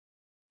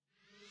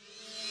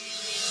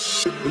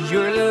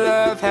Your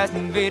love has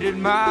invaded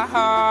my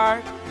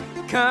heart,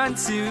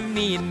 consumed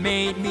me and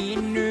made me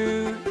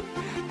new.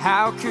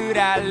 How could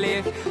I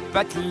live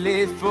but to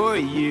live for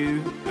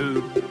you?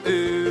 Ooh,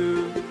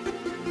 ooh.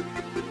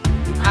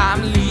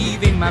 I'm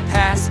leaving my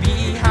past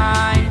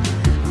behind.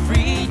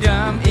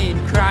 Freedom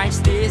in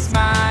Christ is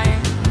mine.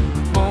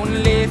 Won't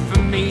live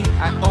for me,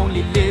 I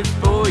only live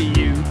for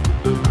you.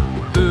 Ooh,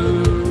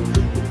 ooh.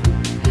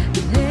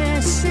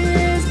 This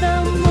is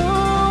the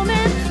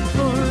moment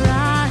for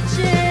our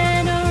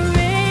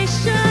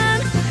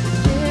generation.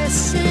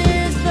 This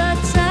is the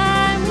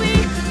time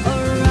we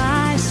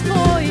arise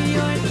for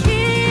your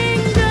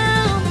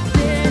kingdom.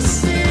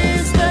 This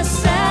is the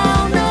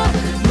sound of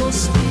your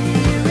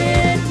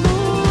spirit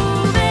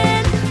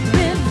moving.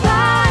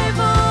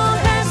 Revival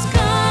has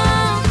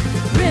come.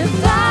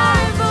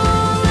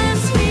 Revival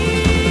is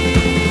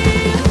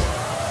here.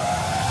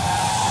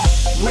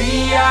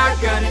 We are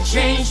gonna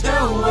change the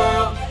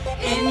world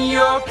in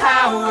your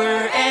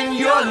power and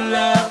your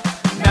love.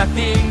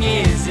 Nothing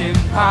is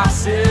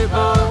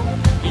impossible.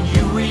 In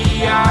you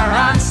we are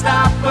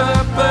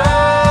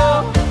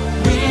unstoppable.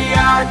 We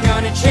are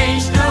gonna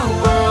change the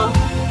world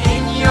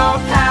in your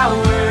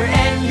power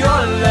and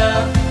your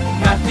love.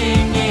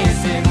 Nothing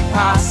is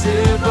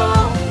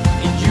impossible.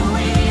 In you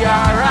we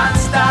are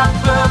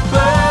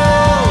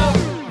unstoppable.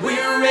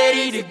 We're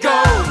ready to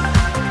go.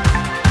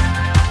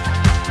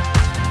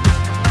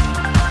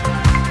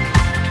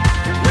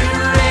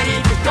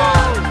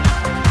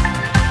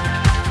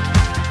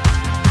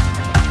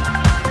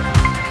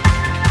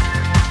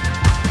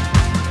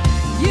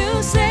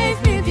 You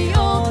save me, the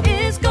old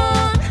is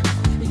gone.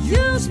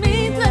 Use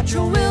me, let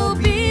your will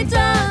be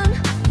done.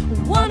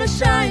 Wanna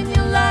shine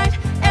your light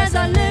as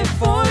I live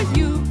for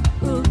you.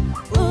 Ooh,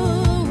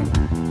 ooh.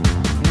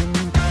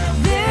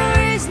 There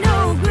is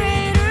no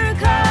greater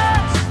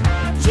cause.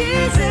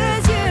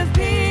 Jesus, you've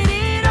paid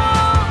it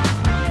all.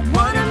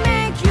 Wanna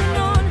make you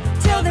known,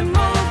 tell them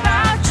all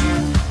about you.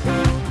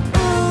 Ooh,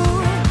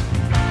 ooh.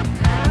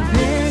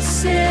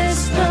 This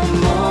is the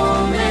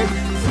moment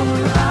for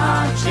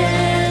our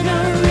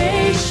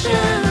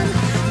generation.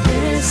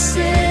 This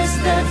is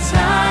the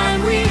time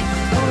we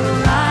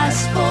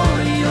arise for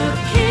your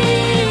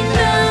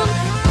kingdom.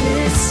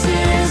 This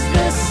is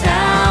the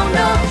sound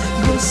of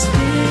your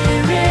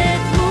spirit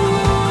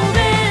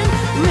moving.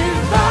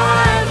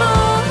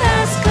 Revival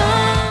has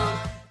come.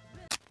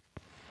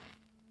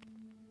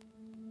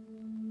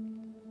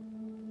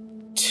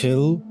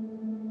 Till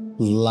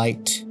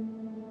light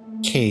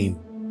came.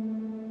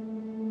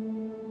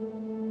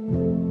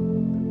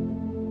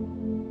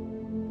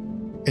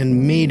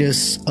 And made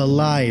us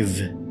alive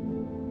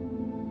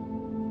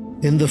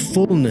in the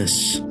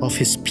fullness of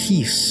His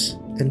peace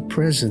and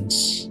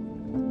presence.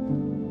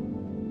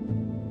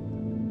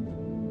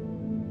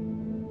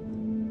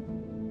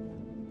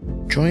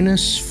 Join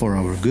us for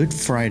our Good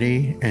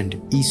Friday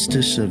and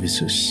Easter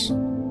services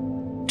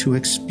to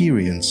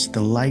experience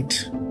the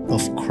light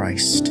of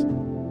Christ.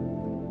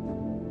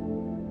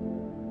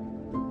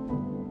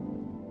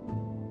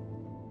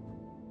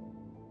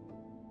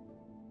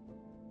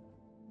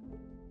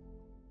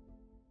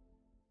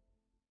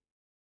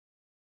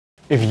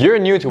 If you're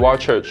new to our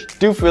church,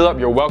 do fill up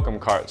your welcome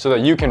card so that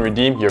you can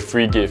redeem your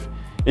free gift.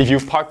 If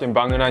you've parked in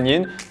Bangunan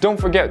Yin, don't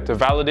forget to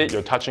validate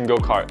your Touch and Go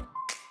card.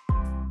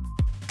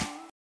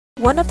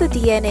 One of the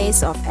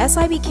DNAs of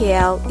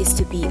SIBKL is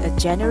to be a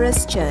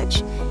generous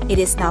church. It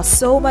is now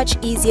so much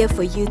easier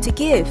for you to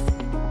give.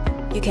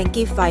 You can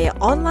give via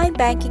online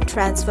banking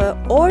transfer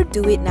or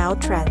do it now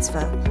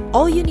transfer.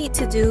 All you need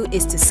to do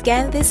is to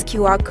scan this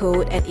QR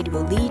code and it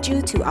will lead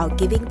you to our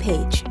giving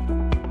page.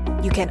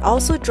 You can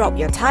also drop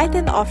your tithe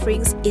and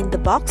offerings in the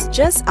box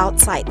just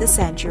outside the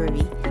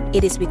sanctuary.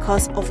 It is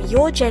because of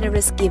your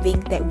generous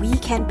giving that we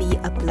can be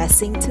a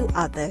blessing to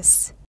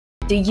others.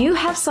 Do you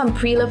have some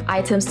pre-loved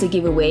items to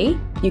give away?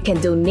 You can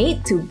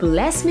donate to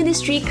Bless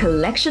Ministry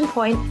Collection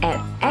Point at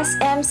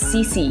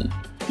SMCC.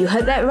 You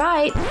heard that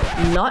right,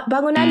 not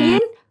Bangunan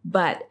Yin,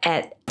 but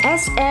at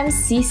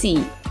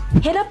SMCC.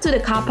 Head up to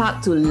the car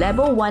park to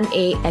level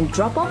 1A and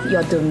drop off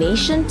your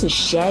donation to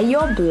share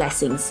your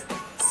blessings.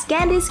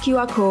 Scan this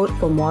QR code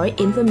for more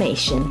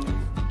information.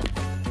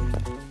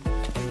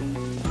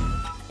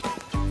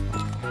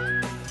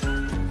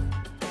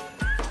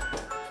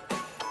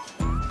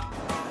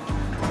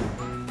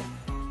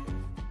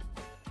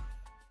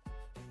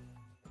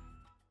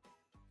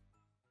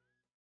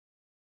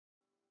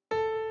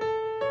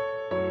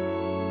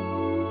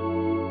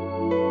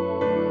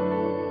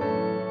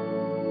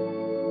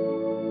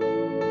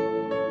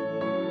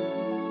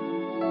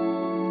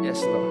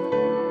 Yes, Lord.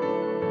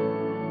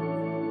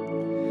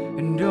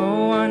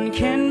 No one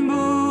can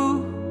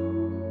move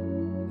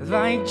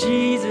like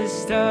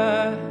Jesus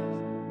does.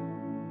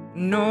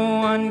 No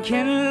one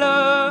can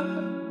love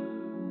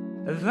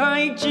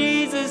like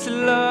Jesus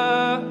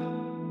loves.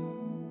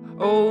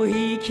 Oh,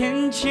 He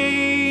can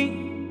change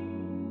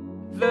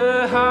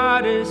the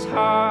hardest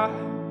heart.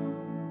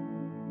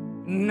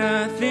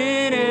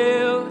 Nothing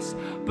else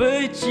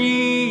but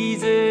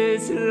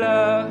Jesus'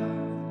 love.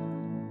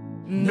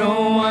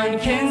 No one one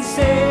can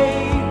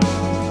save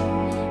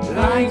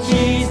like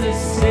Jesus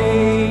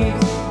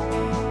saves.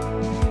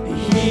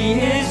 He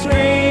is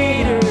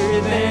greater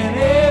than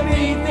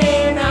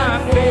everything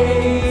I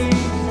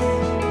face,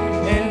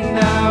 and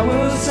I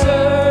will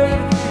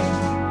serve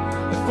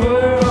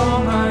for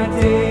all my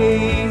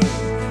days.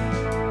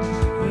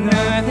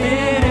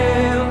 Nothing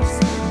else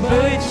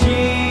but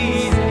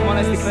Jesus. Come on,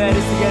 let's declare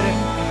this together.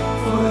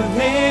 For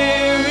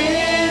there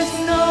is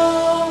no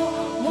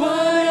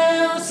one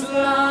else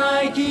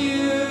like you.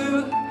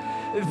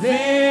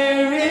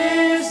 There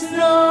is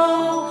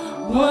no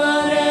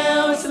one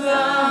else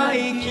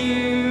like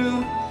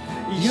you.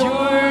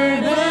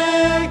 You're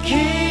the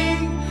King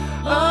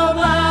of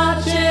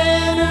our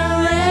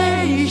generation,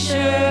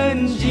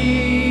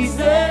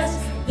 Jesus.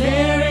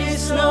 There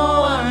is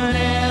no one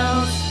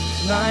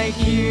else like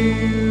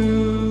you.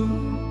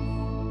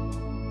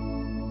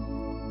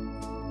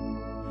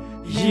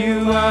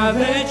 You are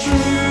the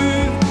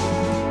truth,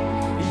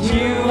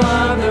 you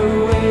are the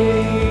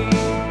way,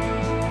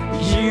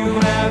 you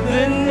have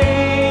the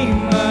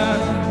name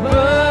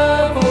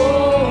above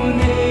all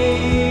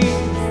names.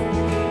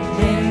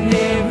 In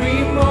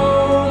every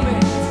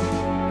moment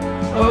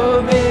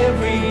of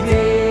every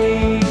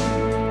day,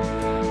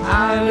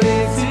 I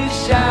live to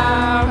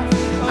shout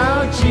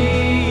out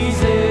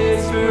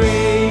Jesus'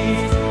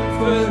 praise.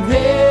 For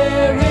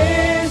there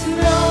is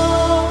no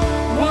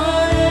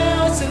one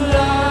else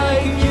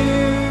like you.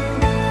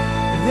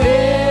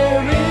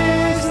 There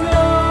is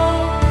no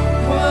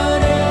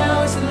one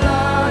else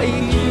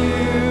like you.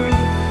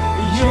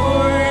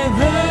 You're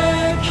the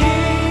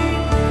King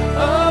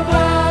of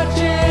our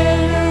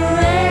generation,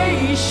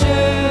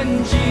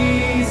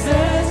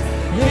 Jesus.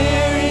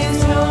 There is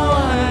no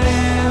one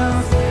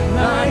else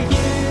like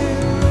you.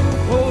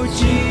 Oh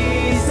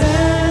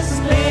Jesus,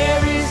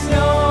 there is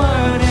no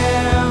one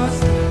else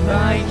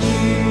like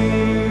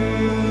you.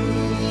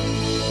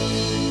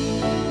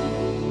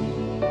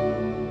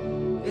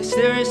 Yes,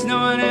 there is no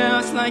one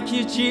else like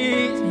you,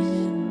 Jesus.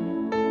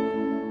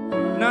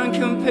 None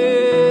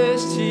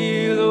compares to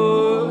you,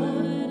 Lord.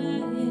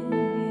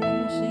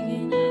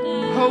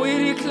 Oh, we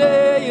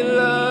declare your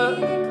love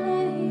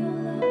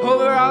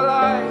over our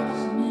lives,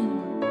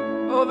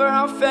 over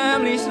our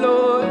families,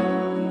 Lord.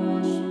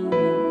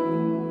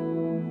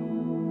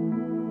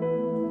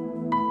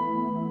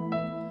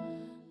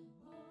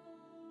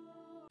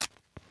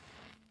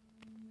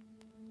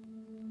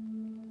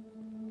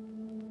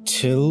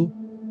 Till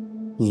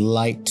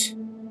light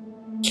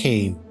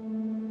came.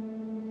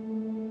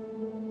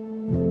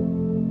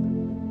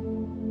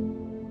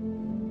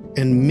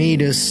 And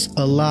made us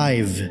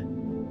alive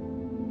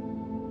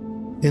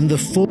in the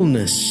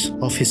fullness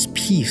of His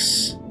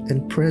peace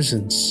and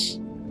presence.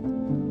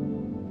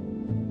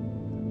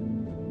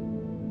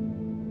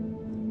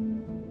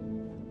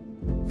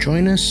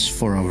 Join us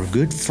for our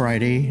Good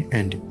Friday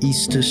and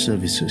Easter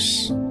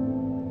services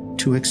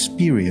to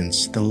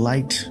experience the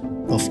light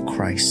of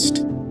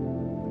Christ.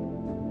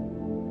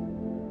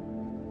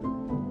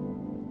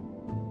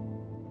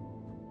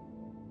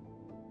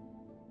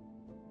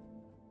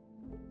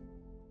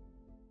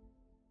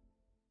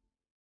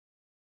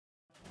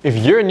 If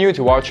you're new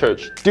to our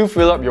church, do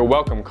fill up your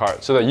welcome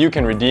card so that you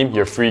can redeem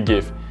your free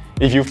gift.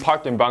 If you've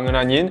parked in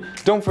Bangunan Yin,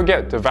 don't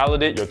forget to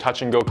validate your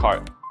Touch and Go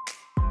card.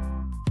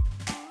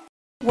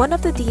 One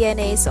of the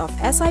DNAs of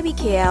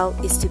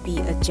SIBKL is to be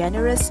a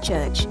generous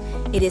church.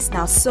 It is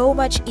now so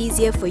much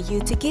easier for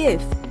you to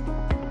give.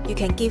 You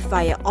can give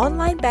via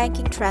online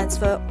banking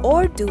transfer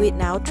or do it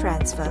now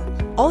transfer.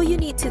 All you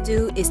need to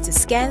do is to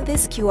scan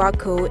this QR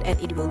code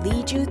and it will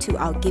lead you to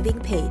our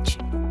giving page.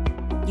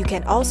 You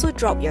can also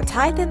drop your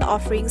tithe and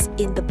offerings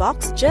in the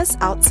box just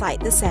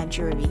outside the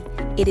sanctuary.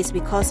 It is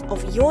because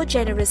of your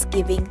generous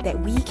giving that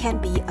we can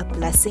be a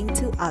blessing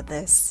to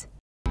others.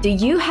 Do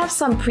you have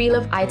some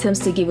pre-loved items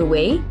to give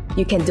away?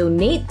 You can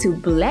donate to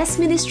Bless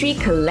Ministry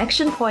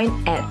Collection Point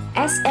at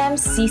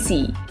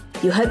SMCC.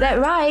 You heard that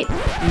right,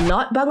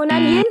 not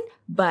Bangunan Yin,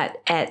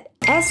 but at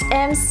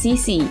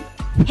SMCC.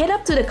 Head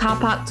up to the car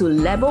park to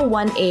level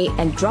 1A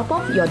and drop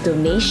off your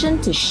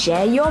donation to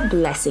share your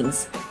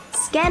blessings.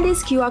 Scan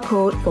this QR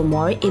code for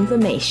more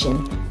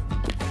information.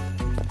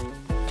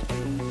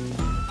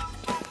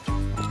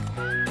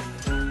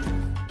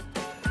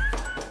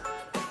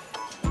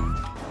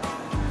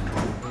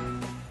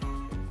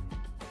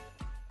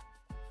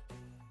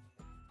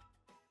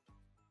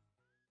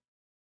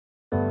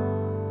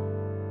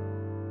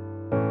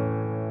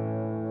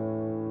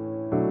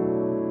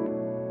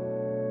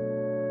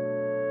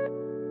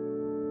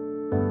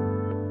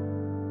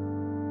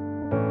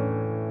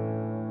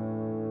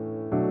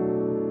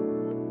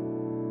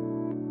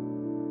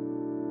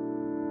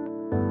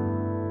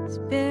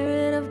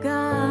 Spirit of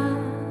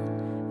God,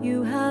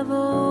 you have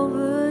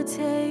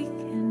overtaken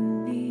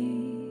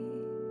me.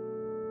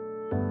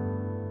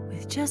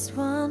 With just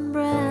one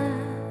breath,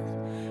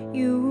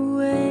 you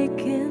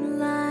awaken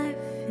life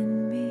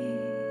in me.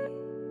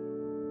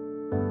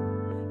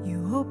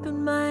 You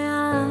open my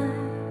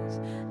eyes,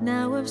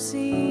 now I've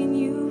seen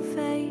you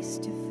face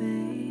to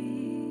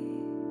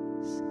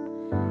face.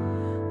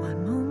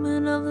 One moment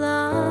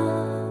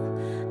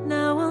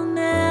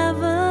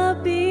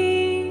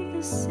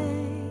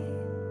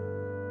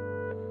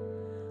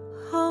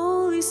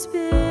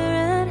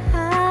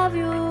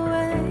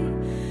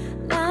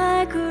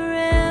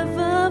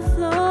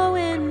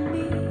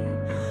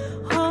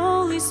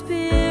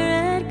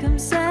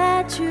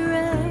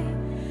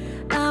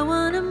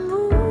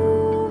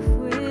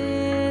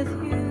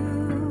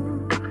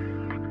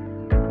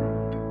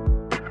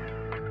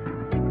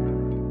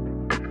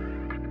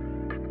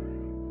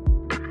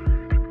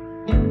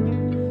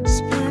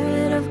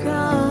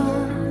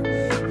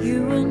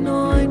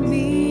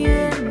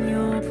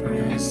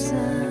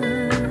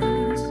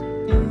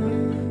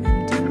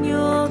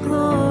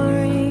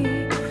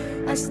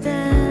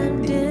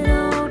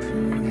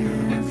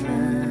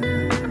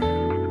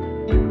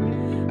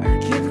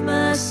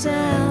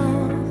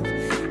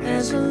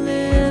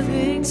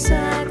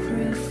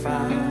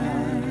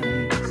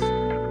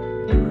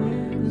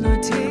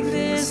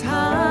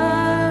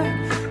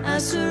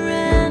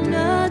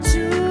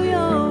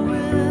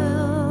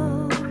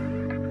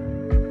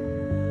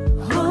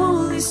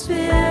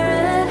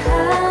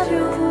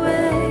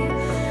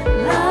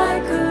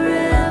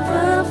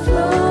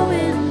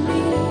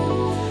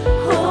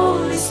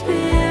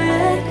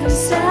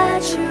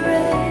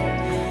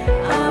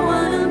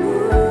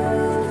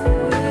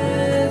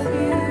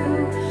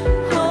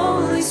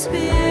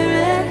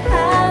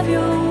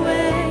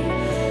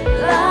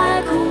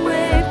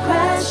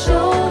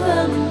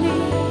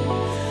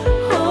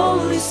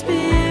Holy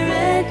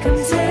Spirit, come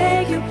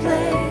take your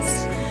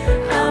place.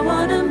 I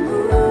wanna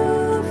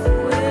move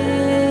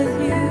with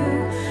you.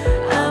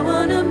 I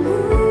wanna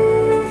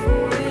move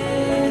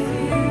with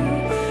you.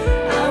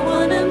 I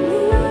wanna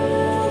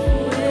move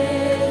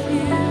with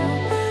you.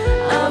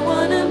 I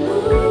wanna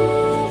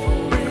move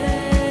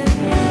with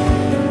you.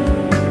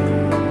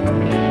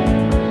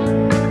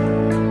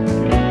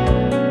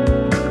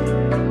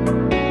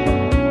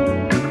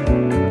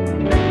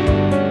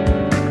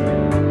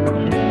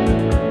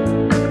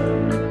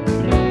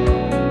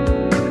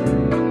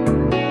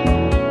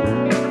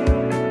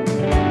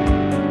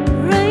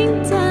 Rain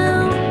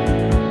down,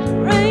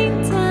 rain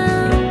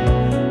down,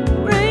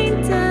 rain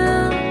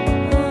down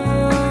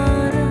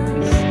on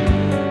us.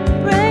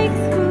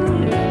 Breakthrough,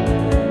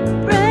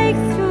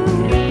 breakthrough.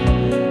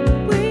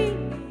 We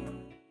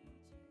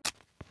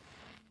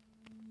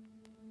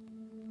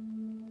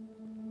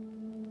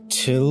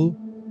Till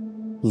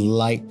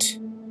light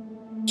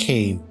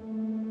came.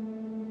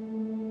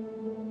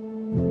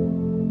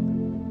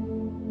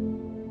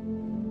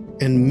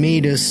 And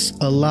made us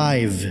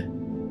alive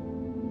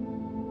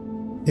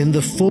in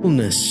the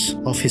fullness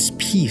of His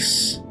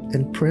peace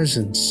and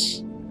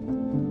presence.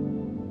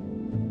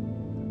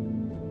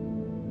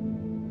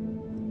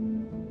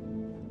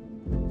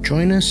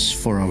 Join us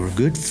for our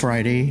Good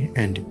Friday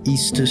and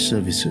Easter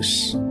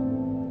services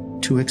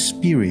to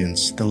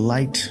experience the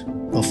light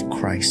of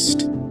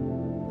Christ.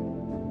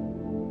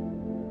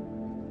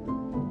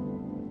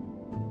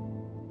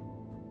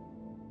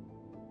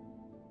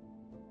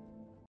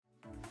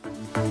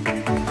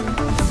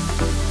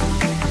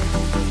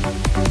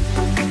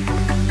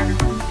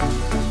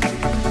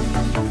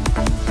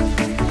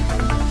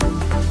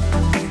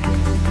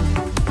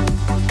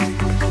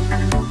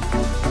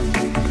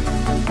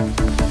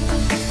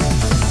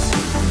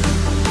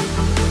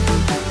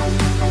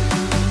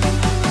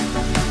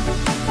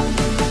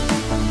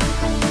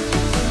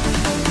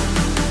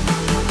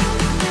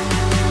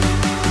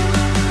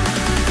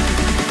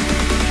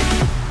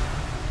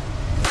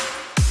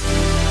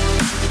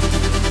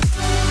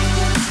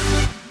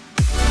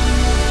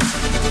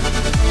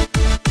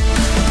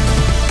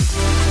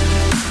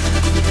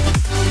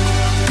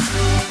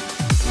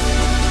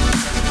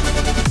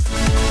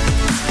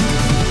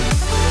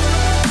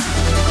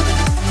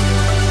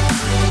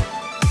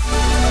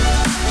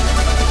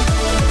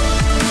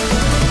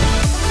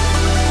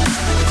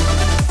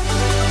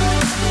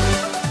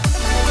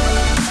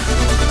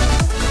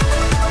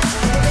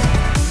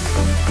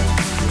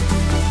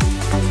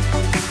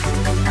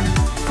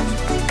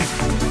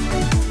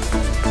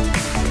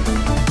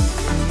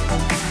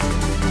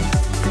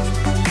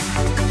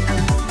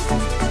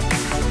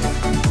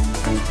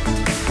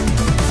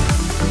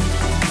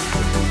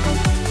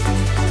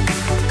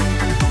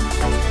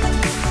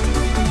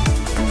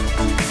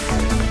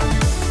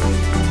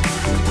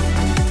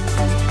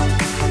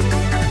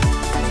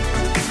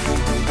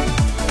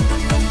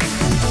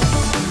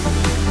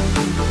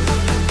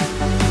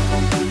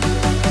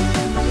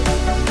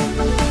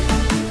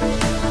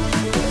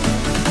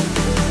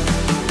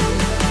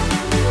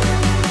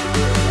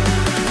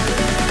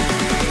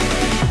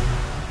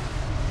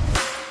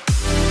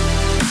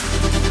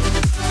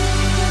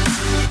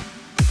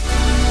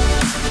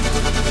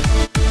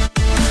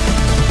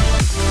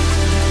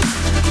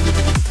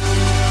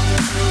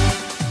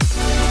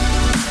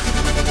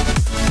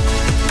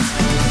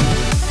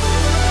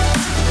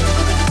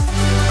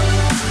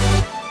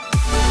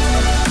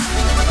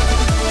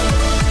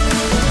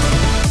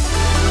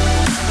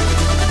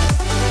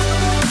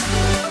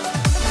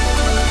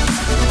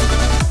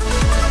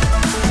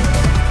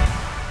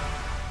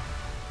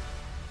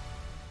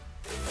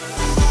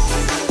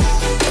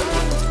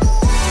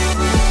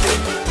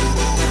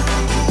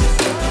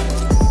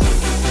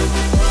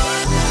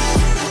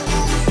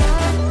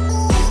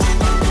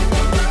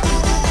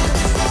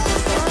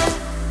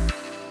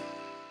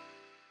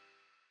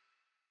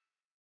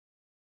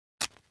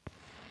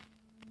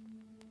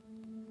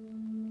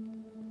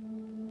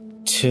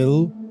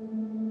 Till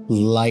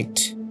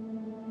light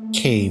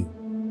came.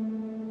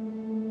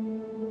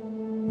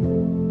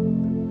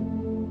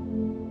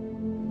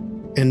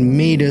 And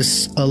made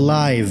us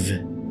alive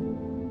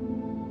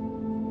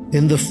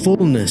in the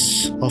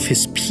fullness of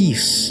His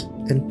peace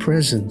and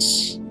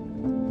presence.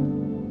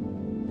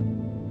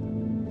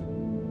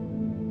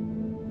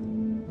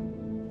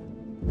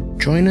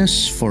 Join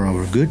us for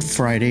our Good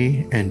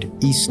Friday and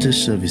Easter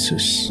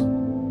services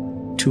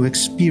to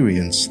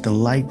experience the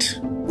light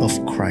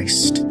of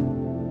Christ.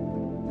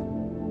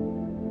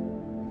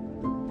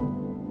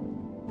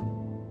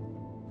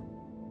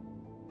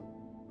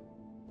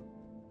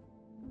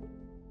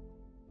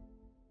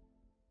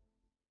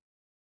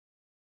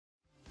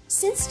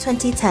 Since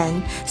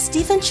 2010,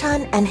 Stephen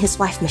Chan and his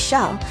wife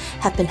Michelle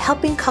have been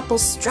helping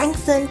couples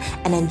strengthen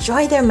and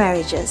enjoy their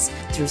marriages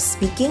through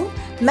speaking,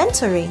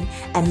 mentoring,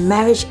 and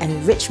marriage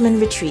enrichment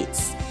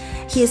retreats.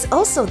 He is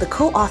also the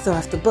co-author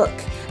of the book,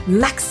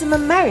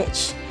 Maximum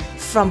Marriage,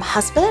 From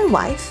Husband and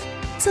Wife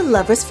to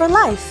Lovers for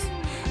Life,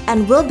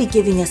 and will be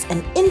giving us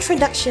an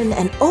introduction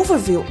and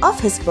overview of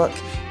his book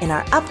in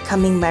our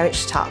upcoming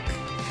marriage talk.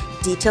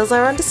 Details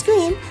are on the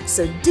screen,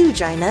 so do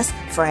join us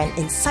for an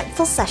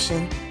insightful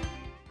session.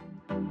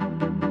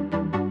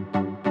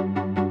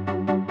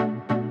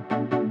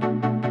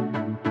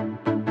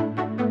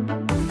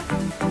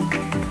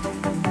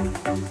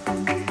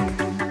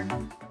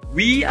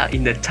 We are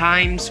in the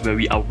times where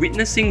we are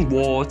witnessing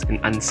wars and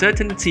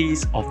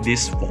uncertainties of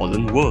this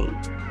fallen world.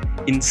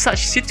 In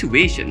such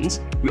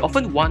situations, we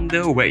often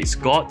wonder where is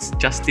God's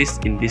justice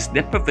in this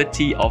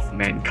depravity of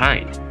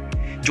mankind.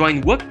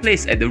 Join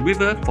Workplace at the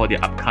River for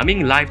their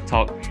upcoming live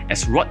talk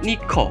as Rodney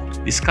Kaur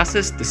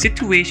discusses the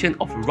situation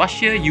of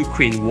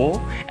Russia-Ukraine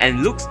war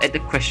and looks at the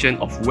question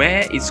of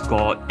where is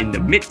God in the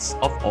midst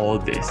of all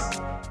this.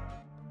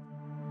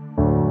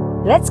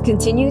 Let's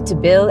continue to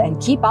build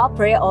and keep our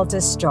prayer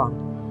altars strong.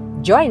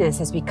 Join us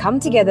as we come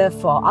together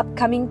for our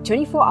upcoming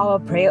 24-hour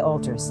prayer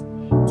altars.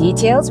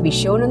 Details will be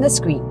shown on the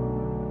screen.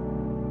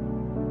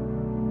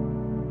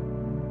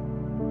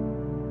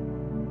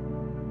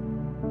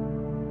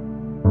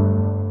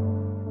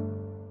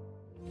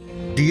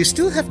 Do you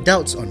still have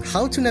doubts on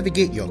how to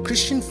navigate your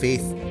Christian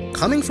faith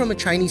coming from a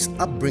Chinese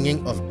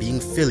upbringing of being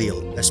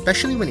filial,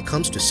 especially when it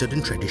comes to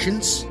certain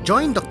traditions?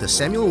 Join Dr.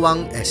 Samuel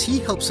Wang as he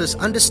helps us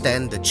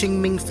understand the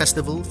Qingming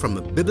festival from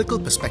a biblical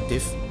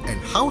perspective and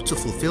how to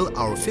fulfill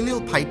our filial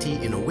piety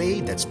in a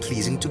way that's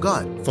pleasing to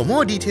God. For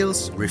more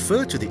details,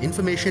 refer to the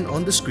information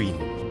on the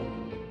screen.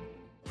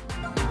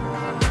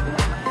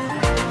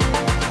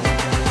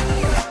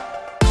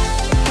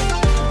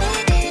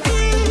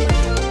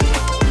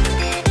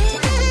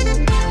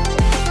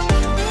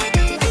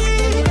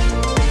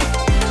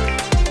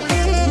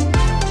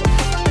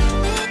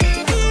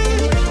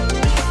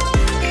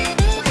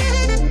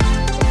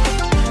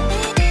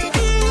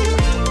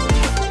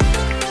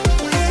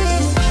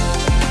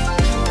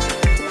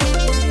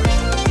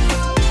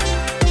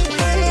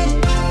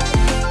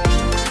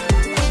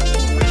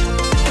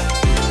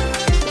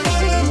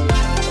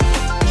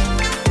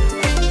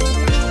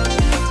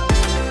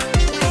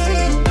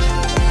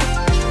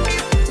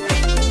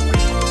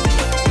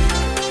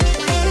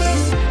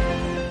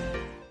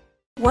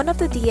 One of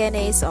the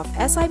DNAs of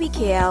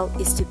SIBKL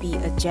is to be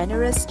a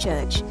generous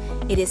church.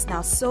 It is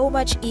now so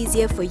much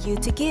easier for you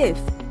to give.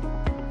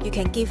 You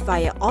can give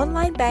via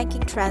online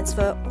banking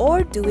transfer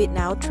or do it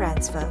now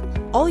transfer.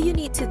 All you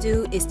need to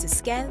do is to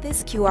scan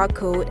this QR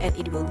code and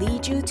it will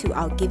lead you to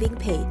our giving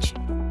page.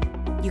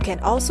 You can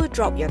also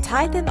drop your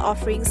tithe and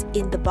offerings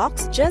in the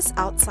box just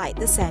outside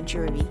the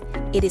sanctuary.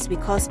 It is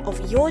because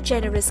of your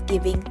generous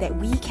giving that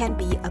we can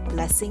be a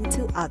blessing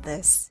to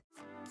others.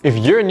 If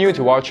you're new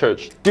to our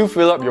church, do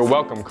fill up your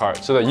welcome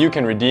card so that you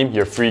can redeem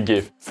your free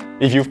gift.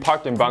 If you've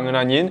parked in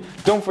Bangunan Yin,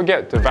 don't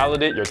forget to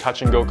validate your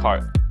Touch and Go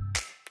card.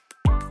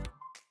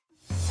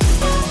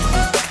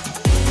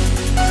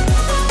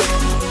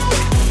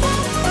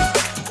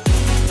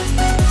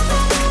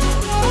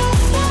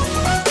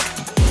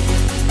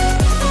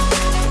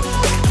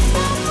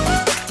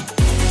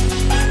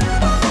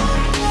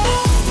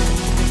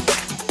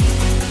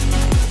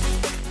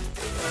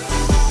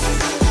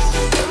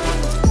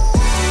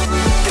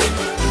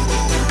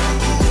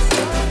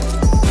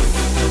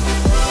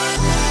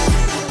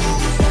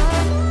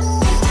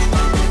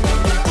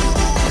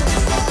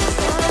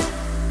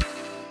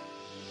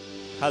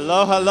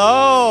 Hello,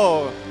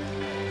 hello.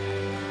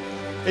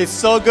 It's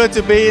so good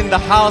to be in the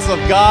house of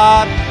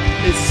God.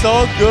 It's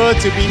so good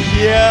to be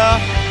here.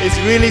 It's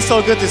really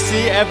so good to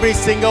see every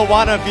single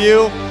one of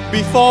you.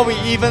 Before we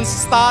even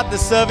start the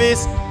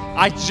service,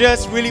 I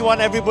just really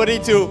want everybody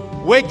to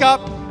wake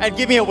up and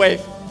give me a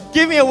wave.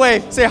 Give me a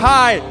wave. Say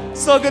hi.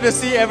 So good to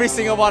see every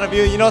single one of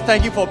you. You know,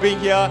 thank you for being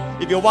here.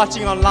 If you're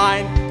watching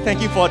online,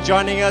 thank you for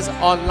joining us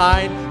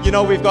online. You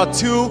know, we've got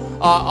two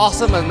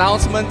awesome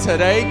announcements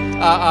today.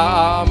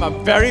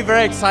 I'm very,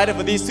 very excited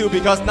for these two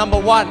because number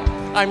one,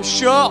 I'm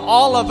sure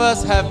all of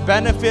us have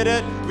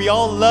benefited. We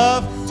all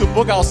love to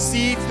book our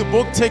seats, to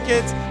book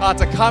tickets,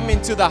 to come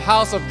into the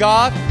house of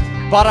God.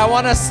 But I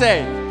want to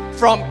say,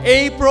 from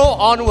April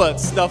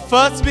onwards, the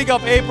first week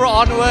of April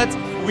onwards,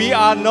 we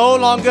are no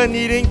longer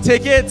needing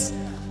tickets.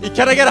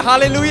 Can I get a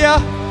hallelujah?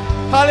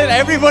 Hallelujah.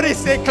 Everybody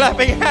say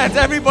clapping hands.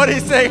 Everybody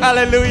say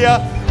hallelujah.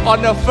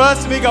 On the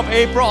first week of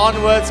April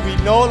onwards, we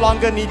no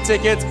longer need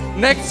tickets.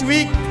 Next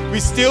week, we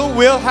still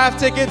will have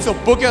tickets, so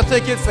book your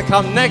tickets to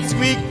come next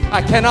week.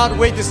 I cannot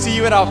wait to see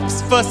you at our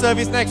first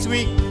service next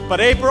week. But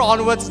April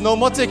onwards, no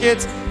more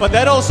tickets. But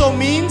that also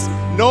means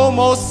no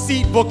more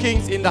seat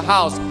bookings in the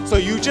house. So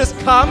you just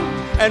come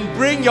and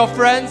bring your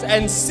friends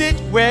and sit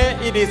where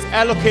it is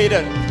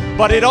allocated.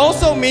 But it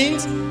also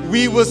means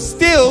we will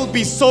still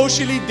be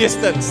socially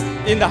distanced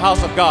in the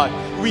house of God.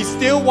 We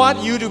still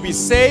want you to be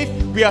safe.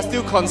 We are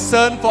still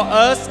concerned for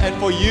us and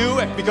for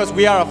you because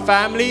we are a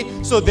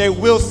family. So there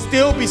will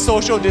still be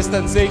social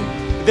distancing.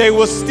 There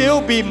will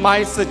still be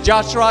my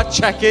Sajatra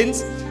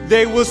check-ins.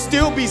 There will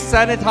still be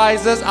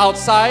sanitizers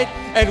outside.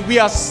 And we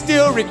are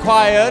still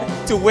required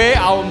to wear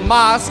our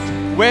mask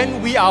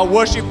when we are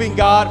worshiping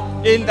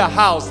God in the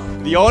house.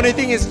 The only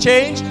thing is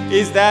changed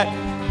is that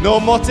no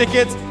more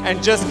tickets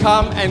and just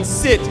come and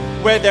sit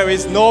where there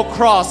is no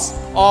cross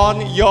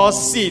on your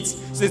seats.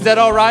 So is that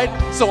all right?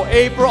 So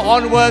April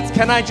onwards,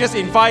 can I just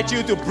invite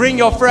you to bring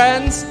your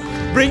friends,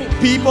 bring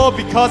people,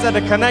 because at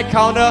the Connect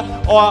counter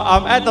or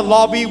at the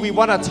lobby, we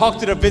want to talk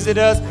to the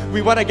visitors.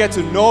 We want to get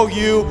to know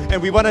you,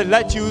 and we want to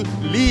let you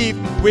leave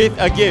with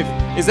a gift.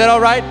 Is that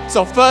all right?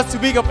 So first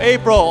week of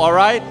April, all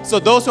right? So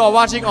those who are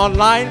watching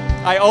online,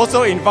 I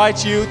also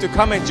invite you to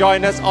come and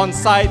join us on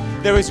site.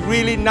 There is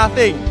really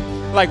nothing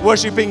like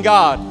worshiping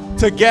God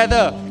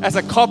together as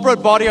a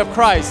corporate body of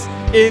Christ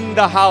in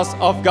the house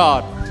of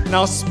God.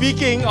 Now,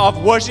 speaking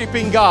of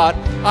worshiping God,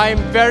 I am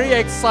very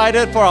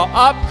excited for our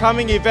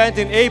upcoming event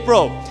in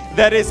April.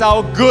 That is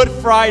our Good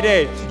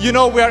Friday. You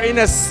know, we are in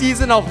a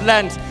season of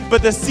Lent,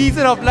 but the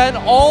season of Lent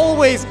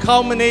always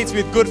culminates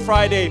with Good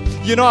Friday.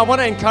 You know, I want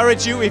to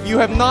encourage you, if you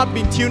have not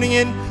been tuning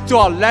in to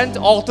our Lent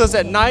altars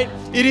at night,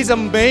 it is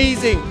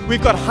amazing.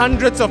 We've got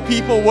hundreds of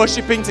people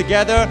worshiping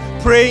together,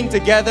 praying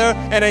together,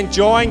 and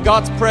enjoying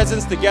God's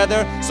presence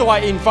together. So I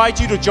invite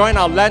you to join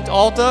our Lent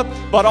altar.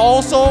 But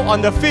also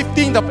on the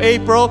 15th of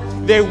April,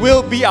 there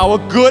will be our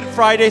Good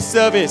Friday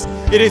service.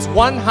 It is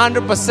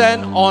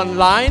 100%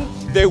 online.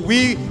 There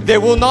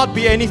will not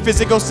be any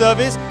physical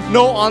service,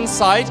 no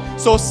on-site.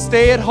 So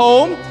stay at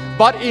home,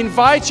 but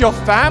invite your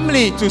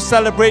family to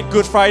celebrate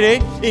Good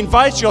Friday.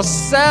 Invite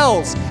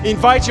yourselves,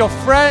 invite your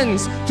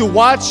friends to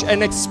watch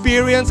and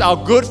experience our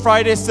Good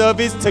Friday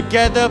service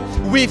together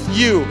with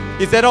you.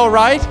 Is that all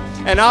right?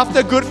 And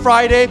after Good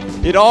Friday,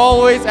 it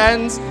always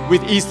ends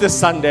with Easter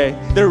Sunday,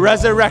 the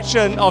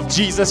resurrection of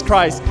Jesus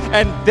Christ.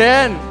 And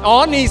then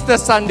on Easter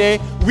Sunday,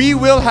 we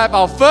will have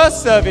our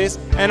first service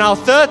and our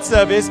third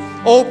service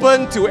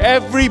open to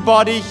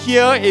everybody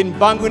here in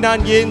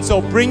Bangunan Yin.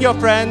 So bring your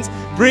friends,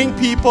 bring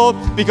people,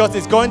 because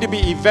it's going to be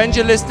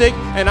evangelistic.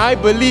 And I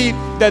believe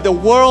that the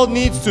world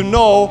needs to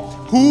know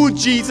who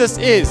Jesus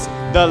is,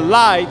 the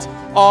light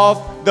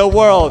of the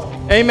world.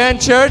 Amen,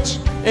 church?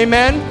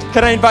 Amen?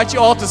 Can I invite you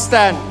all to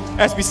stand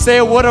as we say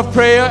a word of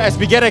prayer, as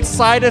we get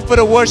excited for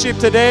the worship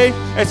today,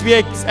 as we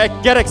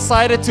get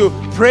excited to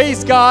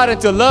praise God and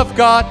to love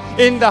God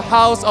in the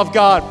house of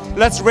God.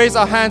 Let's raise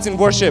our hands in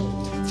worship.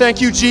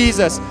 Thank you,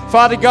 Jesus.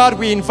 Father God,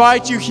 we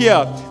invite you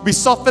here. We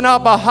soften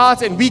up our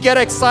hearts and we get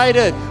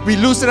excited. We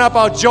loosen up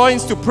our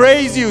joints to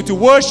praise you, to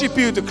worship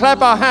you, to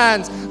clap our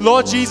hands.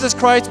 Lord Jesus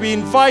Christ, we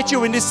invite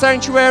you in this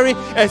sanctuary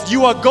as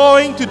you are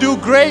going to do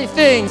great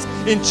things.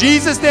 In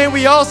Jesus' name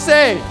we all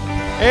say,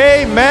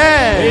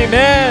 Amen.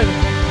 Amen.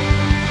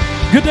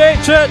 Good day,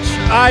 church.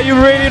 Are you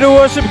ready to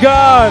worship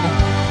God?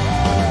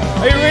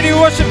 Are you ready to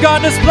worship God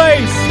in this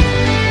place?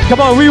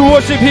 Come on, we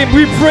worship Him,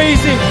 we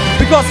praise Him,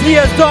 because He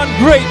has done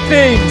great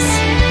things.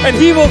 And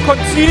He will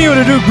continue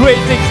to do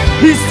great things.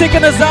 He's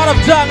taken us out of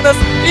darkness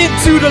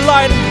into the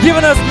light and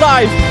given us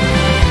life.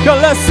 Come,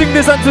 let's sing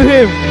this unto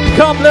Him.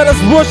 Come, let us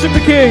worship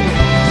the King.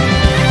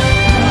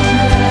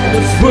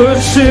 Let's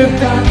worship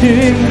the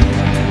King.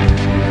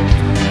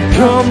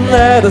 Come,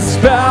 let us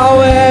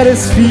bow at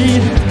His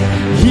feet.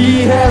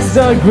 He has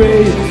done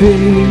great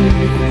things.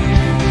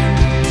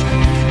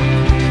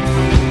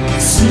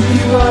 See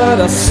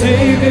what our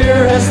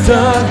Savior has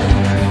done.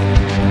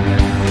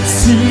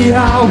 See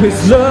how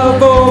His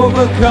love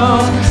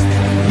overcomes.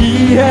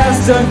 He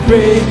has done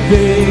great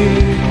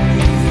things.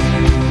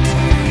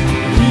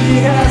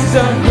 He has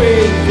done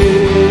great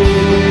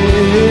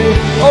things.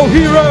 Oh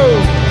hero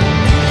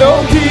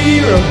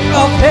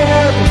of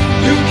heaven,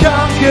 you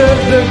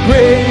conquered the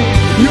grave.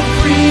 You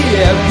free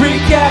every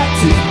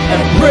captive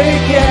and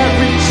break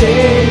every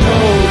chain.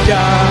 Oh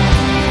God,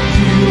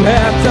 you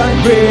have done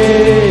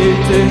great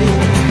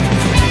things.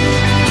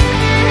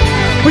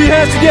 Put your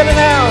hands together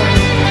now.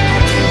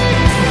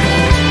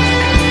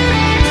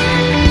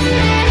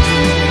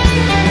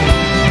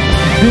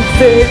 Be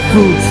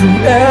faithful through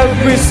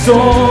every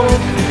storm.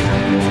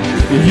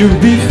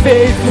 You'll be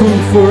faithful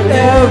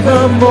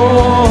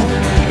forevermore.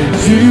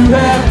 You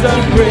have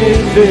done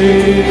great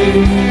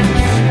things.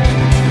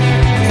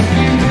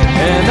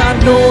 And I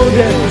know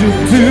that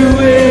you'll do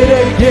it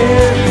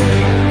again.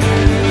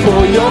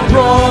 For your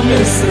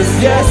promises,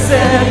 yes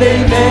and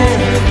amen.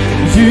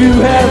 You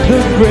have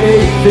the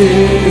great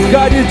things.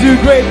 God, you do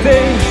great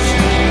things.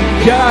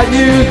 God,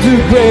 you do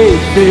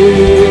great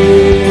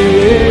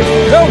things.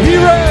 Oh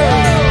hero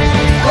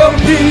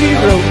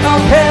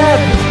of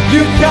heaven,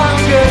 you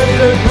conquered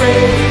the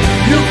grave.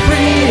 You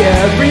free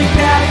every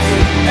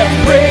captive and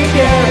break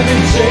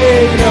every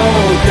chain.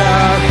 Oh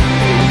God,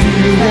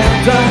 you have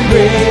done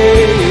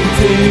great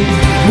things.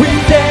 We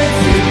dance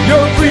with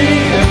your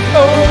freedom,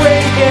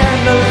 awake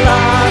and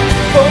alive.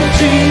 Oh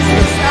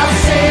Jesus, our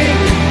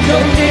Savior,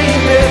 your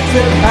name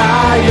lifted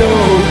high.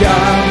 Oh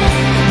God,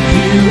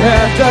 you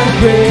have done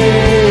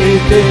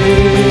great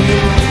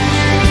things.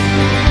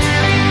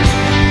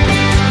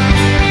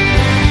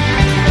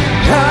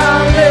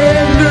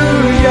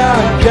 Hallelujah,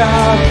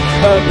 God,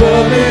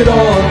 above it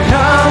all.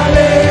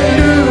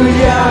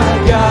 Hallelujah,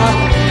 God,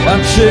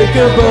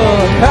 unshakable.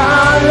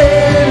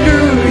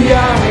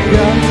 Hallelujah,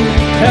 God,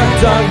 have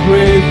done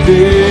great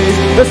things.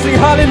 Let's sing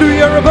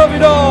hallelujah above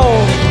it all.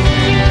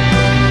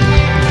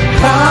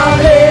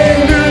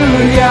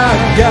 Hallelujah,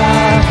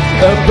 God,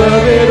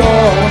 above it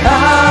all.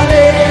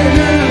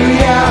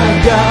 Hallelujah,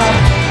 God,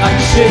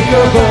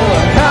 unshakable.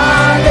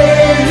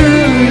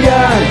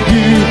 Hallelujah,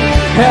 you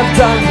have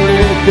done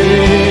great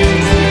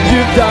things.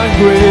 You've done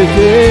great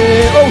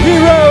things. Oh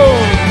hero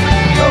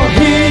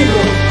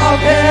of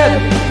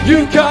heaven,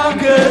 you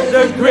conquered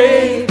the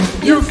grave.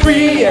 You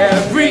free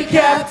every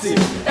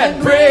captive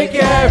and break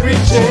every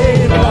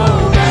chain.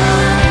 Oh,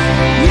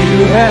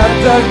 you have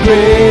done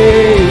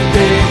great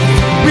things.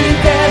 We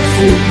dance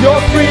to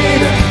your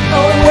freedom,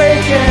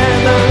 awake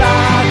and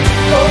alive.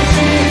 Oh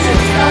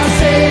Jesus, our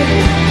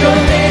Savior, your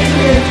name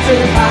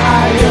lifted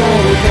high.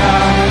 Oh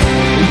God,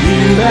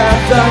 you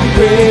have done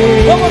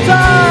great. One more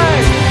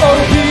time. Oh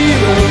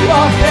hero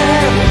of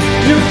heaven,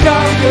 you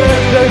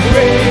conquered the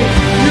grave.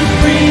 You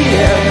free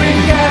every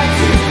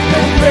captive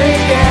and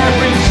break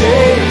every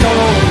chain.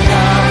 Oh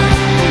God,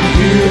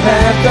 you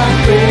have done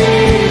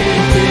great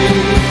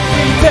things.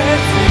 We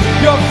dance in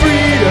your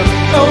freedom,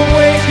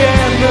 awake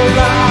and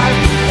alive.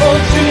 Oh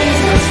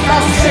Jesus,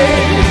 our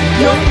Savior,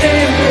 your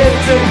name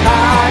lifted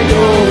high.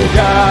 Oh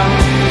God,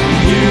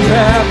 you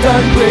have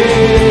done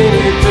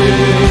great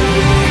things.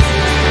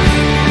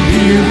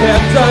 You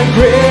have done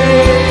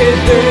great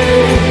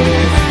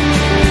things.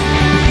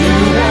 You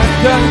have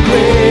done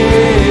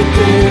great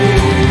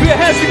things. Put your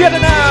hands together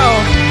now.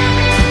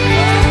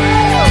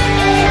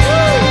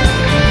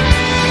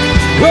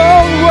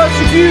 Oh, we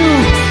worship you.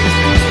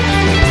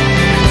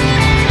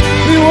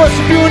 We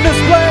worship you in this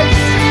place.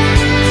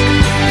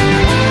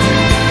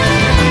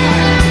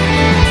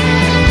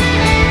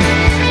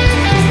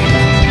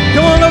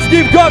 Come on, let's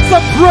give God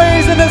some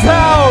praise in this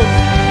house.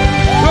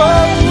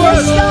 Oh,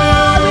 Yes,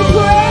 God, we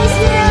praise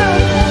you.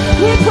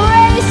 We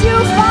praise you,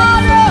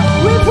 Father.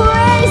 We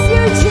praise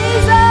you,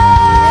 Jesus.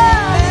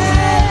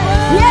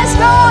 Yes,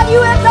 God,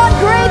 you have done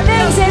great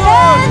things.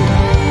 Amen.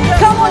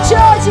 Come on,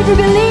 church, if you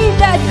believe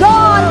that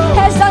God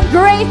has done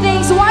great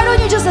things, why don't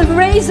you just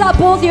raise up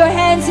both your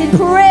hands in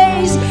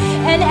praise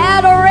and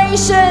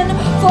adoration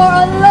for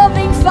a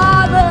loving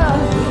Father,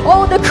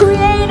 oh, the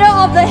creator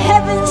of the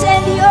heavens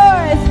and the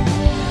earth,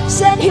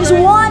 sent his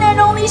one and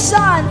only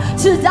Son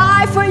to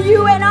die for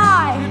you and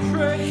I.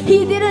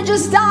 He didn't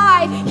just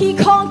die, he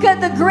conquered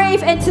the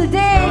grave, and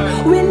today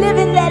we live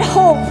in that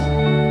hope.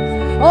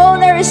 Oh,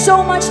 there is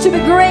so much to be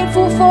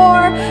grateful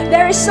for.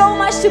 There is so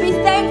much to be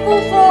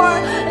thankful for.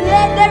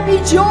 Let there be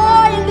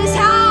joy in this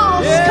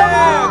house. Come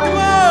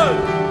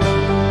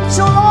on.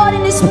 So Lord,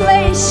 in this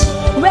place,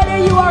 whether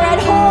you are at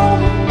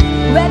home,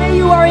 whether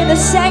you are in the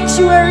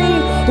sanctuary,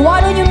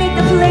 why don't you make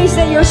the place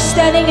that you're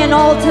standing an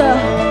altar?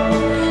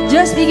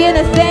 Just begin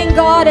to thank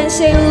God and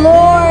say,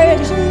 Lord,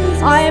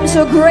 I am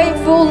so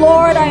grateful.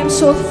 Lord, I am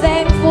so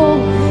thankful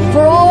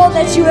for all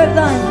that you have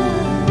done.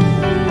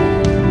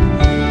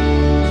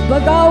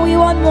 But God, we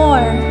want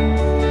more,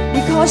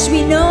 because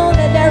we know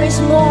that there is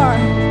more.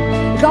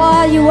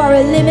 God, you are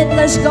a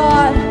limitless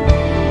God.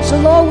 So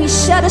Lord, we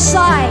set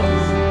aside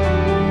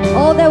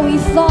all that we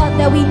thought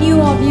that we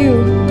knew of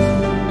you.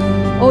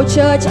 Oh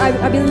church,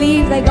 I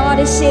believe that God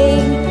is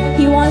saying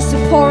He wants to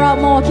pour out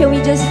more. Can we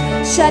just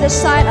set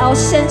aside our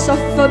sense of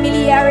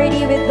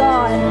familiarity with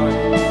God?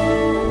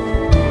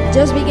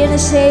 Just begin to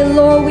say,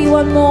 Lord, we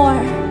want more.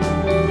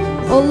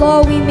 Oh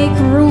Lord, we make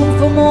room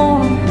for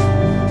more.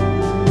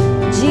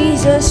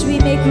 Jesus, we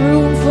make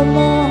room for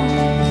more.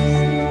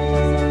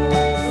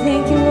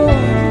 Thank you,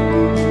 Lord.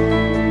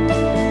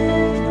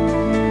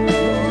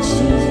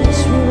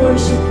 Jesus, we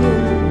worship you.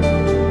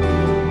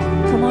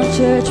 Come on,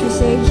 church, we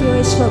say, here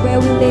is where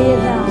we lay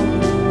it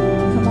down.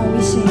 Come on,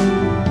 we sing.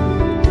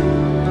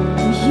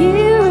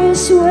 Here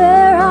is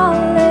where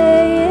I'll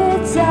lay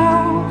it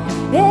down.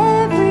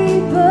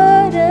 Every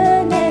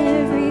burden,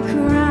 every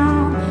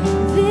crown.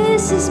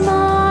 This is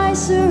my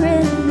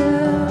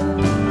surrender.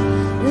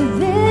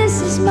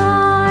 This is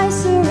my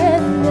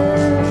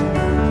surrender.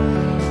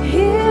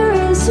 Here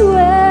is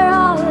where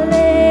I'll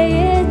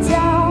lay it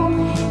down.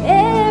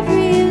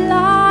 Every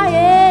lie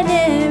and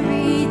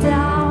every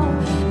doubt.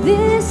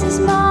 This is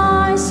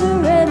my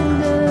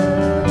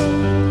surrender.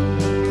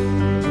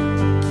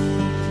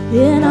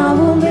 And I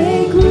will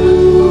make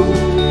room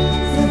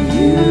for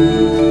you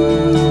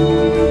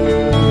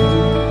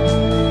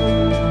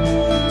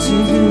to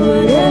do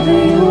whatever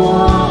you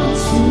want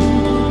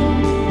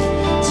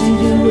to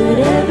do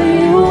whatever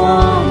you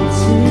want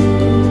to.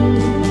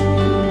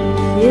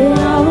 Yeah,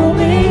 I will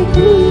make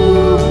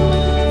room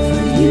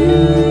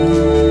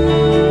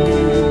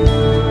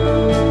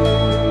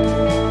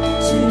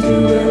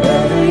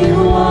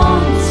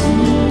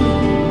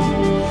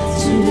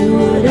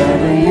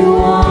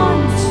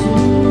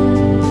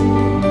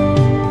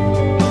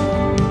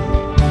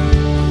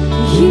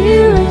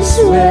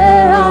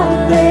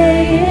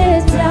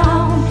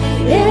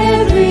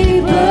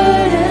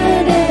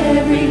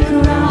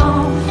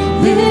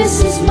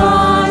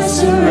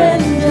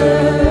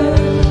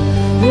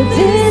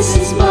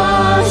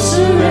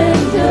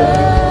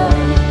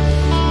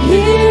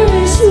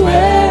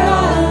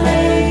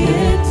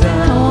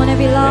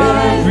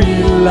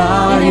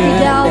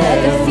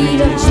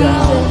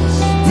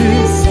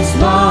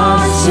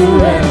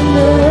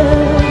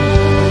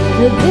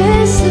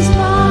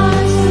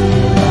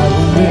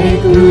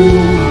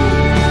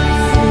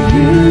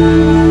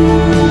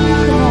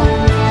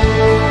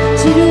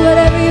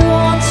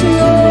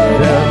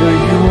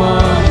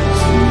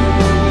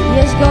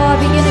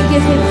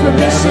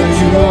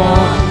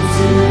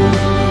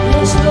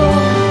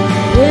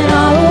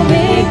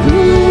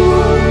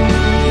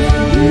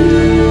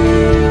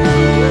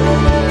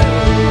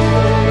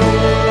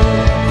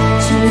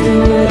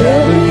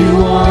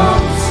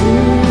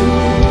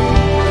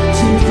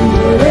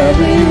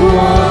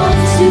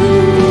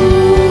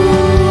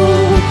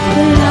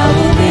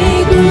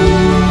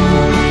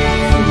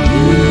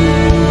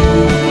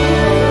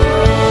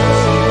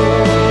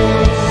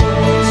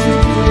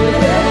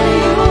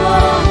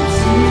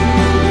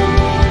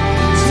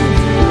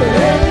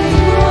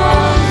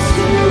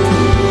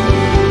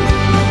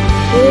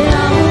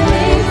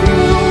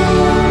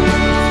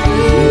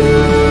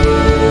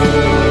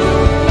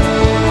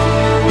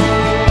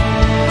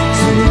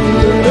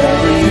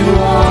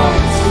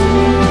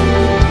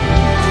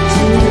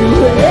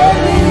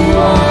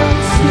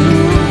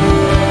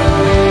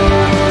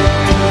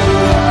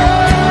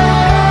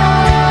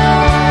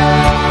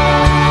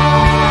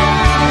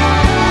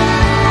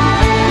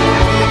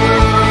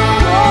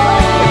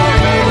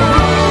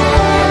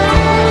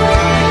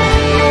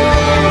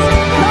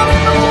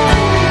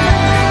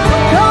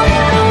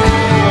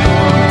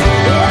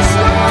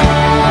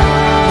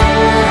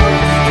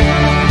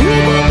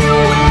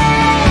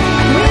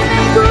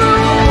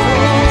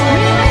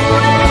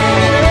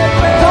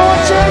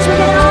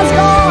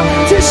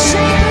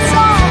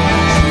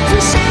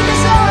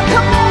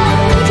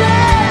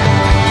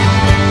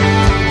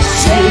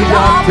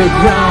the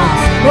ground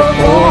of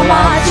all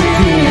my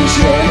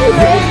tradition,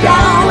 break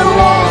down the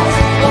walls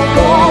of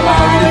all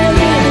my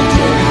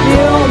religion.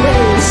 Your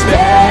way is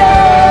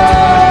better.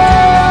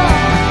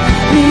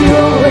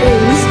 Your way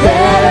is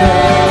better.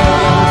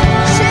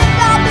 Shake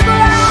out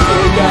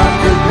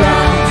the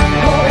ground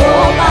of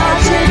all my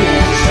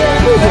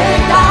tradition,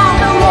 break down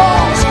the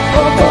walls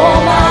of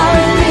all my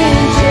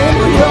religion.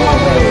 Your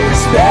way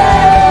is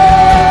better.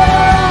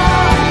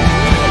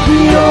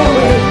 Your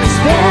way is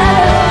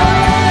better.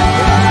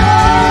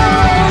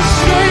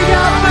 Shake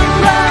out the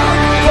ground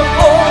of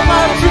all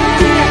my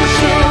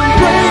tradition,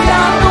 break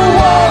down the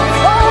walls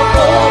of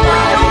all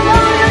my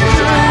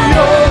religion.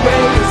 Your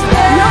way is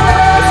better.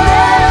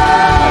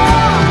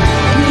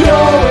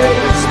 Your way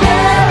is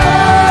better.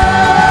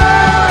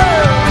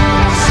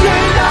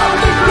 Shake out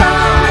the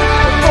ground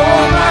of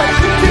all my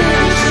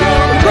tradition,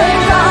 break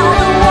down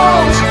the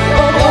walls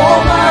of all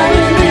my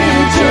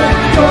religion.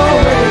 Your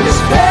way is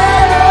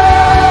better.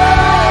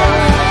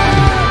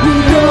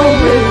 Your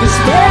way is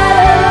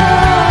better.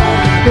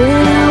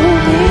 And I will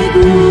make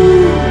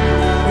room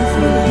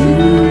for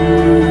you.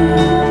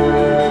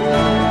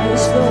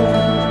 Yes, Lord.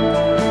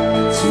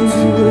 To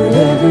do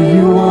whatever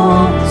you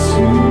want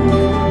to.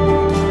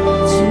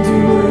 To do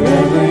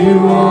whatever you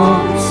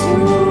want to.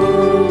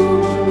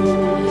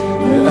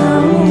 And I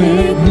will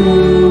make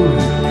room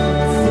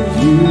for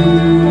you.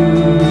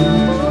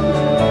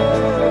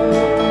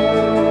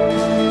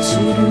 To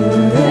do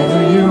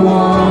whatever you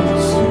want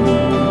to.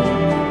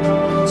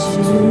 To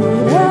do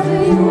whatever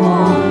you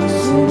want to.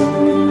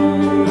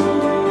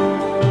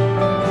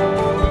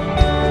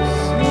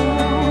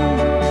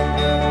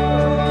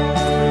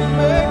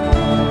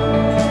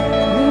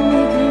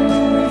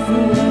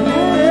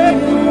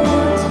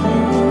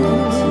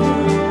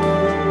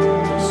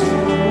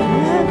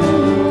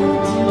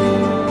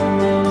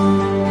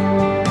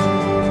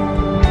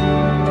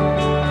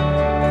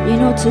 You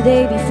know,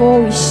 today before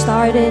we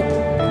started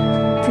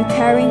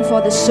preparing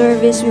for the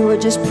service, we were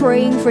just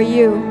praying for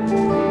you,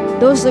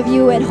 those of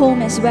you at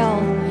home as well.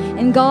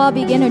 And God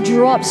began to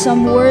drop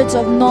some words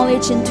of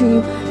knowledge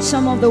into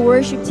some of the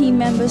worship team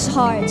members'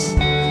 hearts.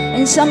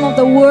 And some of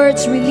the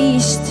words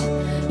released,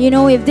 you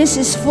know, if this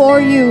is for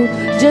you,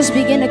 just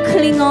begin to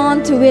cling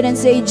on to it and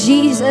say,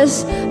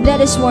 Jesus, that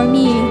is for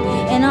me.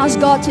 And ask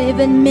God to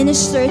even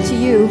minister to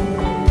you.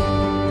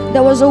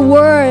 There was a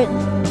word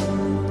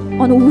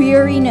on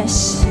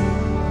weariness.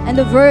 And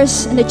the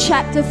verse and the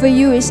chapter for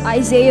you is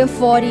Isaiah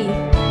 40.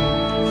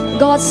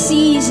 God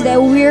sees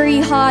that weary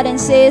heart and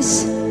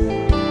says,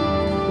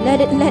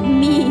 let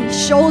me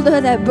shoulder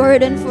that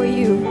burden for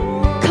you.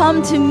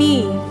 Come to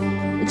me.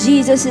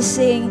 Jesus is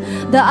saying.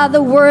 The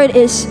other word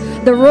is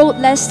the road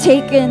less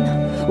taken.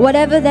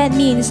 Whatever that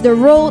means, the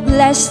road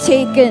less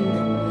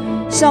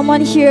taken.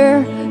 Someone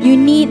here, you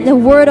need the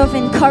word of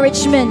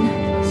encouragement.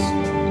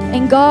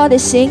 And God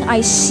is saying,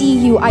 I see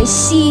you. I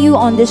see you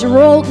on this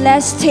road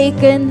less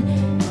taken.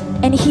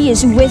 And He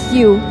is with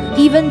you.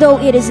 Even though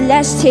it is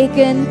less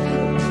taken,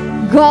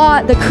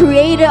 God, the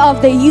creator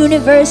of the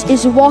universe,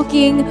 is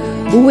walking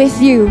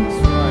with you.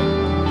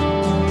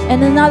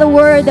 And another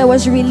word that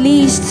was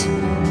released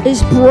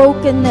is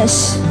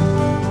brokenness.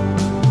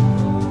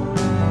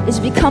 It's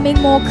becoming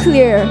more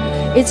clear.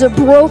 It's a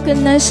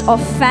brokenness of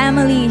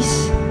families.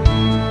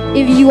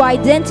 If you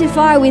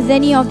identify with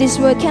any of this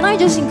word, can I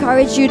just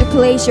encourage you to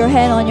place your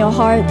hand on your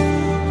heart?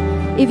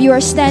 If you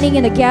are standing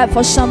in the gap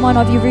for someone,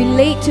 or if you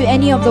relate to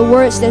any of the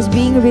words that's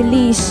being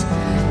released,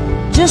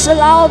 just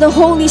allow the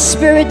Holy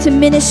Spirit to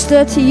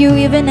minister to you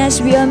even as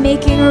we are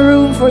making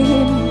room for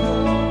Him.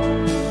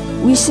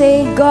 We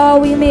say, God,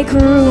 we make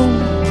room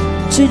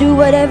to do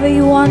whatever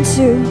you want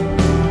to.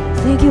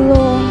 Thank you,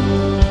 Lord.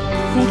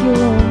 Thank you,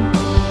 Lord.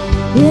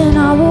 Then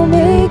I will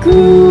make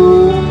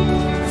room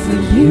for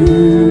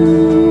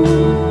you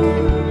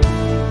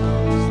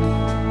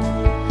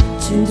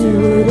to do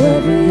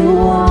whatever you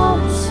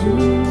want to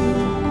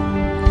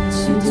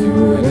do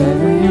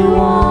whatever you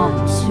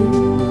want to.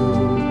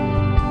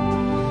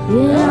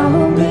 Yeah, I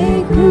will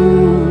make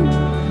room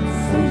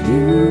for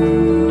you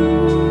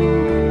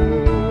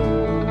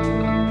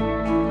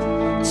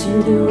to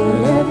do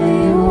whatever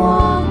you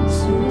want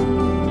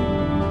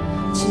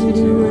to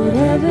do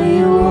whatever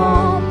you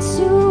want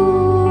to.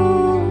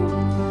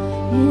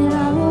 And I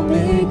will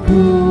make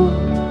room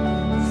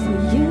for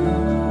you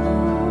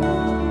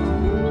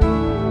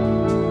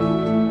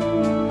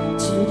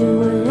to do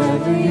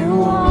whatever you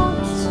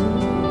want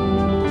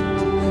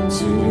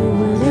to do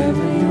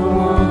whatever you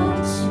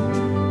want to.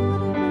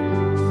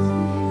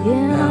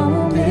 Yeah, I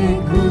will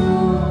make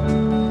room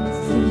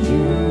for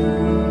you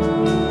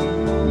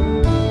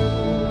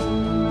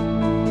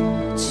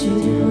to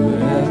do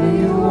whatever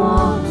you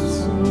want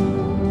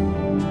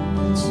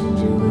to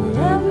do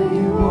whatever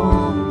you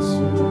want to.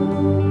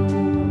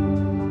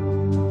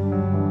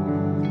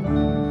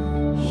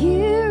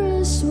 Here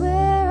is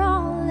where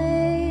I'll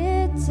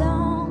lay it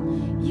down.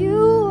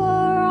 You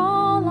are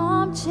all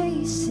I'm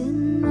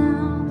chasing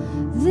now.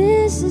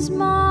 This is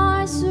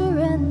my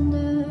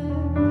surrender.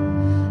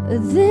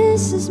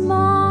 This is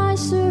my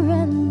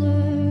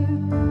surrender.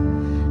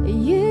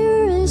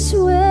 Here is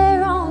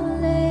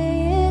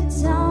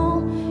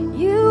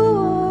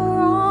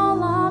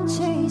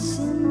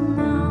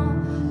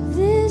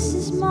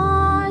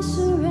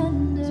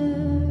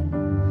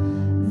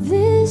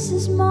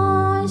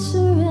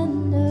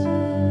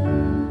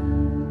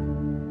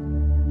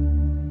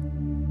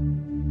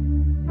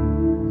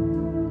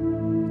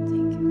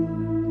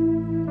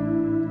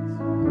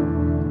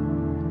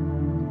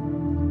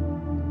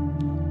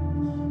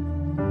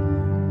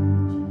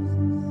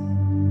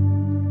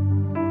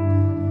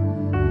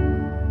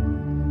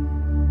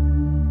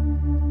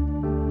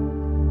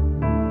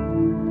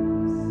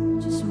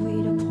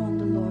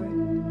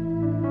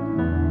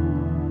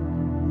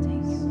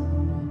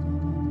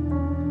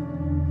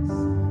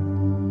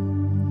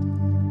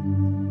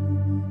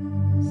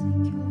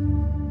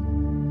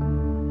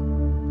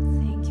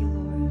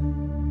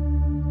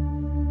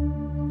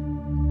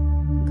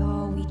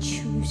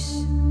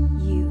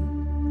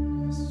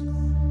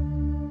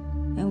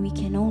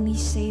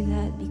say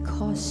that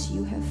because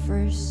you have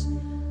first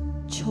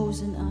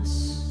chosen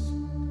us.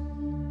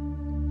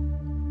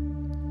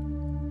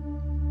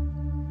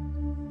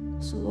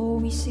 So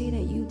Lord, we say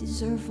that you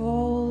deserve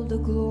all the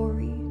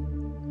glory,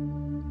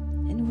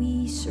 and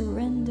we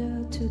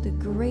surrender to the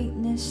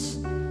greatness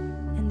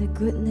and the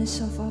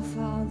goodness of our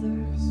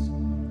Father.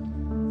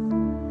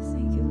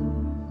 Thank you,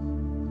 Lord.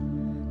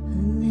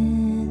 And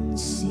then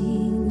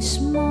sings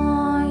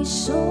my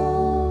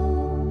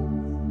soul,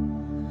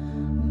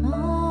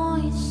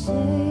 my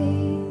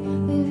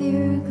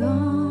Savior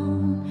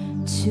God,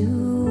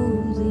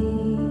 to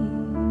thee.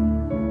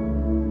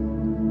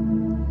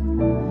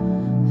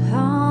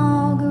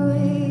 How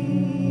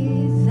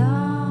great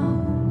thou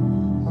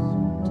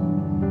art,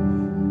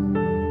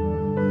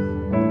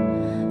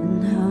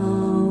 and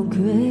how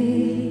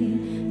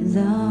great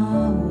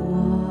thou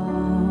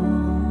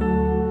art.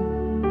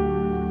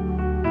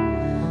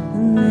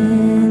 And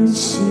then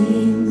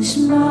sings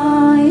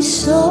my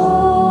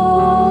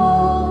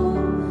soul,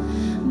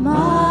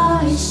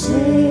 my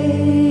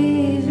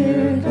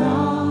Savior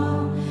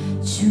God,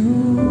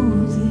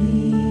 to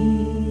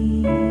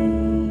thee.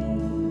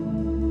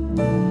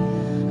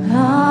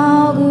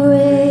 How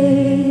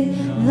great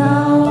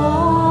thou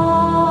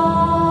art,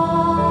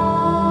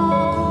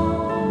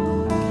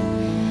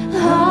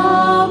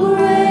 how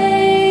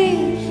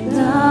great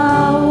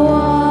thou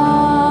art.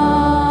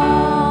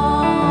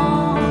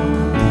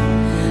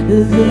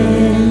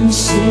 Then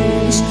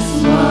sings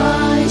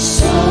my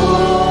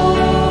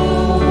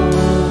soul,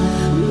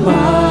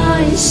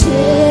 my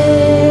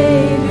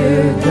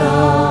Savior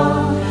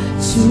God,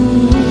 to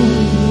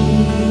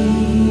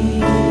thee.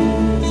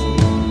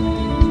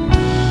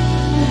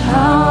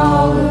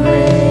 How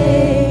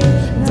great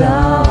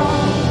thou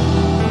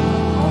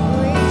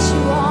art,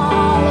 you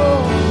are,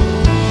 Lord,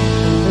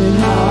 and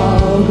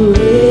how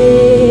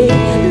great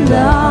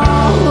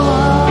thou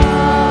art.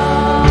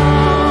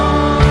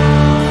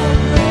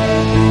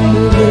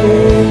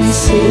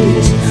 This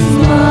is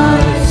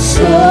my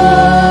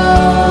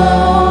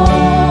soul,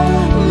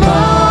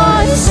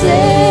 my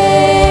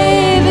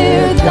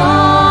Savior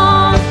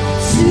God,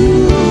 to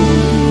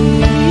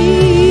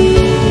thee.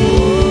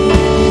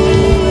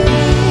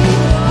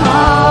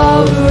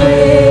 How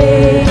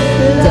great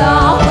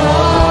thou art,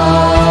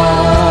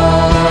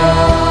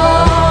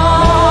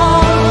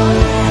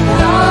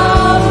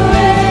 how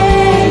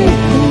great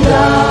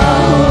thou art.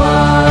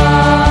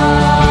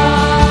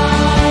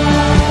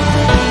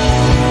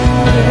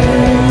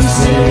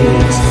 This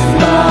is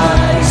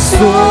my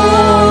soul,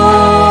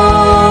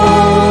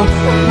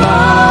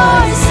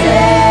 my Savior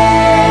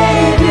God,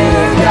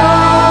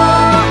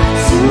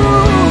 to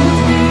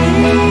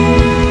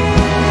thee.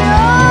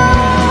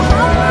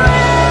 How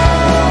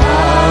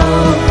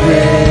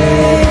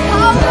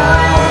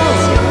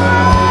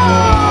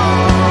great thou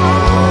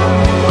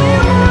art. We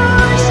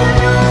worship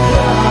you.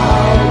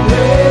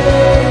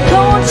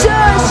 Come on,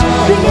 church,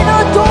 begin to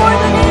adore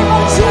the name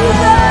of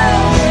Jesus.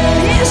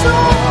 Yes,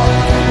 Lord.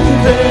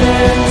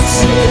 Then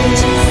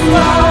sings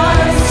my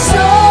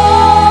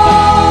soul,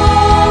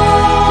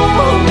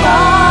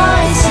 my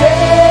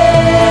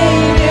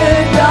Savior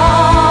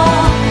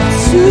God,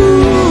 to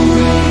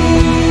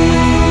thee.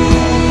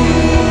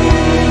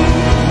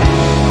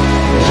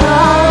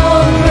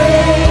 How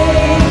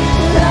great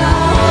thou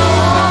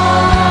art,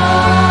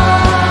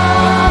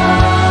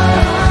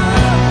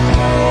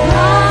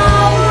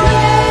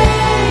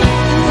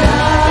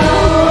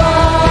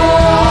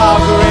 how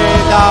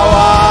great thou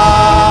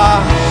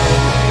art.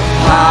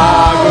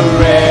 How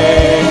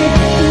great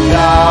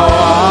thou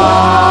art.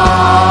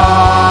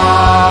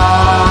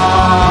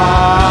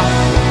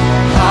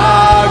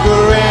 How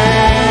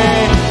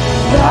great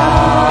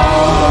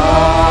thou art.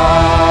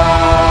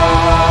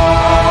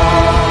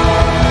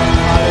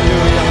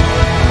 Hallelujah.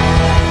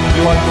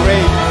 You are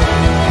great.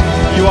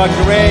 You are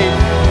great.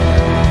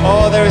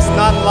 Oh, there is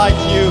none like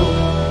you.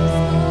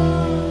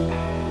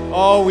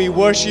 Oh, we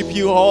worship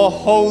you, oh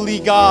holy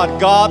God,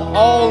 God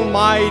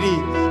Almighty,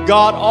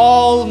 God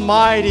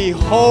Almighty,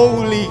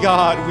 holy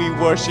God, we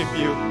worship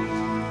you.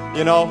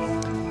 You know,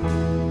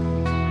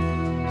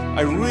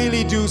 I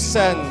really do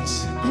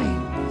sense,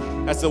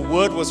 as the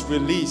word was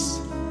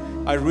released,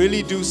 I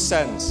really do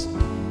sense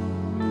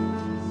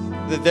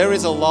that there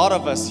is a lot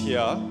of us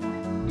here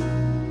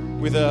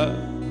with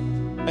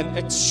an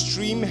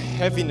extreme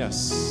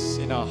heaviness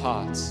in our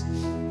hearts.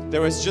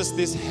 There is just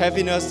this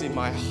heaviness in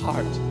my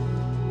heart.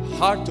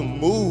 Hard to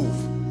move,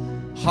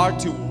 hard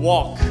to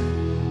walk,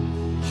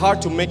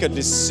 hard to make a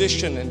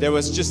decision, and there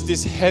was just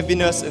this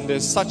heaviness and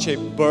there's such a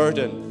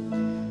burden.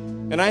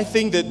 And I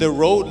think that the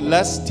road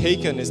less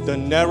taken is the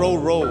narrow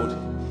road,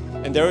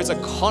 and there is a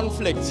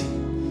conflict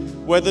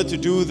whether to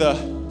do the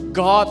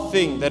God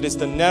thing that is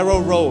the narrow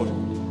road,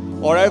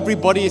 or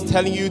everybody is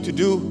telling you to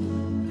do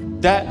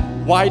that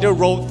wider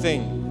road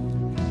thing.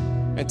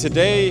 And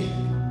today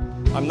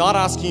I'm not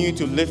asking you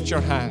to lift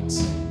your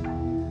hands,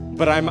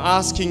 but I'm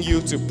asking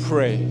you to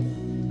pray.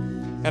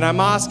 And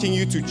I'm asking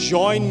you to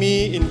join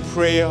me in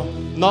prayer,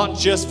 not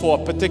just for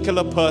a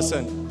particular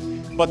person,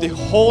 but the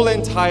whole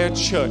entire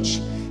church,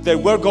 that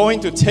we're going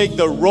to take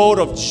the road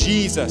of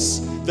Jesus,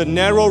 the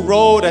narrow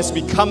road as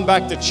we come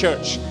back to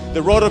church.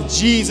 The road of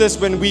Jesus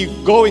when we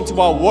go into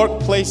our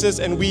workplaces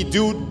and we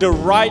do the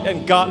right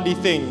and godly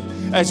thing.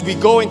 As we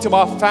go into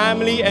our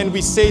family and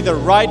we say the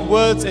right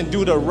words and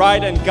do the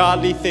right and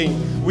godly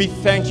thing. We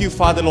thank you,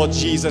 Father, Lord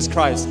Jesus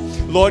Christ.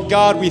 Lord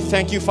God, we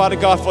thank you, Father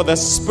God, for the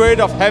spirit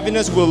of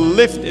heaviness will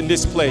lift in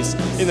this place.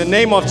 In the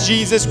name of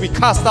Jesus, we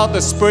cast out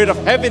the spirit of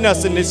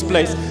heaviness in this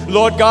place.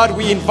 Lord God,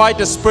 we invite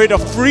the spirit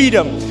of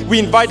freedom. We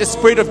invite the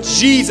spirit of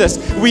Jesus.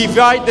 We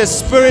invite the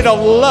spirit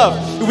of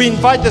love. We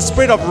invite the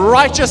spirit of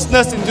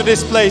righteousness into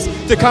this place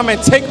to come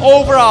and take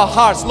over our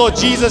hearts. Lord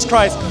Jesus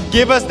Christ,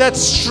 give us that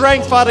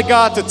strength, Father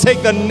God, to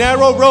take the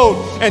narrow road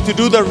and to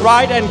do the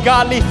right and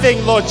godly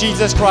thing, Lord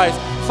Jesus Christ.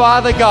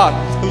 Father God,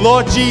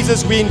 Lord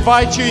Jesus, we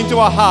invite you into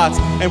our hearts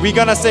and we're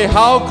going to say,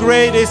 how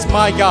great is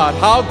my God,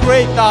 how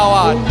great thou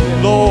art,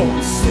 Lord.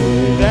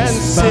 Then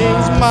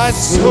sings my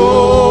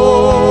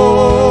soul,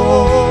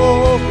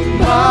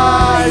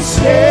 my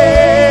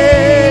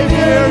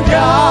Savior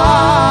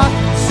God,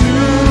 to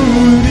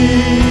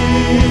thee.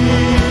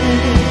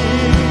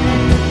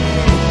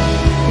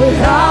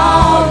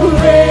 How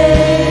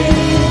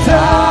great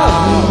thou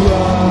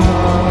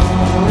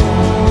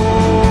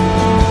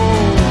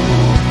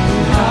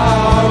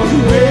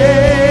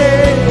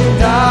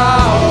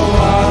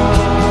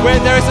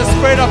there is a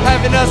spirit of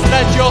heaviness,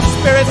 let your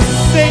spirit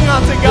sing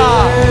unto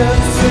God.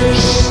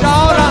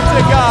 Shout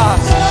unto God.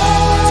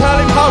 Tell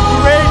him how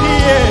great he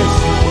is.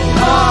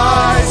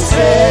 My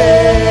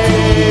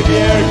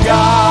Savior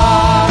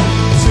God,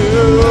 to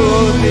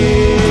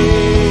thee.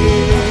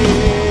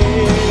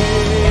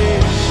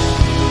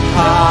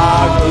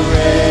 How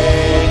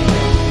great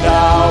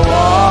thou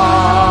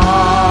art.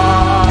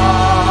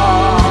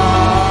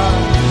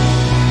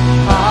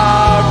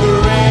 How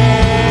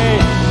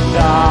great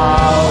thou art.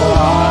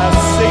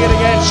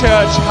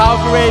 Church, how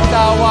great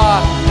thou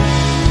art.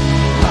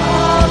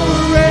 How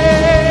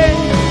great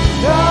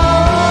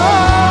thou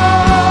art.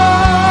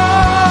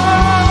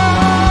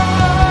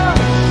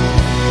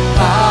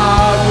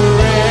 How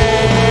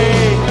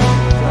great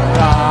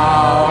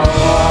thou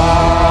art.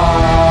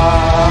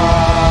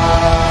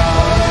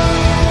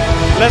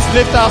 Let's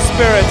lift our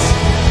spirits.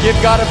 Give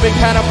God a big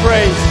hand of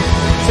praise.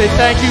 Say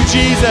thank you,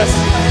 Jesus.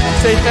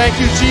 Say thank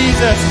you,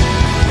 Jesus.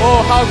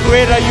 Oh, how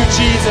great are you,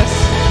 Jesus.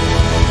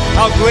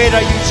 How great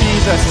are you,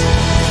 Jesus?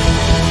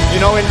 You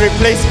know, in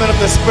replacement of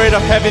the spirit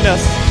of heaviness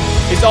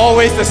is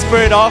always the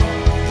spirit of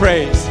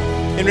praise.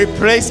 In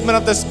replacement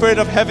of the spirit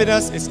of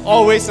heaviness is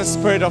always the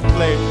spirit of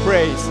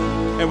praise.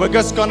 And we're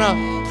just gonna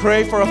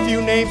pray for a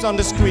few names on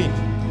the screen.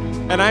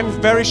 And I'm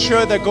very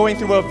sure they're going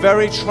through a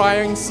very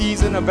trying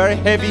season, a very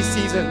heavy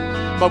season.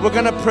 But we're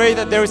going to pray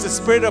that there is a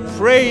spirit of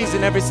praise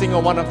in every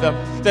single one of them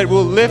that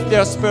will lift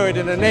their spirit.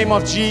 In the name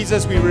of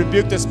Jesus, we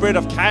rebuke the spirit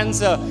of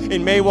cancer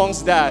in Mei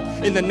Wong's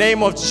dad. In the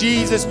name of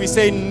Jesus, we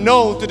say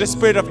no to the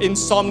spirit of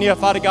insomnia,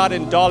 Father God,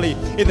 and Dolly.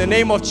 In the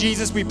name of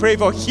Jesus, we pray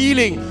for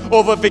healing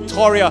over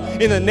Victoria.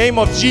 In the name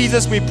of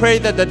Jesus, we pray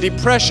that the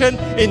depression,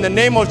 in the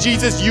name of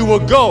Jesus, you will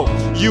go.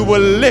 You will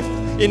lift.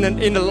 In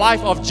the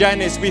life of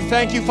Janice. We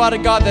thank you, Father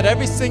God, that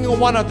every single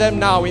one of them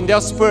now in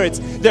their spirits,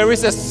 there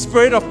is a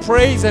spirit of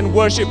praise and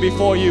worship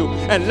before you.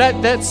 And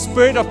let that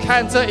spirit of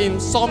cancer,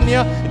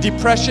 insomnia,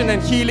 depression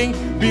and healing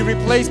be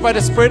replaced by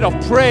the spirit of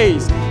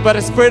praise, by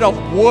the spirit of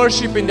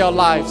worship in their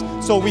lives.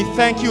 So we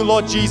thank you,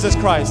 Lord Jesus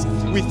Christ.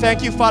 We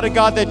thank you, Father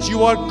God, that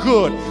you are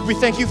good. We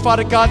thank you,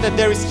 Father God, that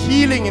there is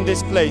healing in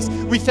this place.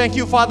 We thank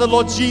you, Father,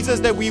 Lord Jesus,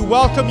 that we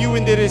welcome you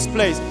into this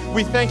place.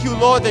 We thank you,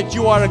 Lord, that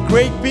you are a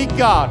great big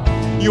God.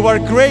 You are a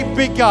great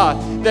big God,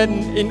 that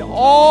in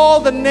all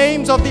the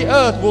names of the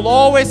earth will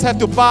always have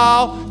to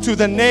bow to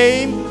the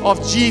name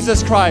of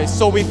Jesus Christ.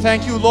 So we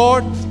thank you,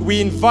 Lord. We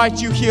invite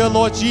you here,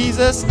 Lord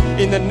Jesus.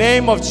 In the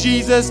name of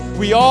Jesus,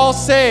 we all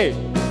say,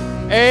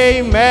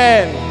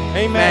 Amen.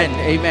 Amen.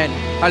 Amen.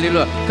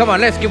 Hallelujah. Come on,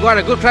 let's give God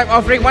a good clap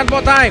offering one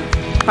more time.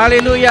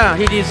 Hallelujah.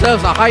 He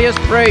deserves the highest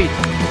praise.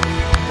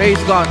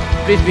 Praise God.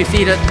 Please be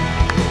seated.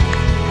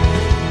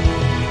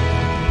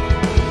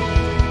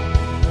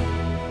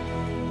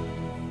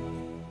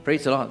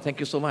 Praise the Lord. Thank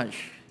you so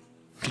much.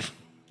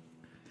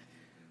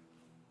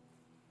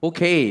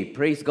 Okay,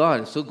 praise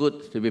God. So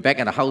good to be back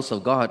in the house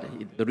of God.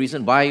 The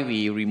reason why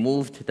we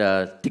removed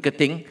the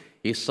ticketing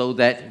is so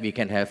that we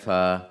can have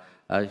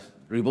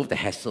remove the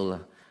hassle.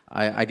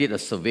 I did a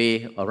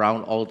survey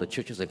around all the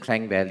churches in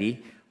Klang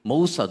Valley.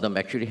 Most of them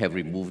actually have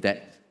removed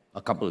that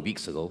a couple of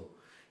weeks ago.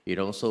 You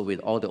know, so with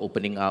all the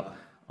opening up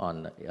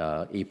on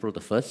April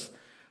the 1st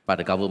by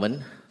the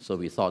government, so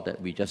we thought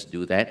that we just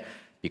do that,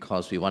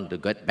 because we want to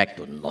get back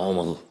to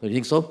normal. You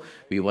think so?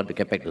 We want to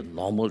get back to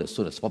normal as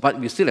soon as possible. But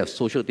we still have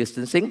social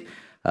distancing.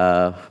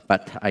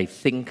 But I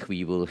think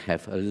we will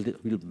have a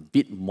little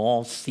bit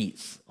more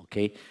seats,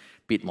 okay?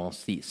 Bit more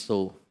seats.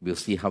 So we'll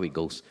see how it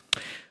goes.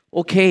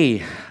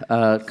 Okay,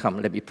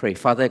 come, let me pray.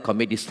 Father, I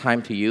commit this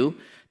time to you,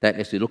 that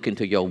as we look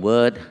into your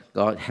word,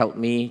 God, help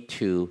me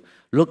to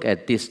look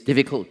at this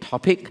difficult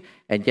topic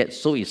and yet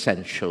so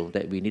essential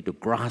that we need to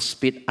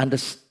grasp it,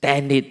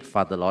 understand it,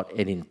 Father Lord,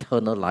 and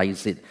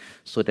internalize it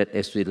so that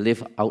as we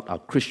live out our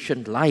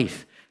Christian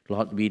life,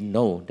 Lord, we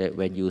know that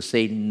when you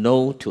say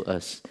no to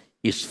us,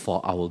 it's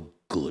for our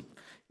good.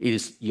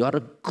 You are a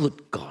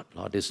good God,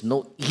 Lord. There's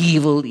no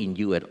evil in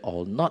you at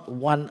all, not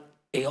one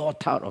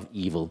iota of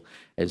evil.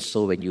 And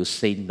so when you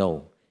say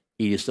no,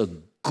 it is a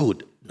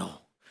good no.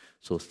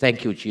 So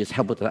thank you, Jesus.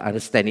 Help us to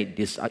understand it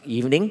this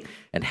evening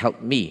and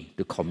help me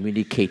to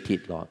communicate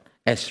it, Lord,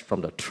 as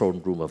from the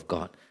throne room of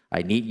God.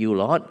 I need you,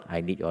 Lord.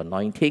 I need your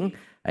anointing.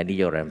 I need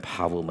your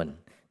empowerment.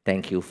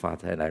 Thank you,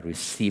 Father, and I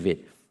receive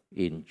it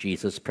in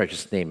Jesus'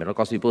 precious name. And of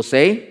course, people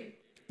say,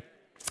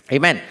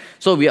 Amen.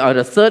 So we are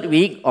the third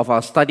week of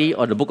our study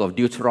on the book of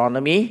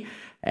Deuteronomy.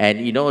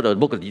 And you know, the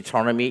book of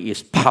Deuteronomy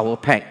is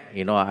power-packed.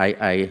 You know,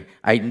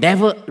 I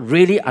never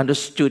really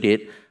understood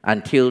it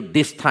until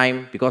this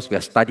time because we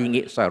are studying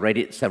it, so I read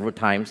it several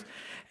times.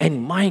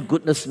 And my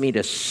goodness me,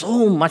 there's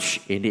so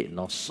much in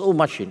it, so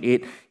much in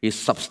it. It's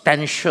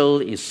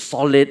substantial, it's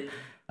solid.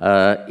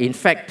 In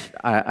fact,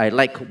 I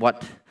like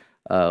what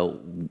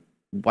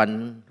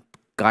one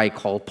guy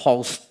called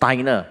Paul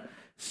Steiner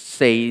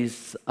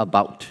says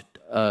about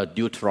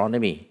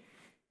Deuteronomy.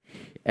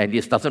 And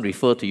this doesn't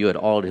refer to you at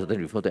all, it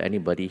doesn't refer to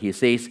anybody. He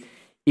says,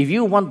 if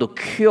you want to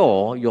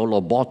cure your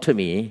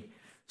lobotomy,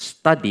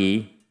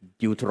 study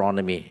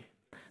Deuteronomy.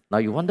 Now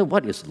you wonder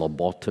what is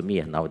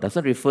lobotomy? Now it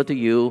doesn't refer to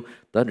you,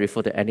 doesn't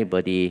refer to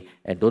anybody,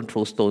 and don't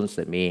throw stones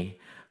at me.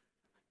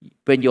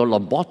 When you're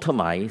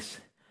lobotomized,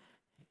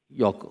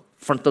 your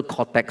frontal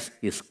cortex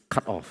is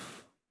cut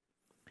off.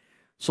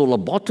 So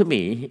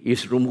lobotomy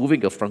is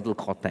removing your frontal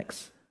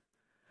cortex.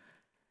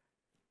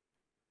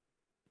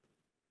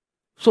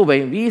 So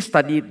when we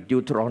study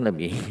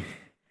Deuteronomy,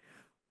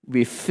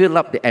 we fill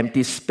up the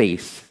empty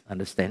space,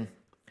 understand?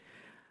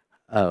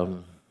 The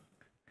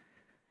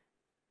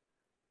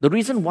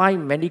reason why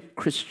many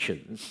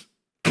Christians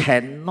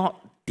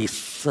cannot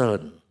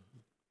discern,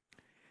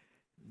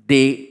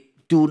 they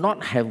do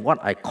not have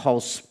what I call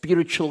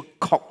spiritual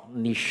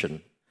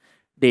cognition.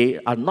 They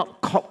are not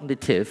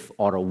cognitive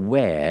or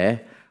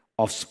aware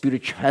of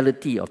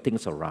spirituality of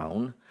things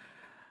around.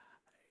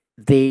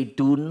 They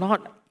do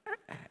not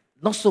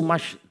so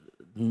much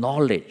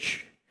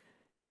knowledge.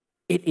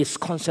 It is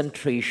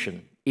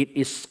concentration. It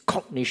is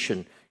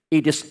cognition.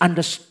 It is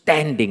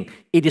understanding.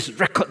 It is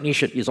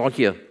recognition. It's all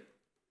here.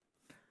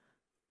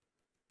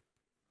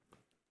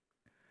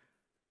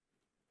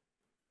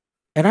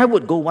 And I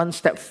would go one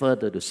step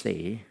further to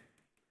say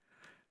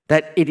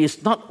that it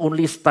is not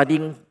only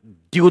studying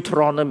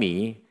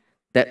Deuteronomy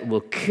that will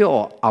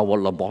cure our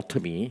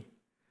lobotomy,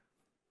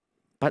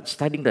 but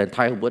studying the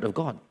entire Word of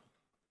God.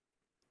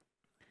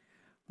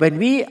 When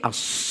we are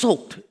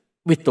soaked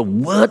with the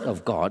Word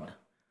of God,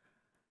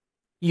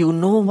 you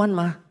know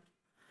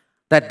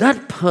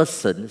that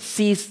person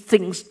sees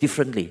things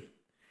differently.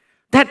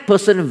 That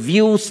person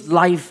views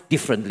life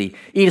differently.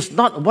 It is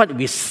not what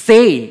we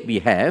say we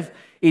have.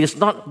 It is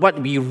not what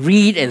we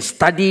read and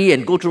study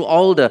and go through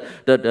all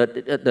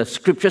the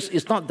scriptures.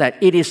 It's not that.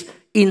 It is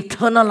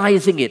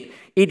internalizing it.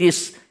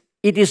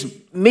 It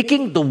is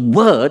making the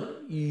Word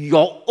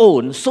your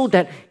own so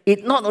that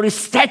it not only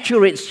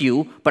saturates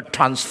you, but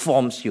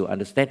transforms you,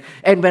 understand?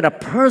 And when a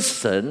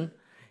person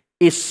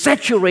is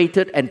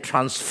saturated and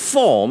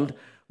transformed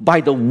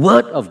by the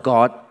Word of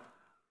God,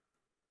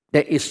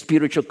 there is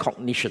spiritual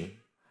cognition,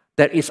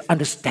 there is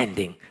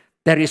understanding,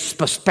 there is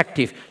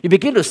perspective. You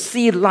begin to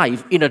see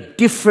life in a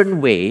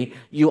different way.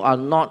 You are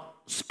not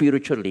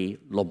spiritually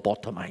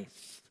lobotomized.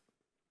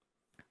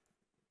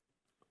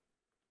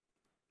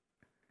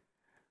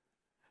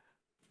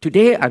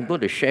 Today, I'm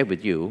going to share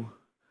with you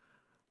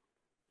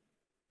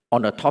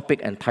on a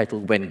topic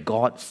entitled, When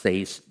God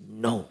Says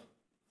No.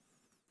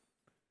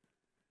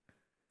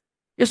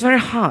 It's very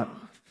hard.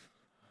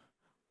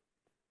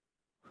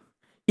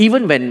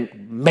 Even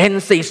when man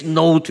says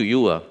no to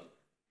you,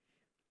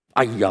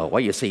 why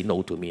you say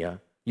no to me?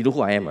 You know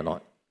who I am or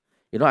not?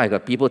 You know, I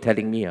got people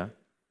telling me,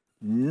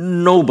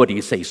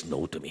 nobody says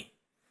no to me.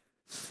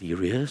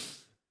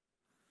 Serious?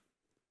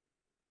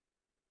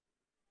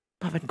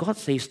 But when God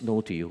says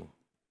no to you,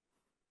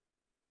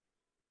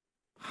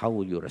 how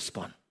will you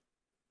respond?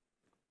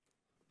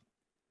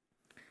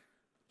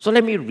 So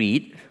let me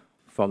read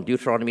from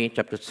Deuteronomy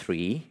chapter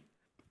 3.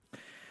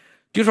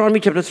 Deuteronomy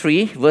chapter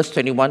 3, verse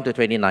 21 to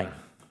 29.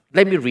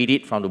 Let me read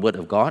it from the Word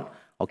of God.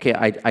 Okay,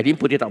 I didn't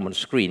put it up on the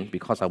screen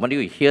because I want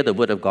you to hear the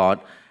Word of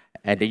God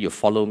and then you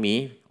follow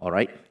me, all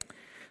right?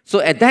 So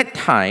at that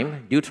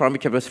time, Deuteronomy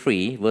chapter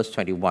 3, verse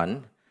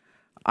 21,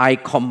 I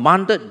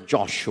commanded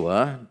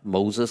Joshua,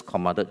 Moses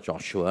commanded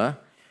Joshua,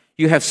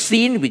 you have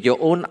seen with your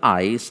own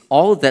eyes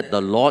all that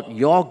the Lord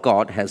your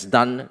God has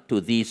done to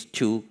these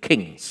two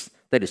kings,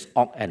 that is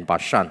Og and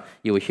Bashan.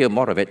 You will hear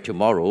more of it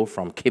tomorrow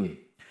from Kim.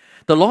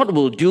 The Lord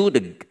will do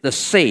the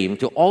same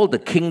to all the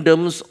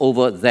kingdoms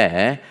over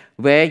there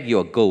where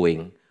you're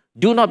going.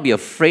 Do not be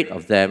afraid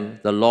of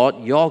them. The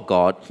Lord your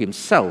God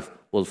himself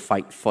will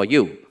fight for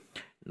you.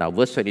 Now,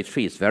 verse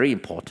 23 is very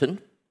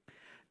important.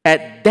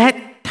 At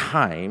that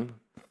time,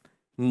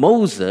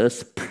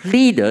 Moses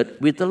pleaded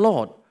with the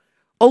Lord,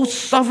 O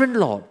sovereign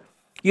Lord,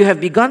 you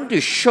have begun to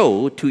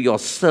show to your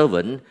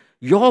servant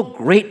your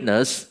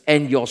greatness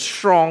and your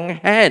strong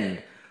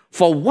hand.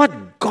 For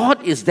what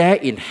God is there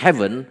in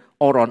heaven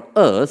or on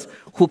earth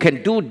who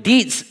can do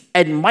deeds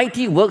and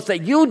mighty works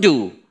that you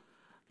do?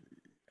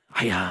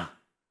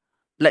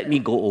 Let me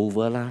go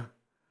over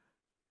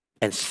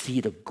and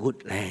see the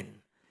good land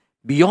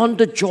beyond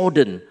the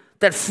Jordan,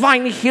 that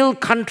fine hill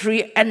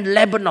country and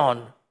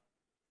Lebanon.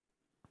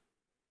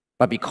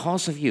 But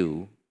because of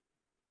you,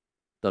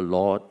 the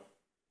Lord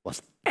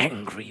was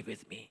angry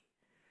with me,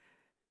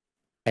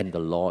 and the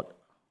Lord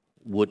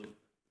would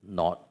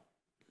not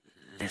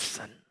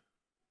listen.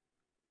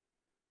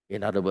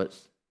 In other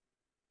words,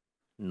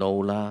 no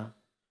lah.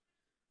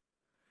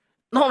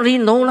 Not really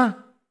no lah.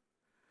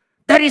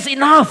 That is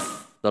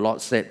enough, the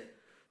Lord said.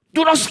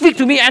 Do not speak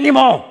to me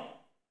anymore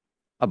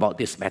about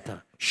this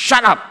matter.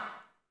 Shut up.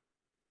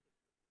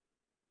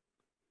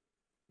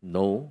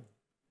 No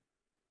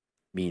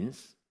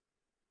means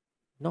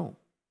no.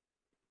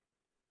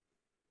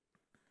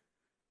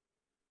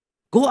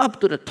 Go up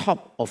to the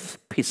top of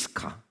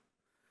Pisgah.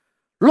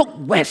 Look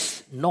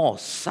west, north,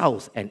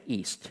 south, and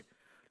east.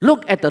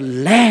 Look at the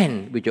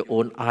land with your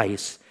own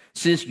eyes,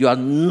 since you are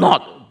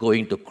not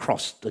going to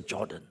cross the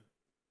Jordan.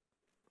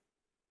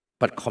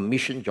 But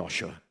commission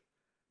Joshua,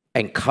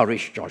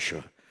 encourage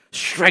Joshua,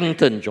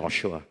 strengthen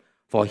Joshua,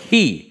 for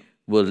he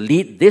will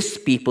lead this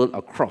people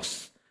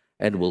across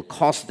and will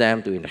cause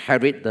them to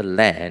inherit the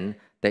land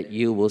that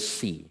you will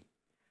see.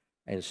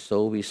 And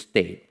so we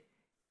stayed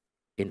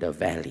in the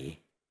valley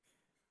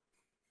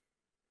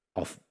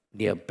of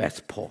near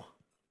Bethpor.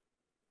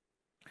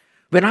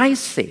 When I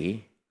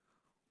say,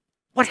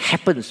 what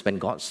happens when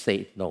God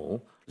says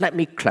no? Let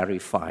me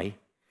clarify.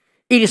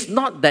 It is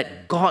not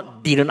that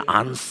God didn't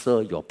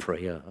answer your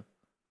prayer.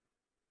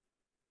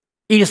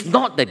 It is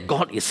not that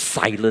God is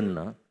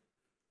silent.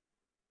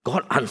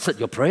 God answered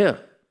your prayer.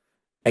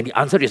 And the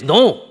answer is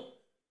no.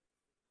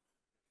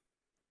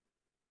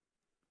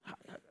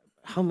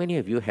 How many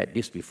of you had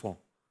this before?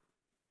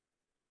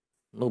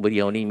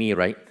 Nobody, only me,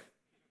 right?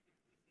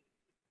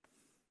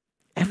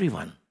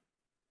 Everyone.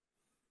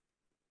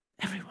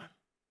 Everyone.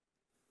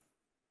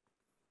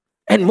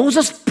 And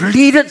Moses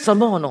pleaded some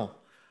more, no?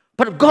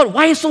 But God,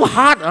 why so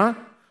hard?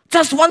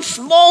 Just one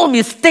small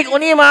mistake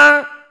only,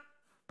 ma.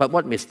 But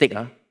what mistake?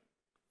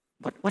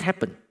 What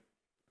happened?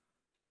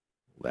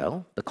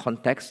 Well, the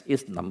context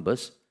is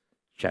Numbers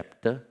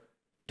chapter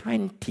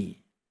 20.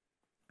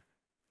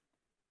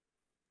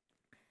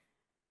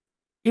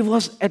 It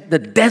was at the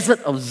desert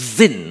of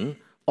Zin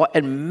or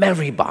at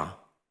Meribah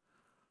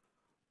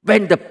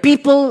when the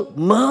people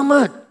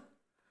murmured,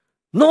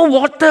 no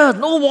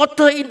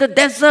water in the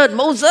desert,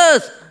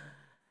 Moses.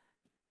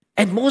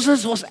 And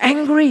Moses was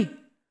angry.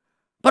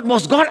 But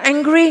was God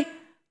angry?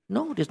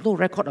 No, there's no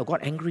record of God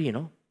angry, you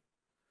know.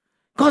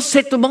 God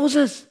said to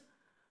Moses,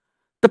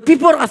 the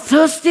people are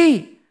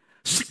thirsty.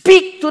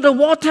 Speak to the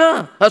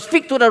water, or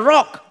speak to the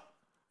rock.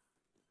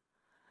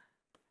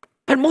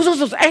 And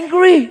Moses was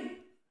angry.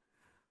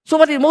 So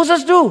what did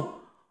Moses do?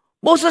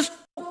 Moses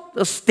took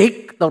the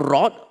stick, the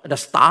rod, the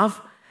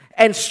staff,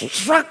 and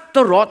struck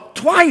the rod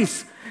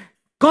twice.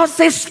 God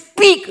says,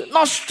 speak,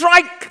 not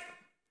strike.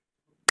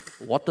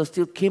 Water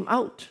still came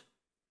out.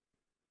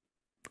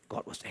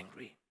 God was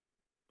angry.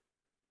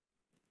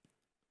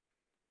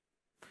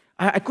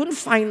 I couldn't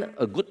find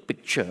a good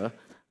picture,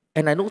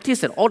 and I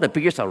noticed that all the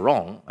pictures are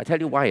wrong. I tell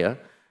you why.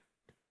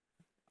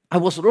 I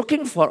was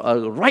looking for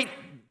a right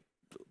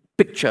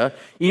picture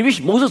in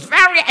which Moses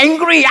very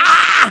angry.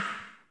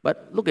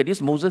 But look at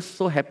this Moses,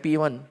 so happy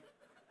one.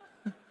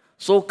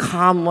 So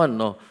calm one.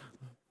 No.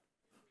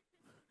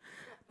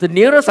 The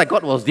nearest I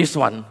got was this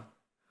one.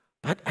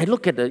 But I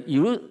look at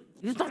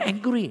he's not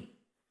angry.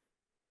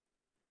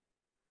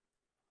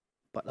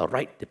 But the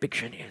right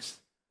depiction is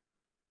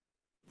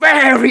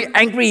very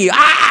angry.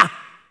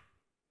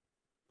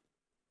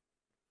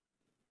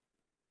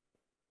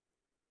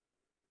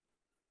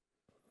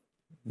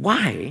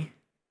 Why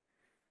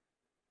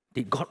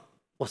did God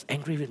was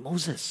angry with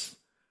Moses?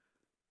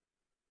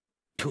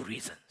 Two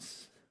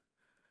reasons.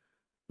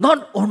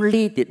 Not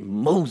only did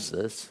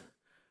Moses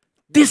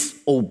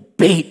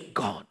disobey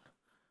God,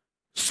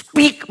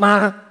 speak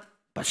ma,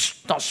 but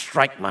not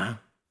strike ma.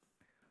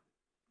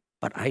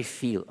 But I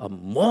feel a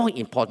more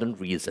important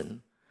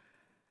reason,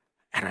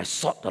 and I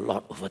sought the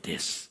Lord over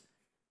this,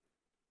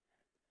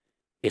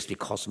 is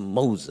because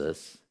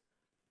Moses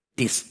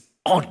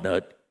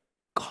dishonored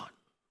God.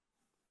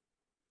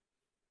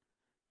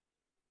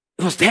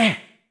 It was there.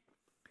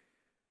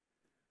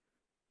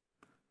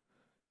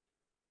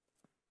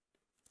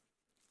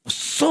 It was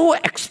so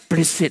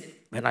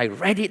explicit when I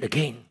read it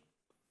again.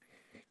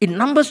 In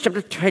Numbers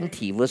chapter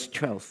 20, verse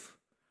 12,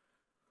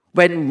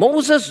 when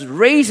Moses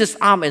raised his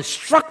arm and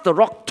struck the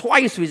rock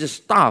twice with his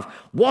staff,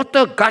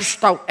 water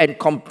gushed out and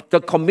the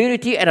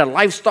community and the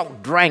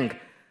livestock drank.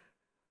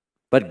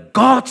 But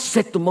God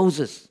said to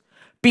Moses,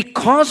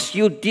 because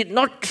you did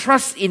not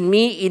trust in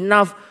me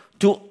enough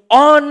to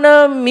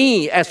honor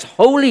me as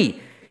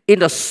holy in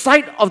the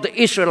sight of the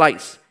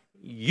Israelites,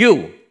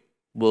 you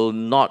will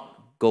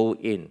not go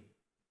in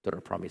to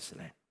the promised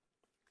land.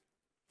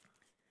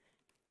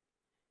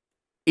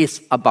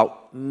 It's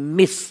about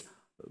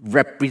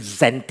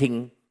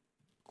misrepresenting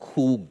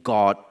who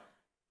God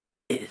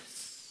is.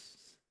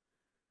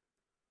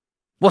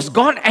 Was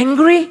God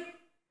angry?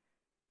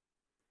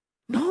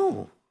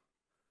 No.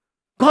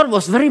 God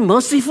was very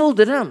merciful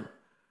to them.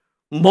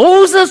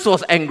 Moses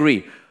was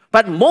angry.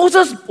 But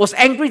Moses was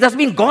angry doesn't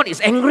mean God is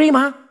angry,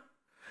 ma.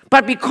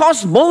 But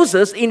because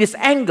Moses, in his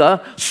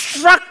anger,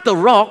 struck the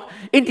rock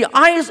in the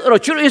eyes of the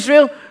children of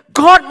Israel,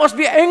 God must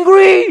be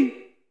angry.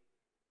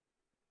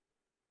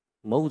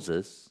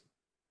 Moses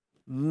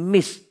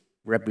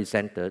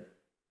misrepresented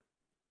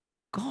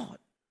God.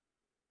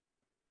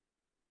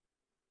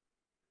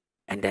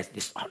 And that's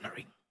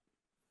dishonoring.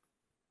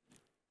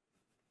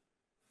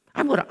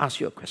 I'm going to ask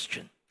you a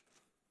question.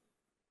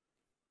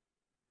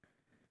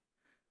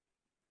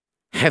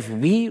 Have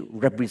we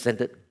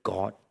represented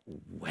God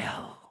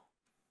well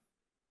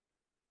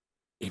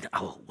in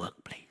our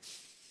workplace?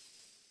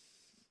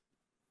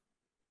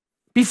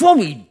 Before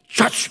we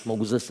judge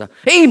Moses,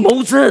 hey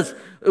Moses,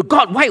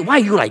 God, why are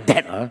you like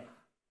that?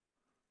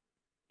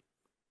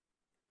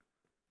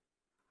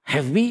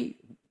 Have we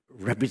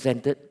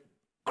represented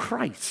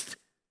Christ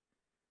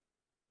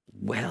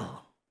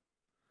well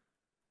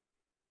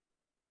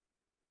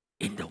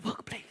in the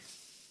workplace?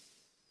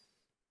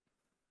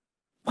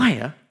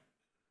 Why?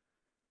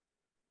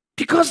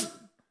 Because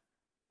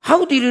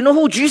how do you know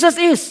who Jesus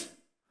is?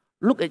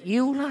 Look at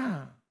you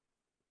lah.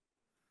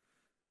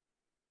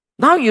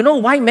 Now you know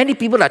why many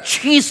people are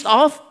cheesed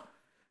off?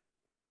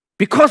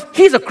 Because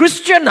he's a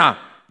Christian.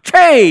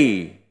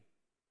 Hey!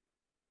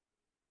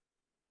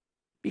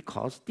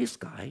 Because this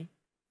guy,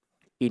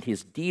 in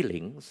his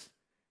dealings,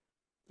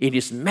 in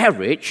his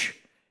marriage,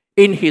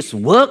 in his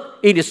work,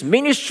 in his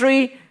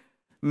ministry,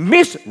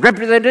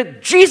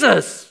 misrepresented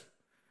Jesus.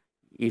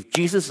 If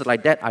Jesus is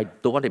like that, I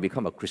don't want to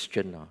become a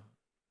Christian now.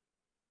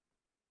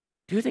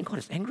 Do you think God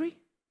is angry?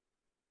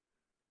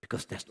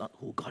 Because that's not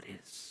who God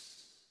is.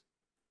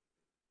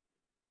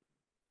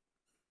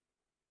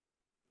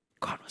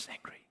 God was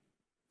angry.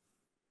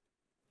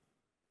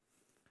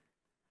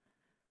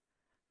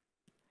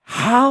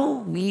 How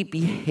we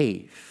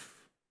behave,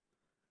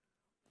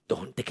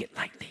 don't take it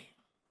lightly.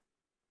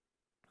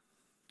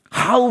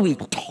 How we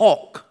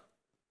talk,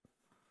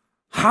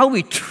 how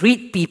we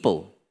treat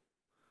people,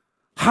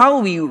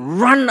 how we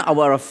run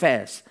our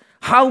affairs,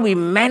 how we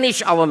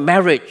manage our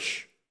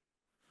marriage,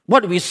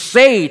 what we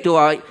say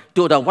to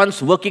the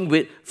ones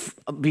working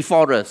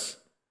before us,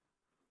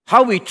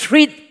 how we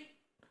treat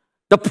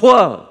the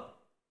poor.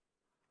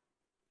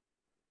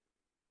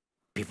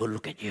 People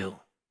look at you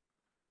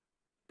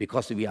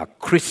because we are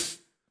Christian,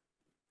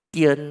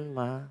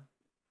 ma.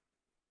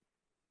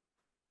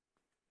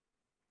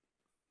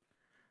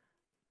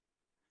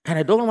 And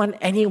I don't want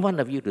any one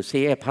of you to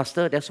say, hey,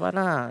 Pastor, that's why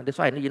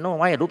you know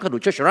why I don't come to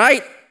church,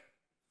 right?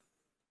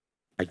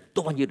 I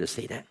don't want you to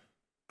say that.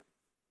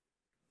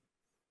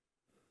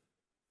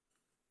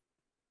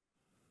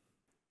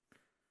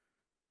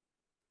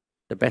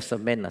 The best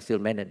of men are still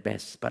men at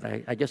best. But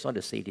I just want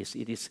to say this.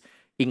 It is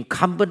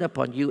incumbent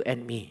upon you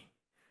and me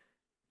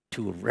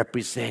to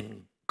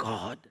represent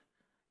God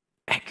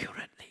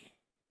accurately.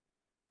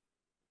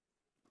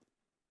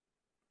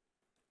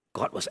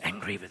 God was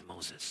angry with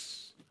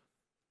Moses.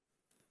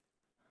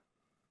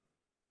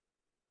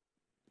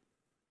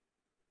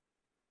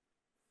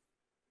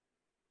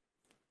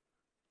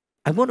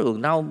 I want to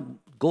now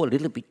go a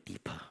little bit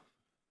deeper.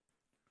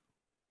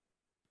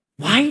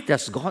 Why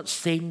does God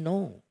say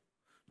no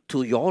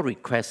to your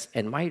request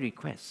and my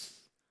request?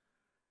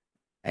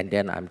 And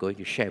then I'm going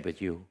to share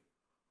with you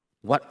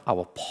what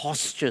our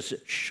postures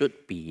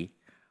should be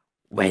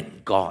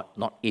when God,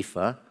 not if,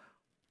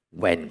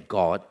 when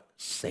God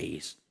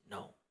says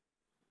no.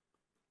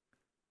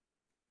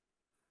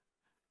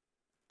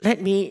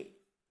 Let me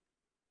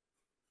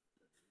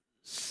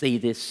say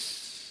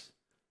this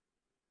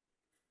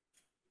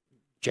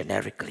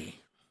generically.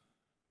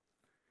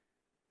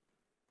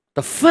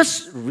 The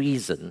first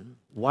reason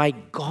why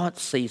God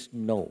says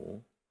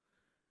no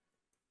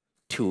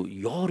to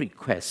your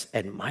request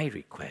and my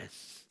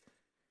request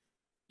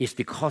is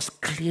because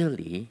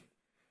clearly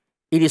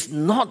it is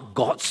not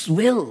God's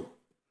will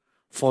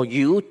for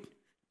you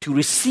to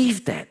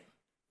receive that.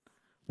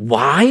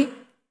 Why?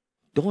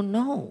 Don't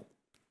know.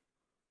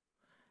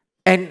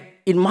 And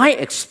in my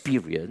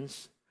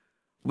experience,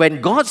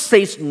 when God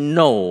says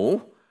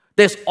no,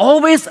 there's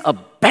always a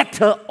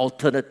better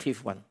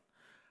alternative one.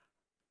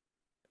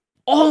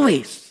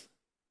 Always.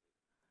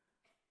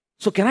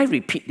 So can I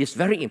repeat this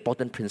very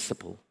important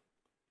principle?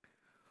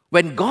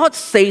 When God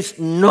says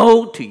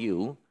no to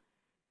you,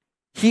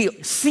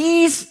 He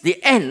sees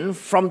the end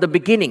from the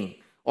beginning.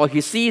 Or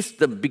He sees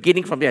the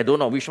beginning from the end. I don't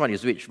know which one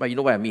is which, but you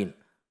know what I mean.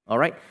 All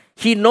right?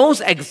 He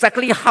knows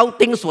exactly how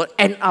things will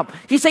end up.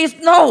 He says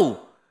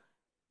no.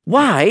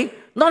 Why?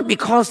 Not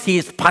because He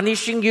is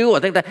punishing you or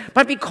like that,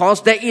 but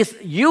because there is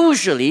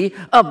usually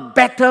a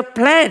better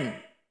plan.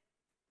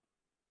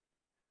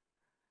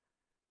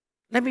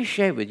 Let me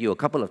share with you a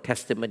couple of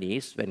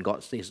testimonies when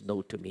God says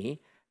no to me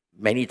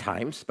many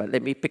times, but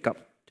let me pick up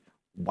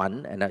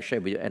one and I'll share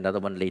with you another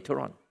one later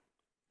on.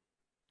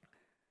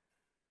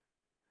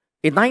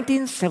 In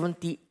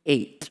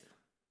 1978,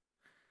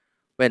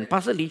 when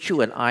Pastor Lee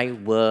Chu and I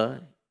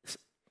were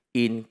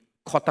in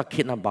Kota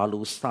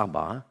Kinabalu,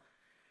 Sabah,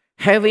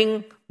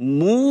 having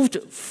moved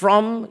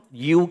from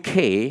UK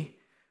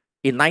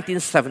in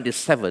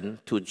 1977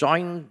 to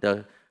join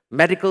the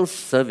medical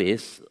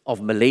service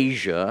of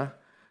Malaysia,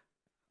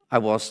 I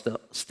was the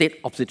state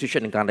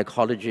obstetrician and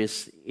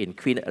gynecologist in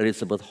Queen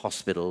Elizabeth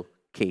Hospital,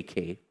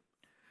 KK.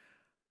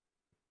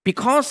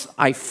 Because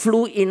I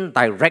flew in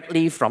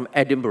directly from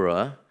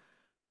Edinburgh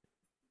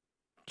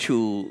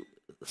to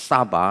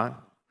Sabah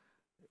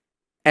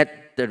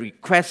at the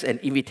request and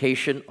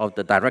invitation of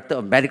the Director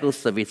of Medical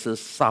Services,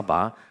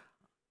 Sabah,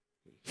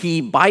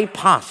 he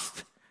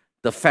bypassed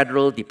the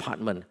federal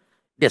department.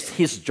 That's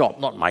his job,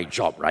 not my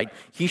job, right?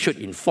 He should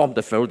inform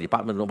the federal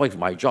department, no, it's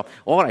my job.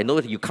 All I know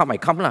is you come, I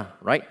come,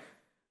 right?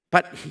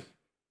 But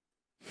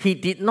he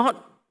did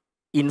not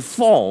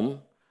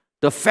inform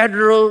the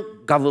federal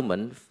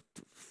government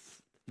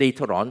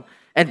later on,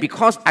 and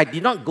because I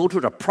did not go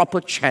through the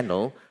proper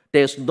channel,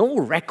 there's no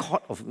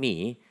record of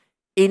me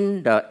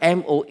in the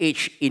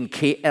MOH in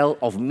KL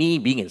of me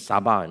being in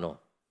Sabah, you know.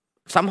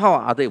 Somehow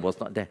or other, it was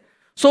not there.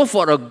 So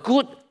for a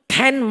good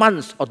 10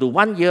 months or to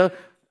 1 year,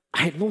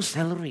 I had no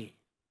salary.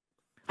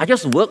 I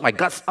just worked my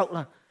guts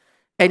out.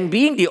 And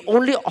being the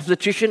only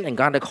obstetrician and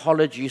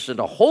gynecologist in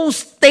the whole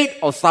state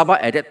of Sabah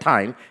at that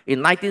time, in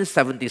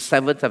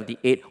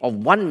 1977-78, of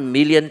 1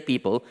 million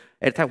people,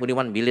 at the time only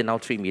 1 million, now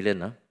 3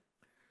 million.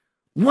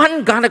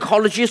 One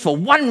gynecologist for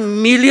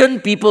 1 million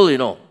people, you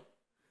know.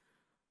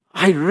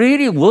 I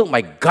really worked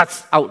my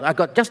guts out. I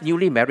got just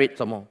newly married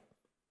some more.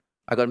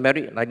 I got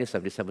married in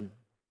 1977.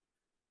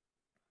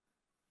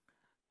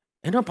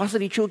 And then Pastor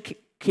Lee Chu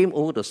came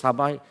over to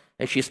Sabah,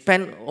 and she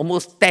spent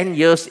almost 10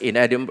 years in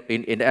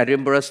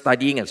Edinburgh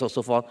studying and so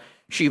forth.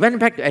 She went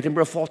back to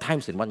Edinburgh 4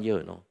 times in 1 year,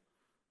 you know.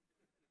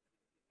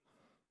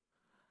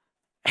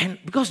 And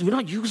because we're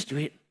not used to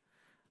it,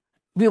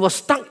 we were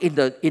stuck in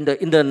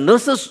the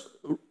nurses'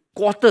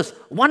 quarters.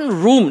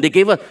 One room they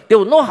gave us. There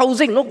was no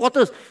housing, no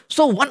quarters.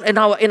 So in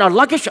our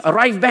luggage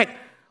arrived back.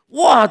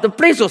 Wow, the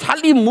place was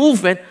hardly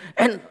moved, man.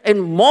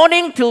 And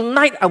morning till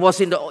night, I was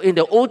in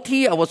the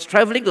OT. I was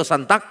traveling to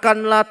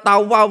Sandakan la,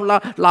 Tawau la,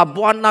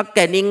 Labuan la,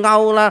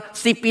 Keningau la,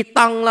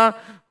 Sipitang la.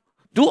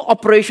 Do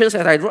operations,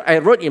 as I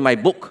wrote in my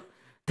book.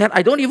 That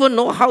I don't even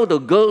know how the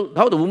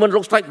woman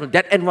looks like.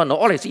 That end one.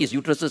 All I see is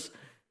uteruses.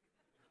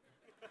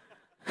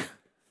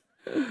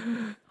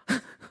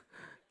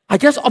 I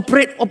just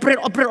operate.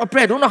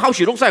 I don't know how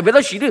she looks like.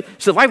 Whether she did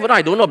survive or not,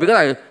 I don't know.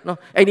 Because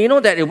and you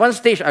know that at one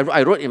stage,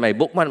 I wrote in my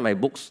book, one of my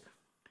books,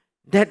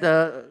 that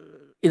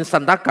in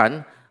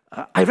Sandakan,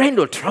 I ran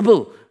into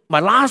trouble. My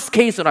last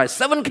case,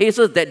 7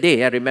 cases that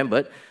day, I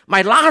remembered.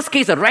 My last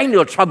case, I ran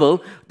into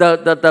trouble.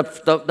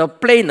 The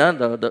plane,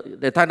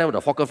 the time of the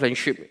Hawker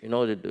Friendship, you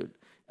know,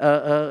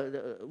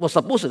 was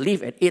supposed to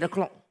leave at 8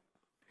 o'clock.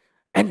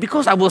 And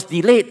because I was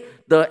delayed,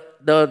 the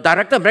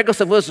Director of Medical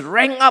Services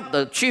rang up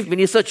the Chief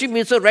Minister. Chief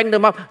Minister rang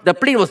them up. The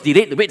plane was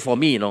delayed to wait for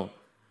me, you know.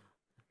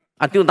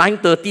 Until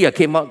 9:30, I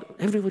came out.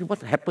 Everybody,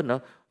 what happened?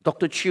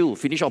 Dr. Chew,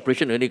 finished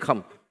operation, only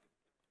come.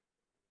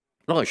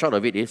 Long and short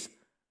of it is,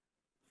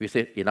 we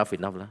said, enough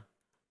lah.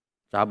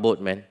 Cabut,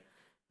 man.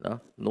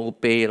 No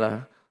pay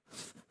lah.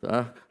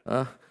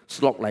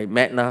 Slog like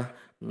mad lah.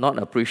 Not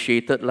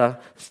appreciated lah.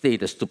 Stay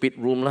in the stupid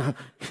room lah.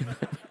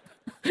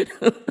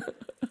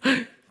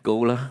 Go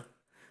lah.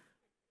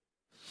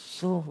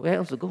 So where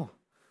else to go?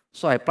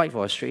 So I applied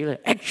for Australia.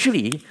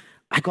 Actually,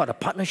 I got a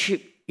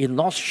partnership in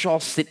North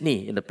Shore,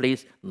 Sydney, in a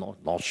place,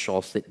 North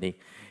Shore, Sydney,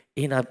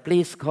 in a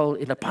place called,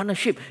 in a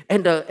partnership.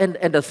 And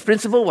the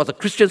principal was a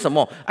Christian some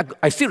more.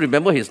 I still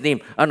remember his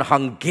name, a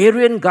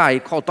Hungarian guy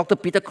called Dr.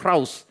 Peter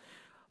Kraus.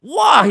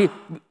 Wow!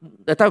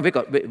 That time we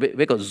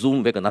got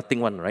Zoom, we got nothing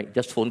one, right?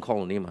 Just phone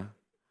call name.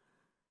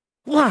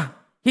 Wow!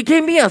 He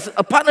gave me a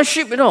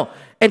partnership, you know.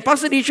 And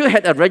Pastor Lee Chu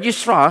had a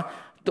registrar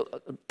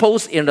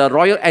post in the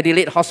Royal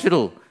Adelaide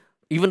Hospital,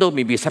 even though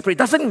maybe separate,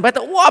 doesn't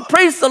matter. Wow,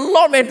 praise the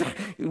Lord, man.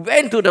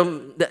 Went to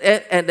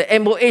the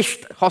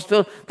MOH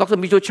hospital, Dr.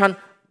 Mijo Chan.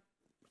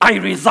 I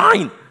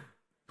resigned.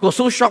 He was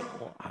so shocked.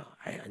 Oh,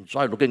 I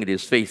enjoy looking at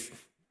his face.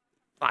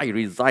 I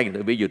resigned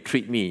the way you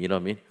treat me, you know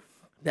what I mean?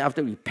 Then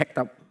after we packed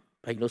up,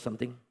 you know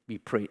something? We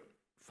prayed,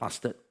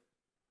 fasted.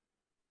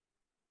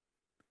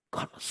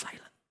 God was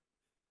silent.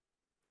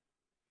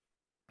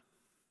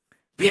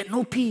 We had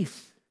no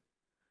peace.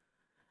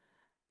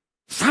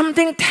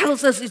 Something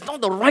tells us it's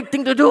not the right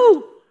thing to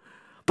do.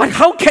 But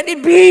how can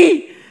it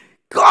be?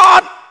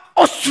 God,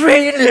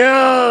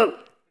 Australia.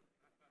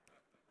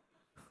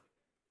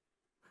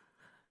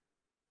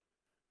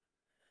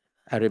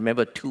 I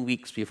remember 2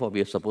 weeks before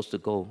we were supposed to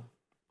go,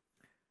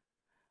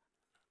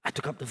 I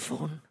took up the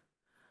phone.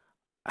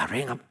 I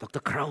rang up Dr.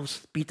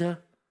 Krause, Peter,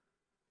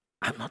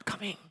 I'm not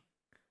coming.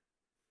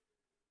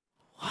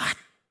 What?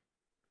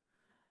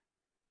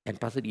 And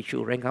Pastor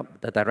Ishu rang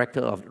up the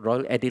director of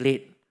Royal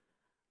Adelaide,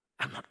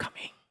 I'm not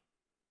coming.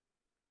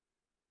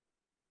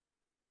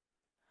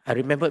 I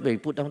remember when we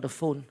put down the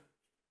phone,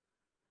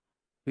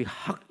 we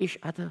hugged each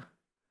other,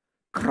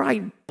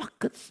 cried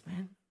buckets,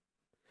 man.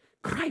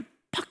 Cried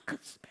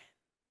buckets, man.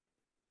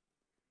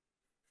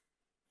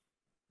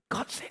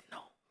 God said no.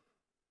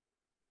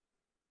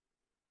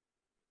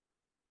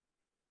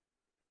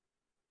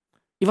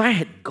 If I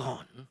had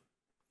gone,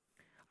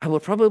 I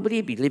would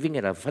probably be living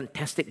in a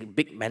fantastic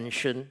big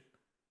mansion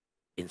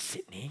in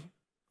Sydney,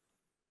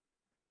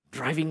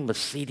 driving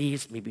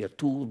Mercedes, maybe a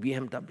 2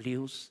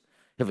 BMWs,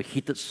 have a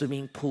heated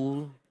swimming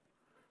pool.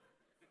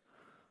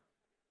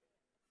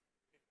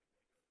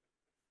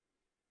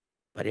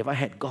 But if I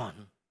had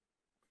gone,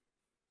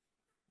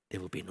 there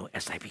would be no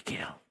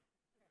SIBKL.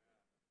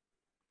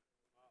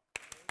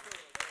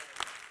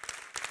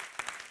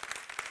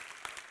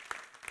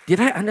 Did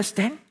I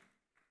understand?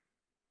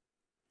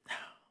 No.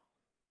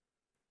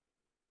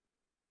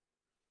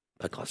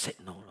 But God said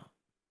no.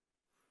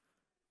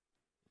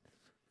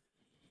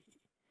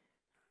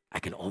 I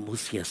can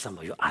almost hear some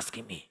of you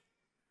asking me,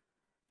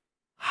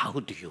 how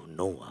do you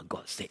know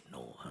God said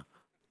no?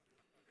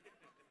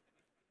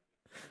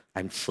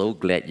 I'm so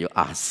glad you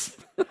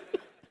asked.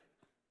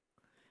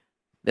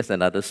 That's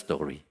another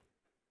story.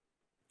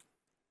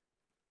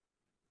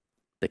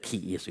 The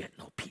key is we had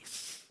no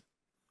peace.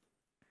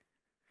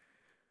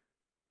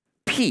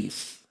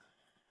 Peace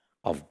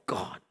of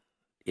God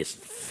is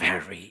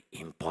very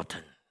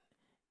important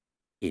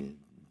in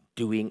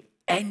doing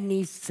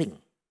anything,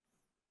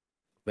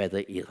 whether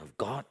it is of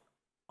God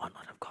or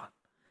not of God.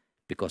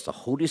 Because the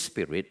Holy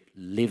Spirit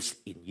lives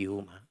in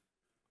you.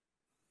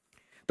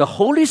 The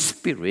Holy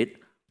Spirit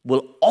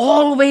will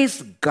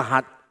always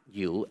guard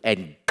you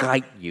and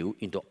guide you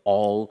into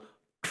all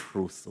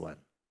truth.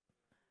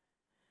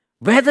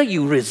 Whether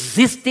you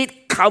resist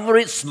it, cover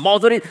it,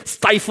 smother it,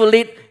 stifle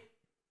it,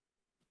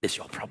 it's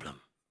your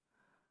problem.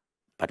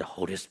 But the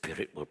Holy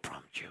Spirit will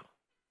prompt you.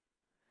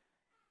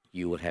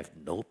 You will have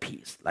no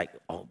peace, like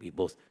all we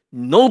both.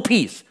 No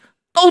peace.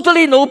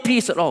 Totally no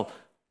peace at all.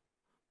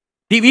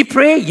 Did we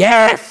pray?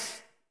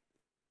 Yes.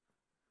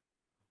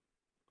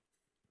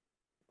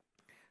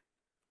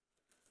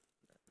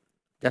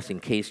 Just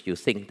in case you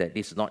think that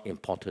this is not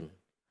important,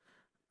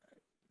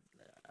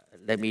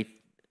 this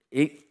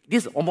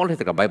is almost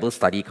like a Bible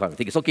study kind of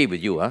thing. It's okay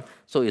with you,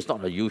 so it's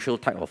not the usual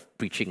type of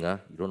preaching, you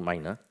don't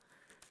mind.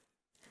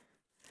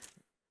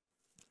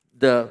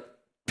 The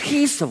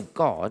peace of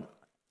God,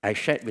 I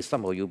shared with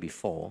some of you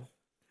before,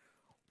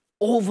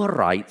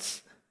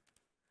 overrides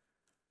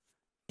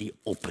the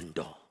open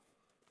door.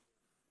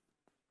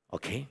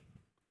 Okay?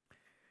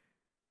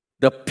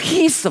 The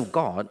peace of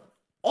God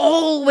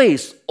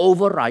always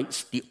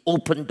overrides the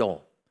open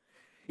door.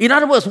 In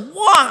other words,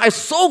 wow, it's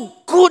so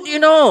good,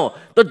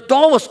 The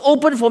door was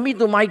open for me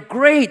to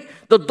migrate.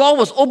 The door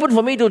was open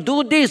for me to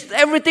do this.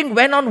 Everything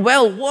went on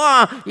well.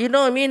 Wow,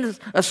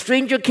 a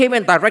stranger came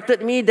and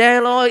directed me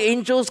there, Lord.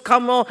 Angels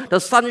come, Lord. The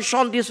sun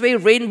shone this way,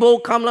 rainbow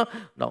come, Lord.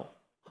 No.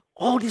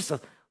 All this,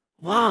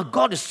 wow,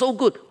 God is so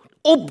good.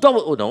 Open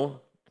door, oh no.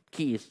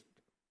 Key is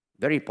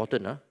very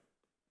important,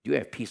 You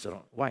have peace or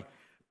not? Why?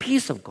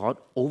 Peace of God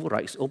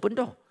overrides open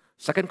door.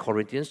 2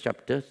 Corinthians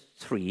chapter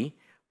 3,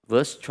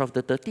 verse 12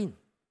 to 13.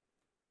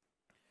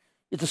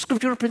 It's a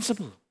scriptural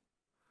principle.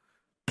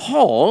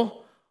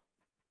 Paul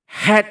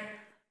had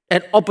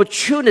an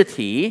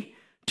opportunity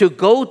to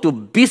go to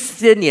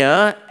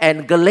Bithynia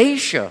and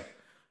Galatia.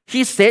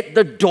 He said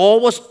the door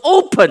was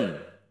open.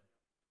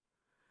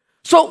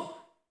 So,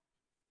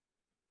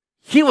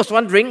 he was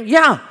wondering,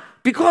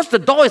 because the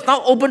door is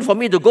now open for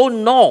me to go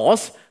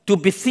north to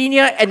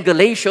Bithynia and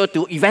Galatia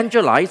to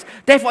evangelize,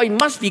 therefore it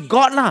must be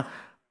God.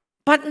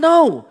 But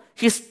no,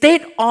 he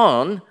stayed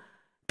on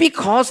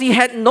because he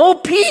had no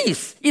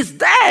peace. It's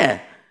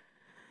there.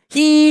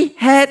 He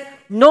had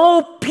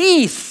no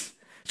peace.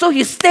 So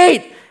he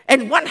stayed.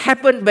 And what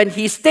happened when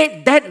he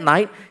stayed that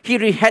night?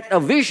 He had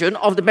a vision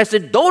of the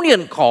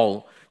Macedonian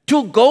call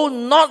to go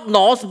not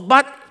north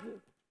but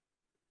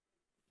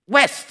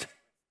west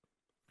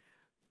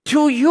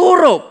to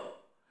Europe.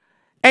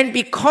 And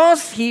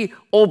because he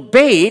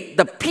obeyed,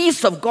 the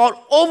peace of God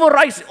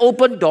overrides the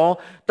open door,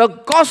 the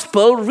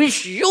gospel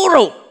reached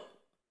Europe.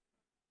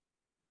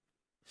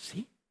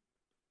 See?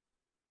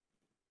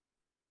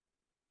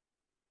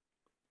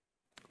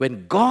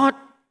 When God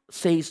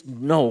says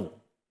no,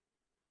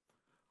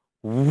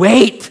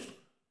 wait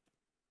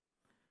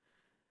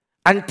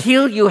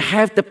until you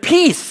have the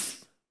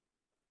peace.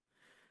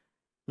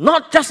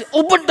 Not just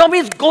open door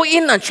means go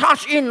in and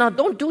charge in.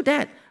 Don't do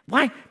that.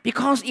 Why?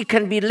 Because it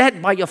can be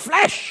led by your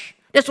flesh.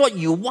 That's what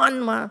you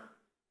want,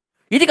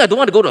 You think I don't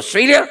want to go to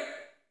Australia?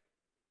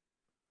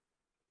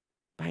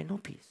 But I had no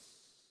peace.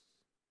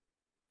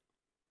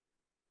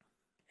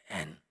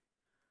 And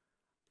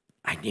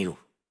I knew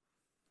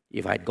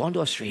if I had gone to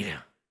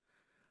Australia,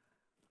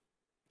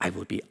 I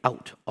would be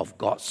out of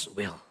God's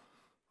will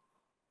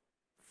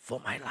for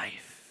my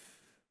life.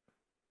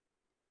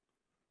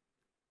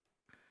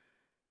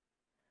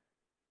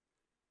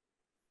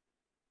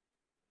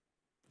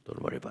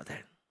 Don't worry about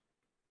that.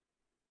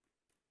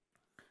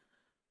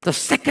 The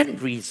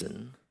second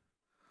reason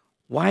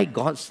why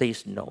God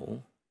says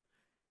no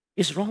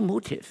is wrong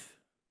motive.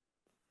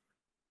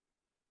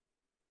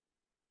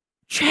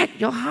 Check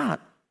your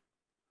heart.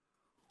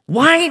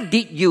 Why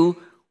did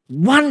you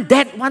want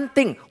that one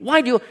thing?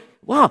 Why do you,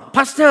 wow,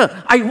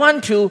 Pastor, I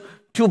want to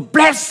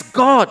bless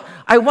God.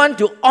 I want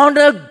to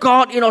honor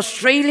God in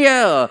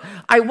Australia.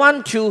 I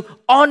want to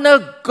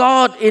honor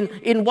God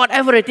in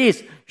whatever it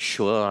is.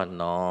 Sure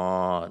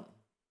not.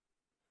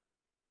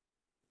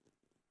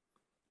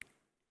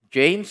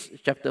 James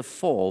chapter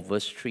 4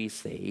 verse 3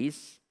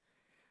 says,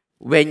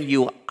 when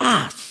you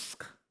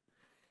ask,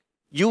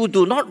 you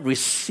do not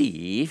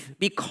receive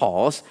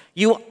because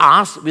you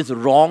ask with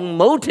wrong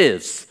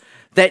motives,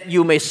 that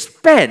you may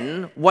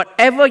spend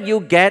whatever you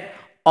get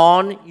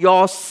on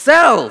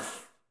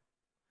yourself.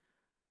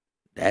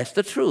 That's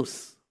the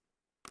truth.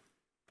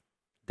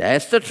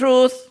 That's the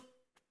truth.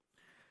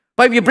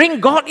 But if you bring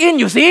God in,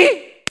 you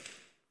see,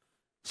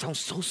 sounds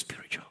so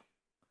spiritual.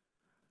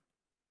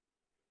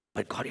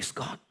 But God is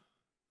God.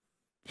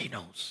 He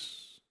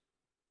knows.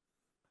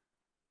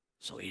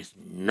 So it's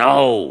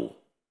no.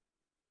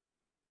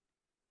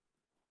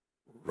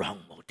 Wrong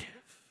motive.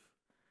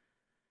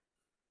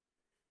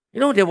 You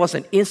know, there was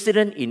an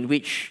incident in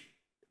which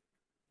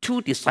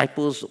two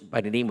disciples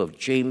by the name of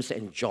James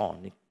and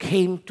John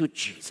came to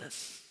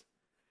Jesus.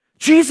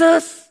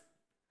 Jesus,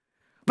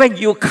 when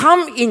you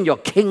come in your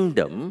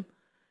kingdom,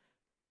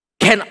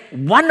 can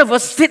one of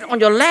us sit on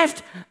your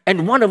left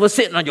and one of us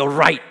sit on your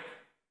right?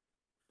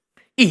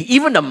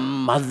 Even the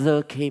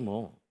mother came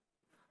on.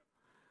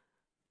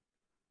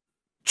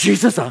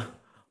 Jesus,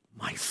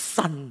 my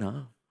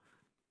son,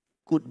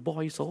 good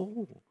boys,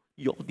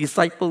 your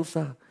disciples,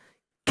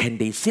 can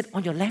they sit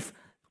on your left,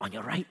 on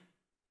your right?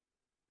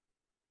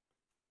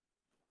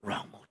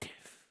 Wrong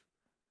motive.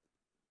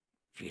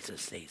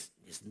 Jesus says,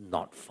 it's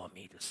not for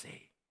me to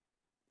say.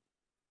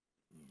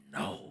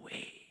 No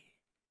way.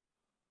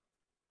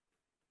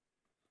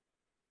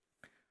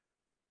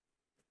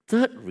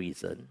 Third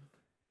reason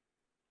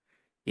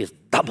is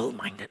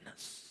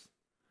double-mindedness.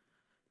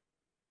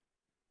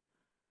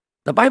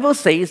 The Bible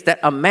says that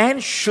a man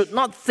should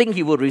not think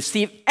he will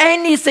receive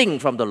anything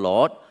from the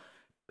Lord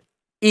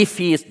if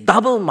he is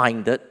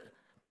double-minded,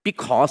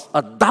 because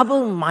a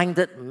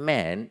double-minded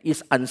man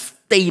is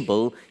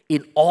unstable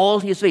in all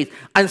his ways.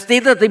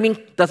 Unstable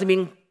doesn't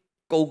mean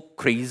go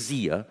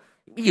crazy.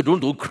 You don't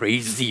do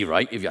crazy,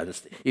 right,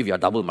 if you're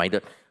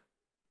double-minded.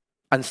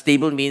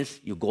 Unstable means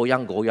you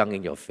goyang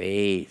in your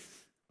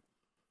faith.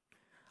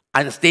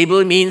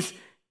 Unstable means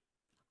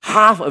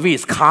half of it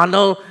is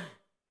carnal.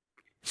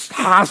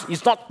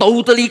 It's not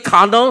totally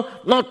carnal,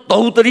 not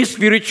totally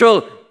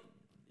spiritual.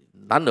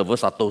 None of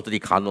us are totally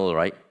carnal,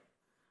 right?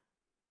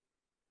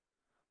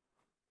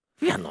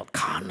 We are not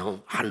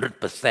carnal,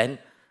 100%.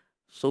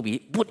 So we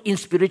put in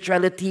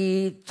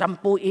spirituality,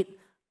 jumbo it,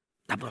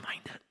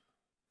 double-minded.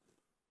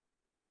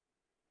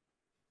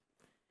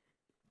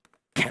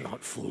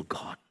 Cannot fool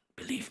God,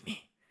 believe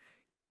me.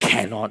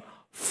 Cannot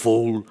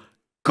fool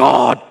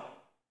God.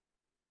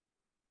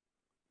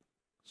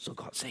 So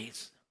God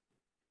says,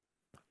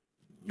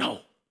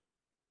 no.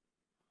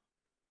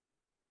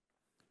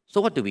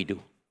 So what do we do?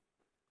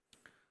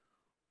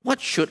 What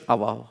should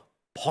our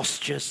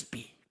postures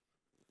be?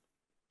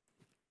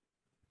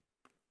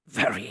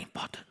 Very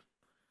important.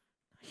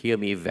 Hear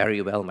me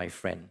very well, my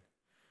friend.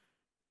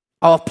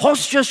 Our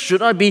posture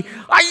should not be,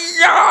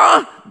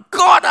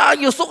 God,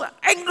 you're so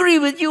angry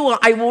with you.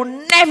 I will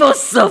never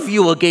serve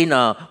you again.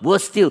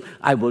 Worse still,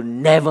 I will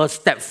never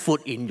step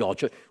foot in your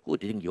church. Who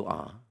do you think you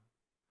are?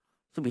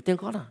 So we tell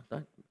God,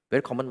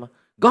 very common.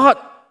 God,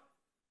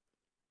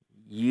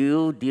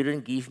 you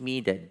didn't give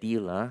me that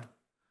deal.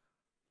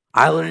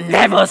 I will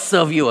never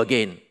serve you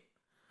again.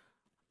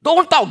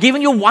 Don't talk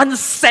giving you 1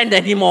 cent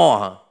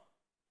anymore.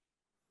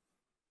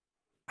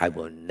 I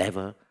will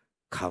never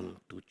come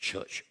to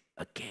church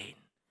again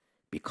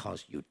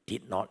because you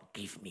did not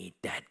give me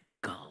that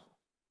girl.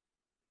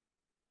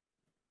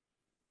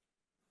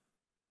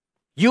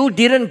 You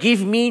didn't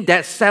give me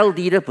that cell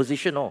leader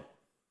position.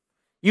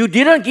 You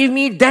didn't give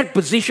me that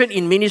position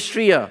in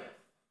ministry.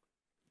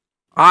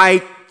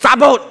 I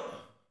sabot.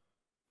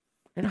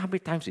 You know how many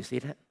times we say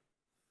that?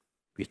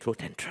 We throw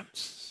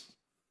tantrums.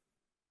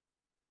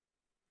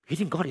 You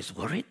think God is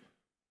worried?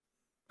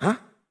 Huh?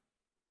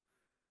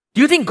 Do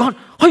you think God,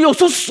 you're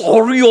so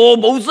sorry,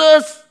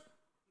 Moses?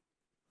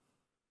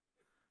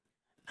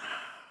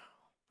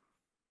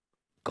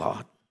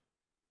 God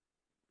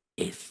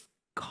is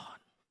God.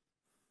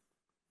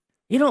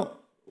 You know,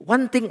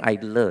 one thing I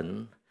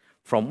learned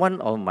from one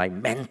of my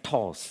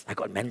mentors, I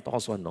got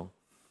mentors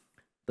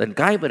the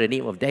guy by the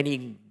name of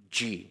Danny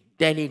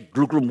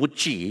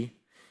Glugumucci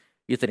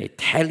is an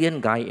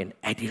Italian guy in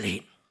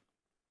Adelaide.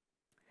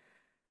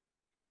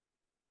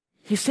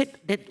 He said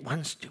that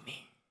once to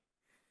me,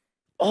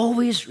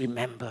 always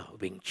remember,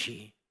 Weng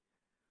Chee,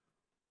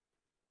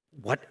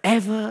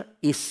 whatever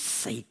is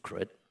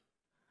sacred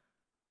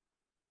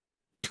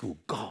to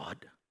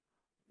God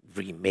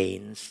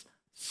remains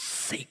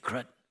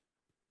sacred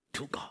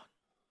to God.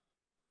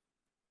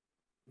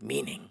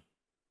 Meaning,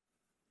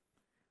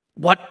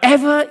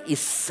 whatever is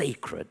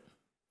sacred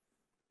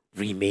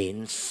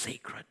remains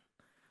sacred,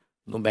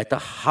 no matter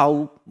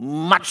how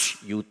much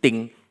you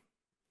think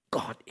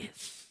God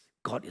is.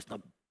 God is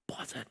not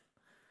bothered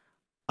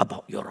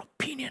about your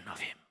opinion of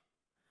Him.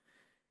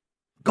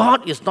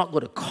 God is not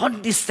going to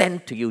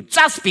condescend to you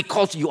just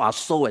because you are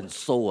so and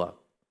so.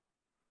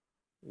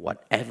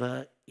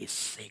 Whatever is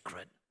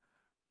sacred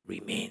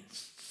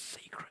remains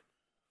sacred.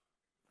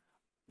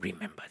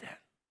 Remember that.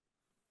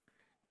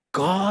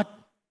 God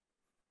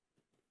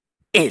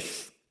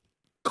is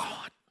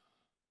God.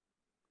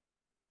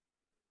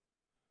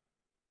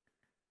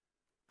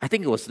 I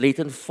think it was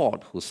Leighton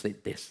Ford who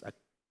said this.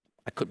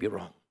 I could be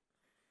wrong.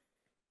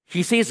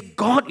 He says,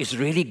 God is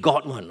really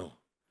God, no.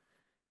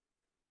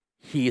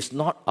 He is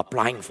not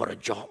applying for a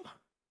job.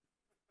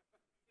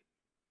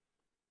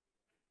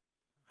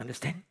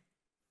 Understand?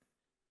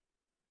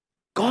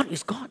 God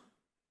is God.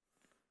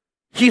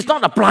 He's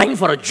not applying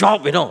for a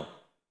job,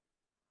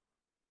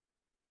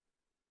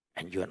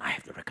 And you and I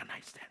have to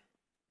recognize that.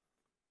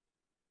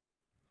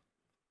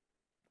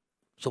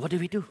 So what do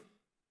we do?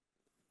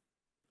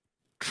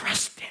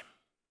 Trust Him.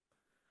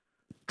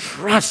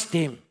 Trust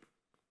Him.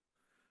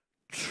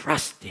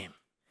 Trust Him,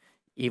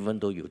 even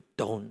though you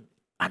don't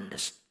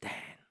understand.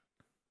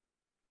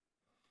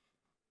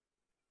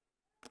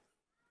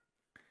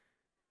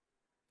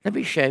 Let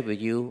me share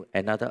with you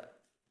another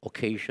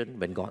occasion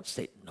when God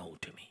said no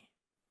to me.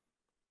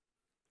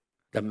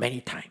 There are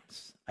many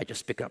times. I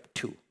just pick up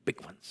two big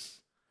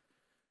ones.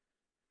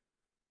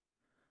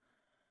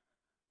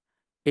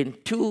 In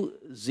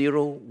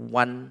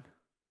 2012,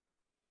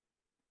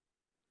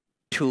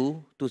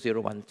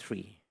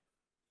 2013,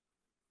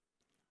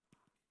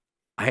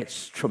 I had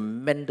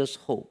tremendous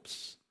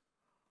hopes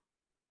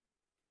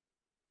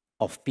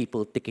of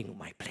people taking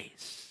my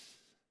place.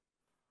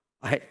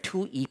 I had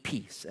 2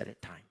 EPs at a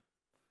time,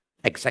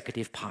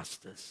 executive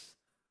pastors,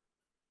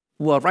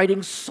 who were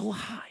riding so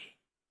high.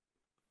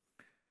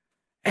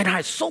 And I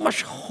had so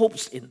much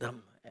hopes in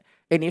them.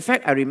 And in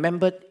fact, I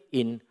remembered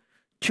in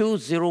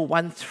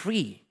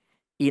 2013,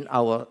 in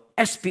our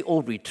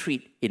SPO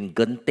retreat in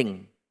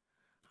Genting,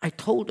 I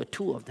told the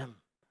two of them,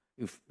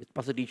 if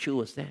Pastor Di Chu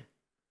was there,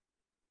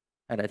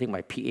 and I think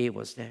my PA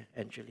was there,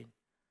 Angeline,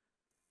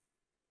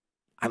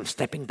 I'm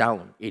stepping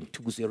down in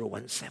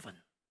 2017.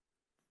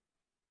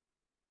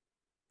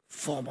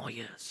 4 more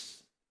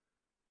years.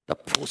 The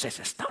process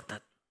has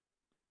started.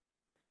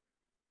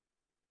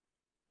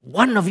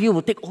 One of you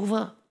will take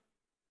over.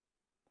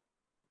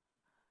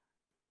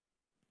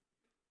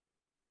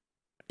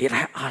 Did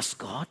I ask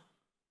God?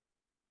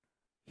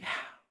 Yeah,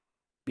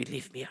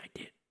 believe me, I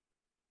did.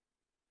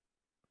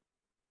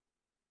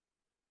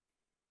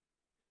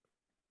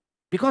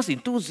 Because in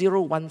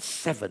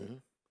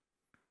 2017,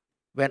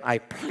 when I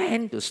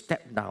planned to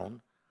step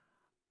down,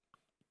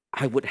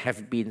 I would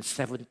have been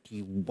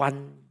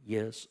 71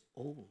 years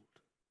old.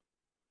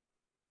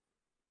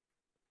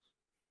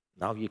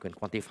 Now you can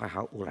quantify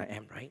how old I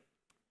am, right?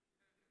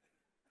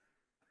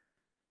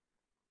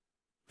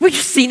 Which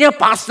senior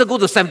pastor go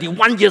to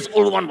 71 years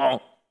old one more?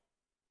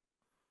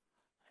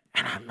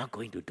 And I'm not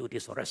going to do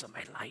this for the rest of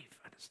my life,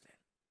 understand?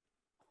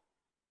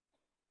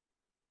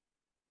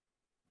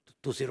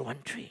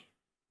 2013.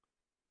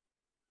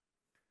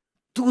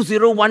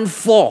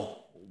 2014,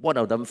 one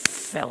of them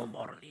fell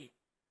morally.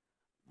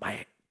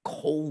 My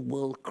whole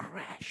world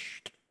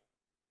crashed.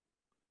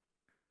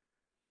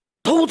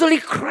 Totally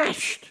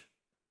crashed.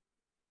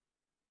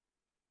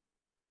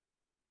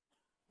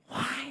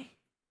 Why?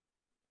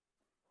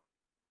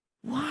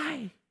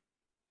 Why?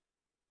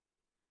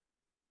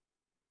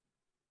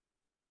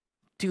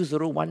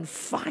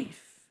 2015,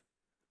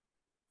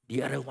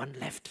 the other one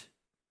left.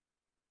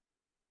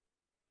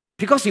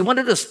 Because he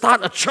wanted to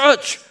start a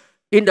church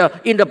in the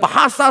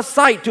Bahasa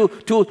side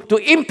to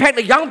impact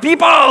the young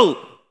people.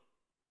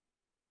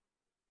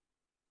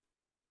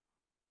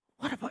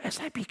 What about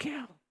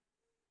SIBKL?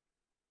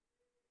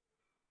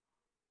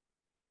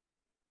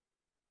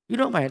 You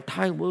know, my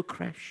entire world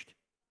crashed.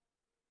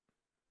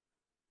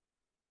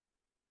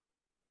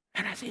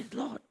 And I said,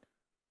 Lord,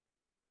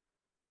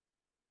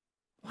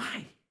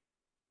 why?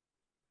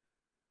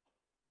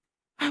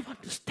 I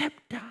want to step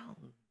down.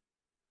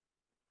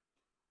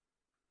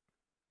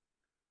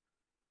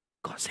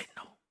 God said,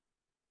 no.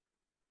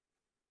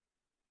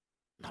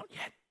 Not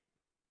yet.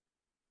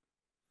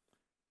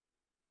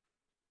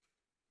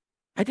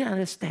 I didn't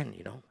understand, I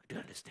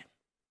didn't understand.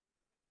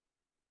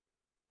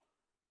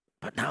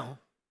 But now,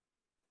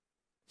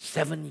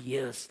 7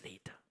 years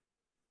later,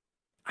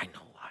 I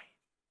know why.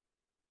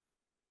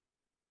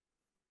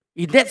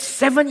 In that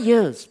 7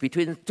 years,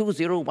 between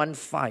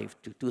 2015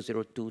 to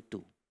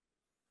 2022,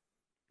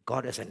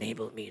 God has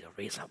enabled me to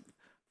raise up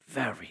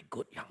very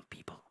good young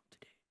people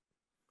today.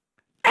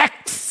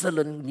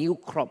 Excellent new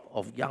crop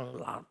of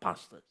young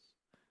pastors.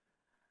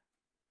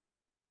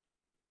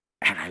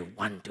 And I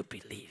want to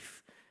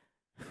believe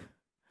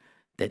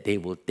that they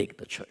will take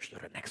the church to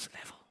the next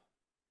level.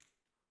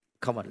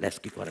 Come on, let's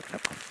give God a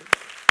clap.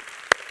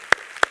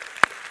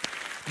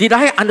 Did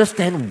I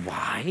understand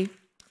why?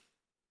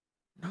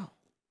 No.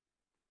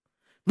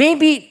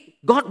 Maybe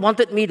God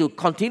wanted me to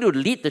continue to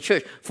lead the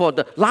church for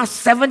the last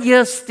 7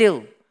 years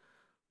still.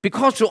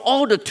 Because through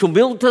all the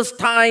tumultuous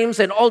times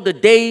and all the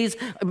days,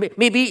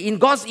 maybe in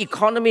God's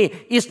economy,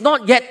 it's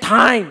not yet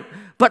time.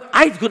 But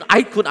I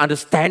could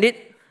understand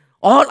it.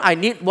 All I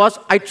need was,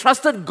 I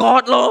trusted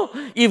God, Lord.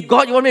 If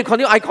God, you want me to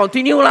continue, I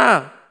continue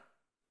lah.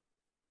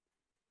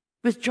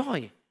 With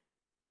joy.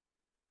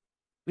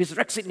 With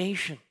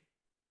resignation.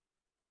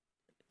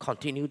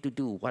 Continue to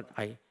do what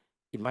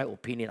in my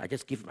opinion, I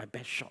just give my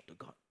best shot to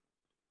God.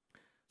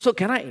 So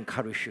can I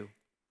encourage you?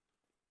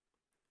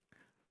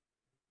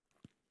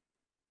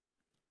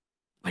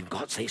 When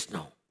God says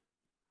no,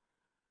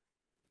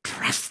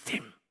 trust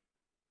Him.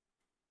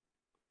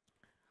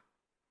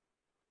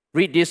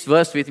 Read this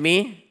verse with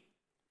me.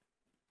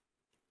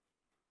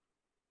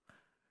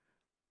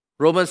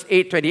 Romans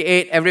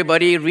 8:28.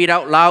 Everybody read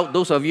out loud.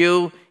 Those of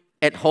you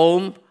at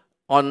home,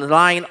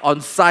 online,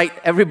 on site,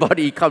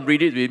 everybody come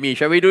read it with me.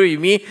 Shall we do it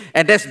with me?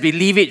 And let's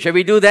believe it. Shall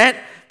we do that?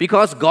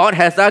 Because God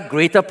has a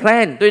greater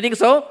plan. Do you think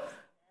so?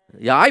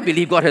 Yeah, I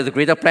believe God has a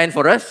greater plan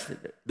for us.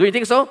 Do you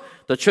think so?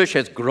 The church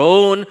has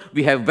grown.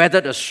 We have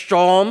weathered the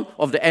storm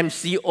of the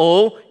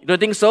MCO. You don't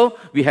think so?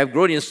 We have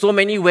grown in so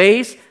many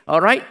ways.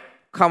 All right?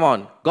 Come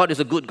on. God is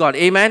a good God.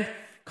 Amen?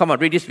 Come on,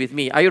 read this with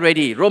me. Are you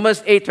ready?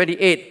 Romans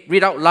 8:28.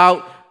 Read out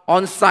loud,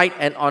 on site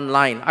and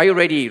online. Are you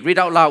ready? Read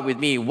out loud with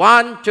me.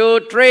 1,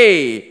 2,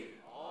 3.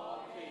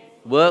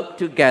 Work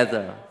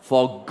together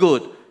for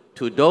good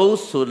to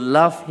those who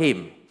love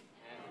Him.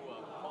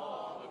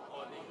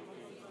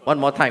 One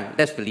more time.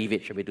 Let's believe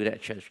it. Shall we do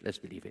that, church? Let's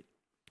believe it.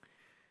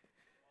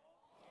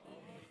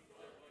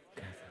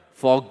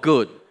 For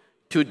good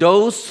to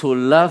those who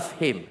love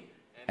Him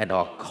and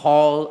are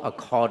called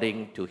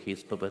according to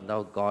His purpose.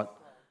 Now, God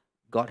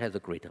has a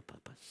greater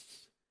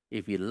purpose.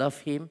 If we love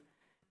Him,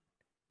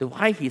 the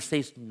why He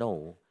says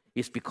no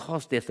is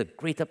because there's a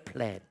greater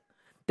plan.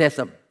 There's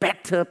a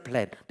better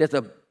plan. There's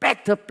a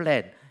better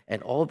plan.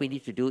 And all we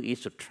need to do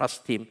is to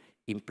trust Him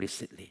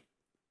implicitly.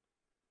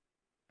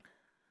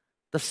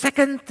 The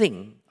second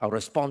thing our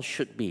response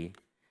should be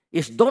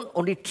is don't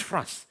only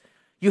trust.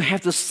 You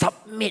have to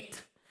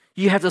submit.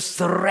 You have to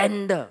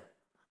surrender.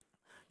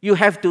 You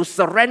have to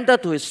surrender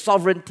to His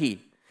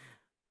sovereignty.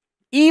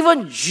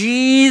 Even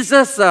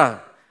Jesus,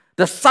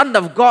 the Son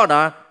of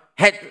God,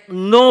 had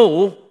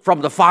no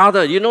from the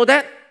Father. You know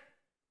that?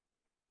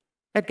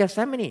 At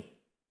Gethsemane.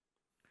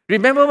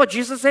 Remember what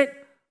Jesus said?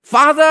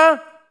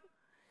 Father,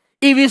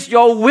 if it's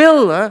your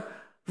will,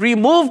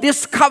 remove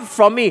this cup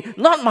from me.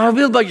 Not my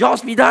will, but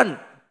yours be done.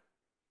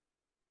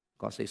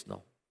 God says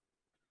no.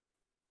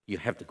 You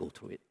have to go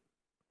through it.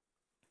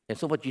 And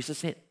so what Jesus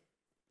said?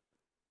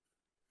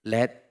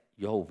 Let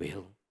your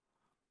will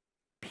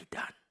be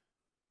done.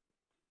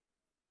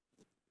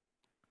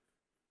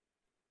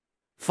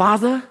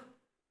 Father,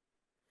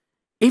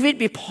 if it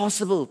be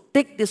possible,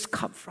 take this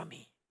cup from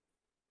me.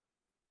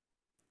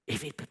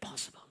 If it be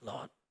possible,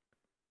 Lord,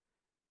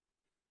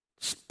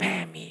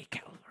 spare me,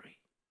 Calvary.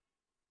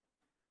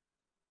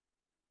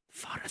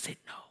 Father said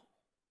no.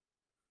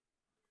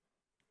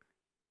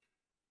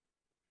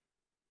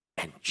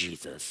 And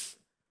Jesus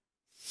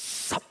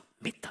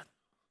submitted.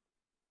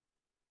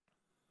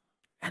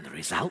 And the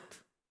result,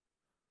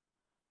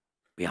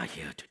 we are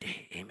here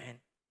today. Amen.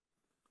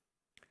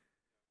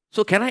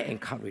 So can I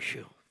encourage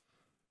you?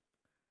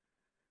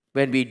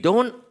 When we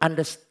don't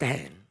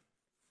understand,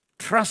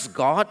 trust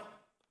God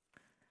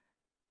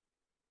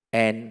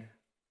and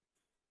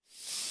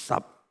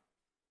submit.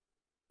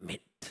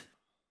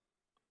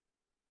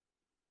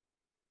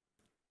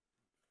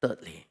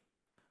 Thirdly,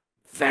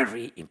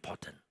 very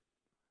important,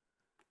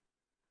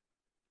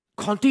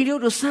 continue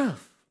to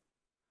serve.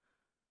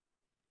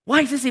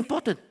 Why is this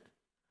important?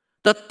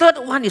 The third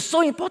one is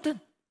so important.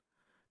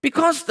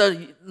 Because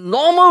the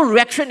normal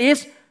reaction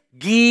is,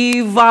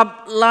 give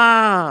up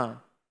lah.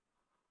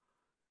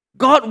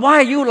 God, why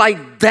are you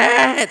like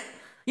that?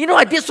 You know,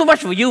 I did so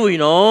much for you, you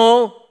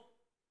know.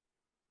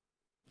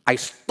 I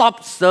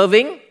stopped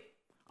serving.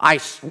 I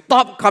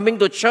stopped coming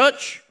to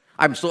church.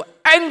 I'm so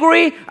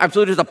angry. I'm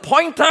so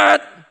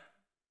disappointed.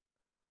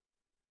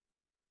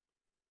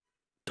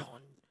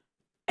 Don't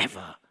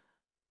ever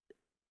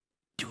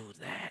do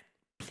that,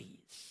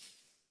 please.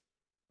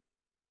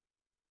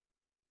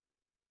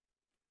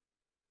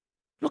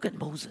 Look at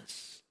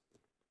Moses.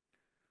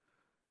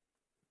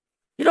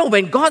 You know,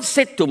 when God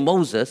said to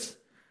Moses,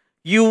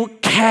 you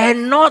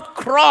cannot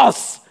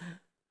cross.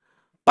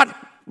 But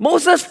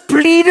Moses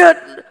pleaded,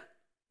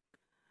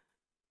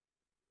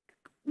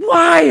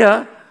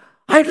 why?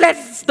 I led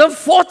them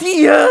 40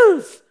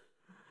 years.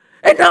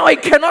 And now I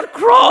cannot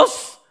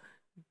cross.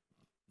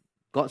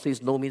 God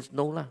says no means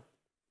no lah.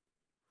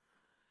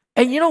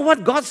 And you know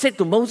what God said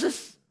to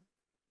Moses?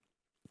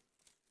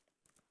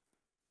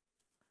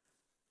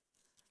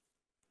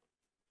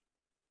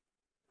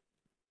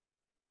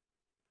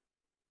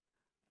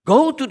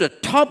 Go to the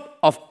top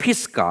of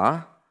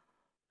Pisgah,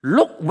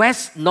 look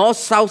west, north,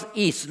 south,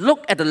 east.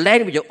 Look at the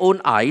land with your own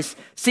eyes,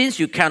 since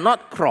you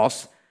cannot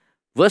cross.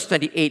 Verse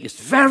 28 is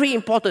very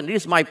important.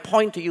 This is my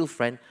point to you,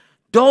 friend.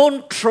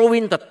 Don't throw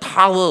in the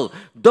towel.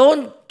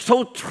 Don't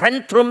throw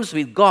tantrums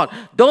with God.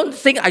 Don't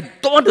think, I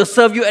don't want to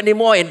serve you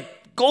anymore, and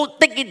go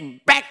take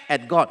it back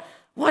at God.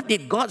 What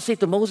did God say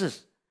to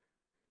Moses?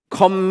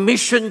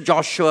 Commission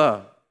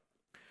Joshua.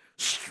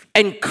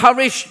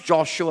 Encourage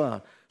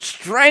Joshua.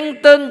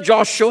 Strengthen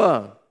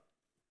Joshua.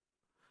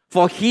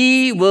 For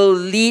he will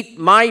lead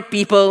my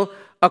people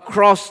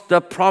across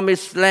the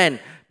promised land.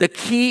 The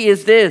key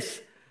is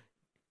this.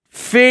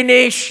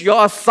 Finish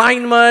your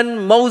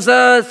assignment,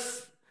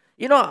 Moses.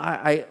 You know,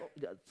 I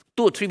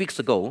 2 or 3 weeks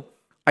ago,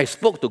 I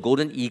spoke to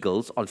Golden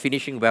Eagles on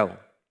finishing well.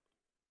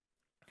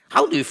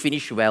 How do you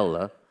finish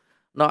well?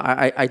 No,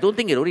 I don't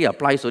think it only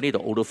applies only to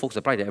older folks. It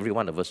applies to every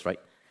one of us, right?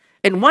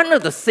 And one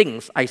of the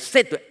things I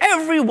said to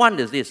everyone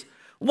is this.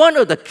 One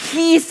of the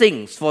key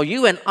things for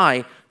you and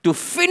I to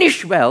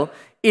finish well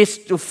is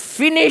to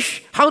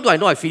finish. How do I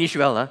know I finish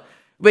well?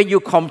 When you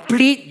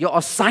complete your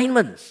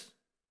assignments.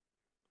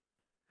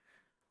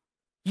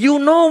 You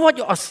know what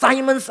your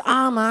assignments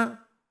are, ma?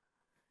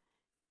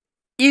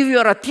 If you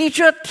are a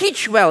teacher,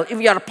 teach well. If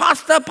you are a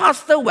pastor,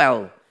 pastor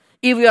well.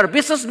 If you are a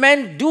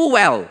businessman, do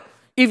well.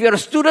 If you are a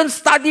student,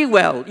 study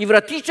well. If you are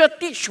a teacher,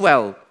 teach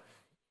well.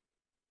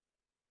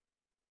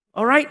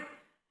 All right?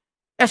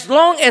 As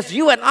long as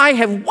you and I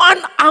have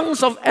 1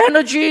 ounce of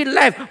energy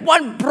left,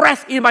 1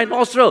 breath in my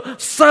nostril,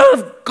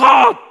 serve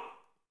God.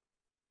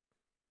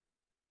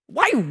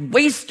 Why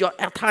waste your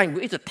time,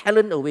 waste your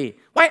talent away?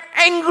 Why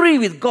angry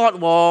with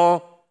God?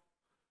 Well,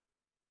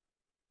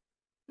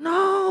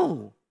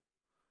 no.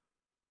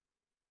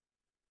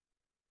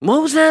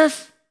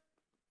 Moses,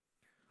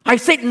 I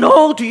said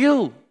no to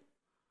you.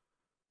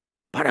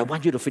 But I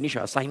want you to finish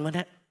your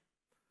assignment.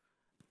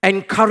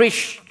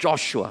 Encourage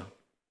Joshua.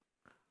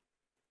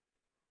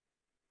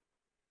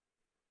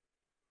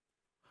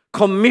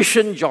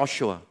 Commission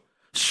Joshua.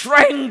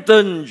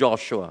 Strengthen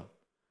Joshua.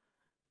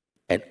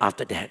 And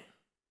after that,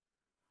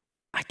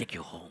 I take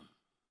you home.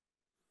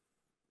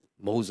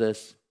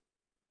 Moses,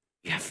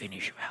 you have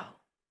finished well.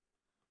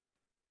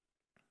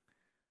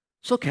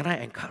 So can I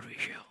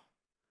encourage you?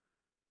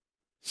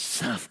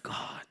 Serve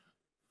God.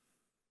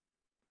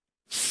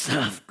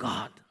 Serve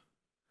God.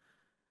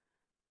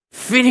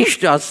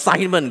 Finish the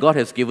assignment God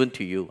has given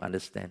to you.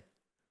 Understand?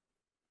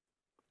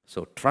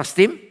 So trust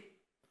Him,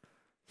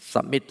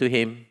 submit to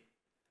Him,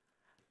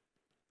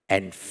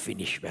 and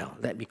finish well.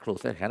 Let me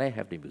close. Can I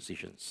have the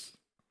musicians?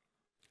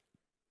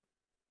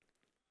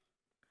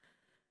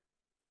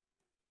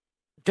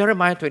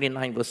 Jeremiah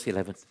 29 verse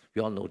 11.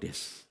 We all know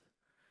this.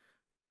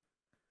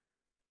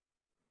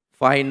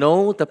 For I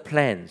know the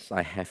plans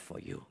I have for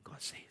you,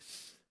 God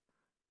says.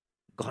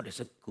 God is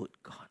a good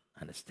God.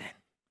 Understand?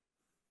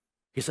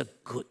 He's a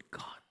good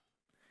God.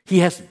 He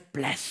has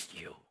blessed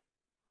you.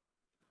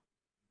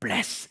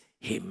 Bless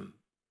Him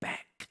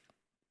back.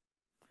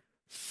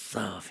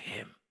 Serve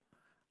Him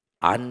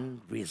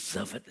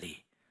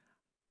unreservedly,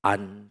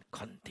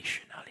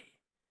 unconditionally.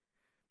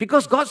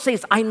 Because God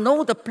says, I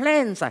know the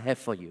plans I have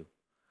for you.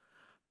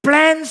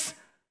 Plans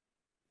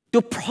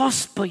to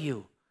prosper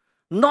you,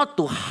 not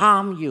to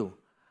harm you.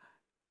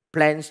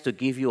 Plans to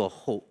give you a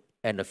hope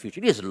and a future.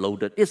 It is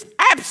loaded. It's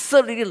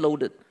absolutely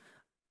loaded.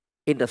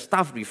 In the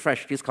staff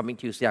refresh this coming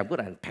Tuesday, I'm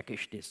going to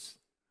unpackage this.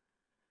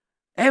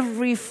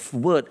 Every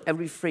word,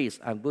 every phrase,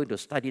 I'm going to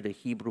study the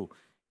Hebrew.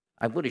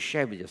 I'm going to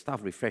share with your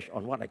staff refresh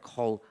on what I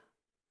call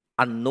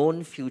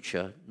unknown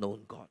future,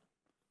 known God.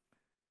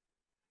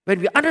 When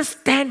we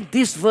understand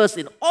this verse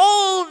in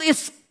all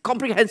its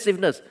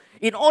comprehensiveness,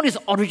 in all its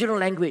original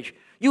language,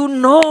 you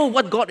know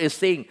what God is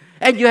saying.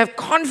 And you have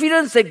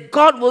confidence that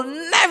God will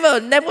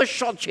never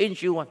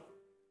shortchange you.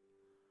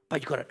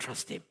 But you got to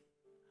trust Him.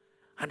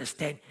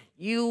 Understand?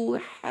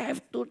 You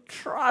have to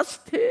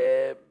trust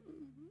Him.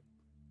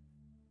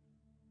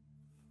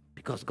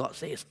 Because God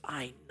says,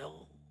 I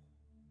know.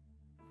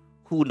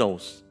 Who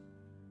knows?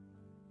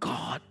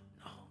 God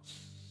knows.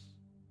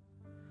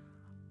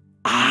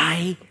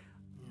 I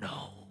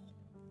know.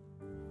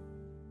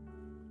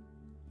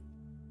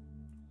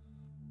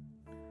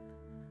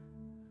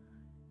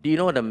 Do you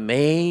know what the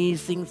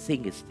amazing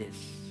thing is this?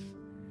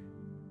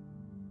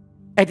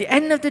 At the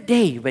end of the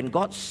day, when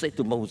God said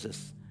to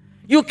Moses,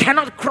 you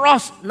cannot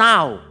cross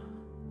now.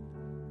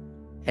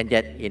 And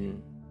yet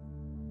in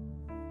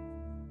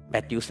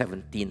Matthew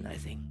 17, I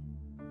think,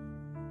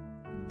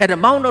 at the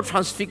Mount of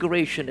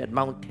Transfiguration at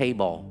Mount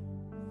Tabor,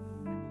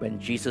 when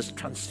Jesus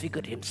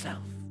transfigured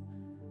Himself,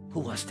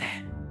 who was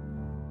there?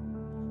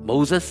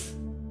 Moses,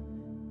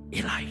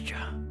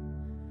 Elijah.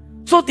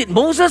 So did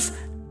Moses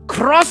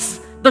cross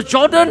the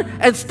Jordan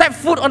and step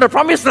foot on the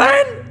promised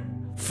land?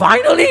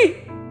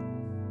 Finally?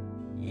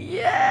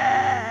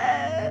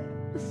 Yes!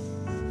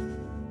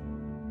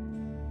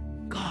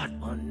 God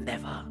will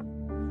never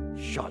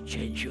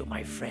shortchange you,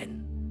 my friend.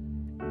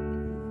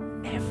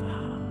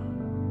 Never.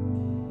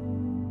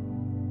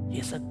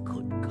 He's a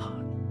good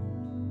God.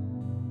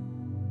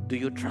 Do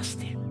you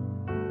trust Him?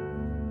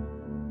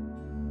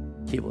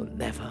 He will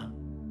never,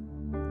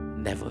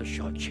 never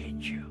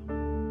shortchange you.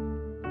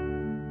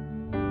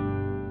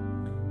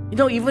 You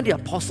know, even the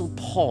Apostle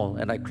Paul,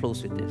 and I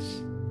close with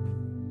this,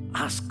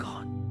 ask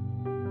God,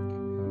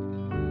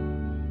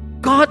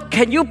 God,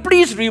 can you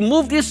please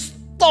remove this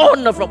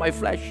thorn from my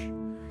flesh?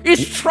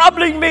 It's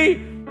troubling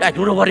me. I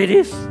don't know what it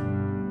is.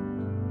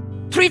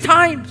 3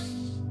 times.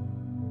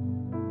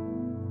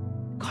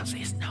 God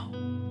says no.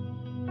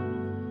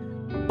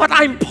 But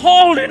I'm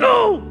Paul, you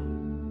know.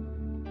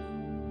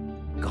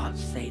 God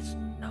says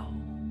no.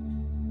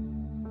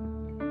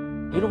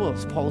 You know what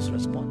was Paul's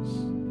response?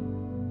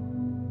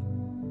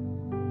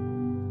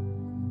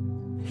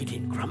 He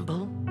didn't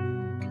grumble.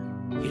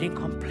 He didn't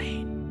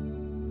complain.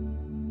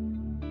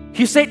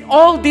 He said,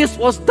 all this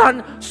was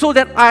done so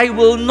that I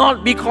will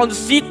not be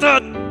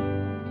conceited.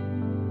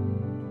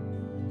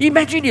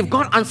 Imagine if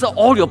God answered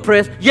all your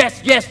prayers,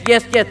 yes, yes,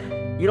 yes, yes.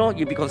 You know,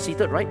 you'll be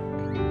conceited, right?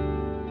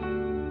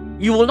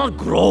 You will not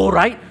grow,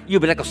 right? You'll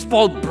be like a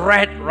spoiled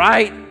brat,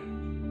 right?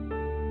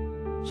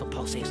 So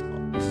Paul says,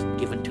 no, it's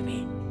given to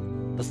me.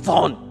 The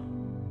thorn.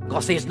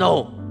 God says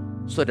no,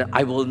 so that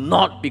I will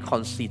not be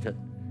conceited.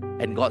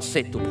 And God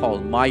said to Paul,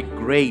 my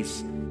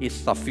grace is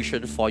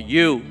sufficient for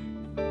you,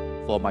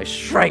 for my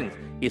strength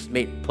is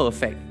made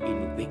perfect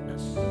in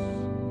weakness.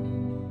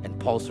 And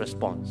Paul's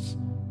response,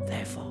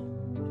 therefore,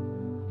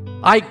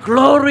 I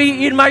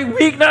glory in my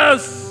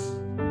weakness,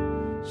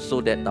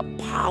 so that the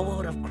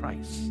power of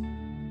Christ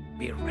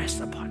may rest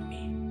upon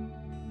me.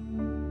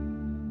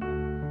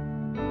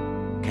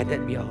 Can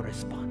that be our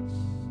response?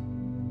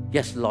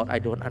 Yes, Lord, I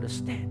don't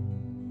understand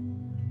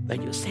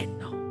when you said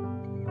no.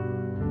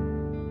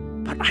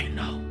 But I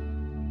know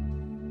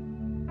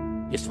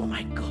it's for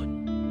my good.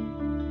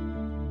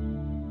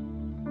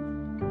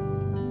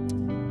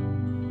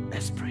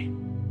 Let's pray.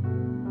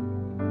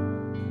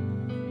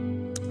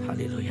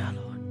 Hallelujah,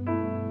 Lord.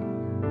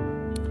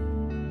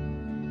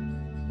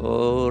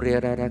 Oh,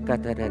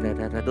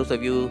 those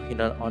of you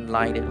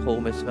online at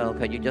home as well,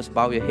 can you just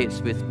bow your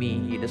heads with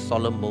me in a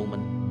solemn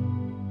moment?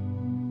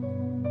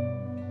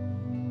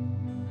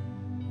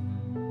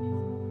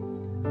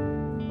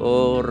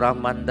 Oh,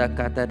 Ramanda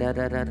Kata.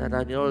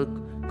 You know,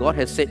 God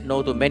has said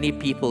no to many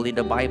people in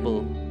the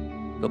Bible.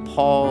 To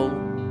Paul,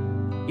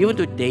 even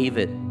to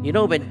David. You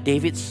know, when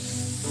David's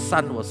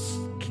son was,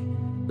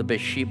 the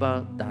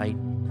Bathsheba died,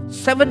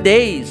 7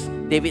 days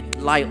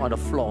David lied on the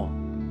floor.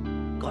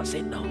 God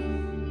said no.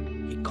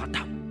 He got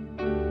up.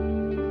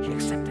 He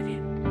accepted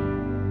it.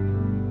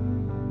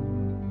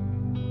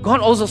 God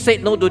also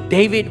said no to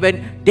David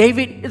when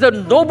David is a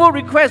noble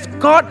request.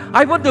 God,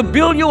 I want to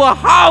build you a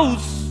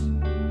house.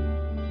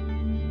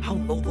 How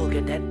noble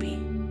can that be?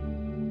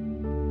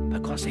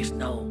 But God says,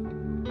 no.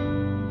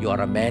 You are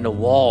a man of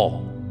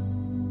war.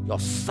 Your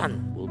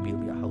son will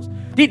build your house.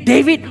 Did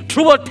David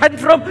throw a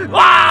tantrum?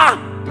 Ah!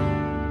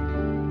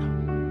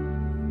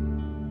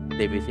 No.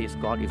 David says,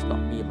 God, if not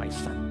me, my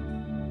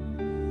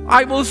son,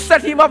 I will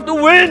set him up to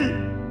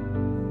win.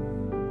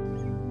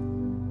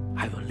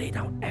 I will lay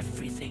down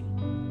everything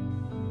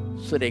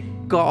so that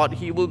God,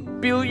 He will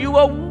build you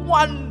a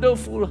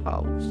wonderful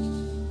house.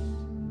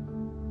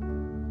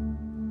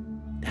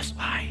 That's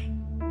why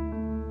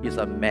He's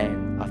a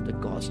man after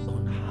God's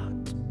own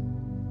heart.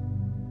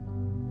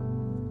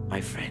 My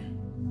friend,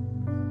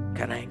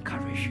 can I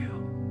encourage you?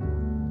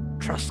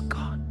 Trust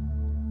God.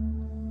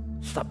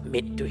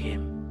 Submit to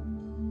Him.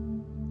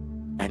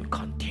 And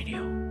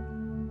continue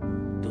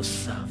to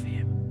serve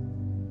Him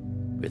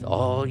with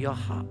all your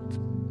heart,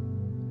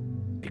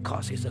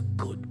 because He's a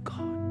good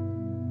God.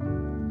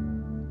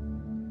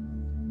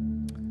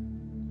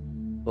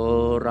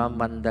 Oh,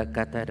 Ramanda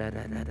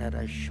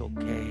Kata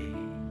Shoke.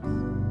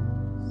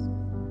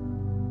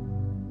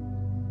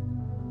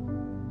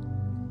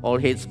 All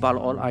heads bowed,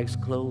 all eyes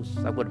closed.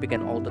 I'm going to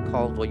begin altar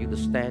call for you to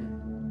stand.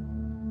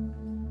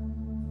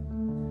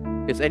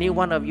 Is any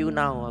one of you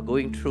now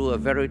going through a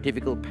very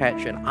difficult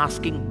patch and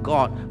asking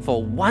God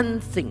for one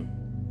thing,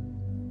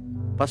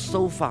 but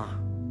so far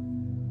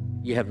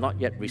you have not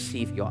yet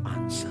received your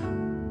answer?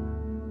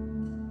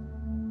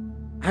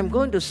 I'm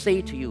going to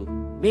say to you,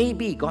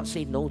 maybe God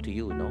said no to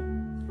you, no.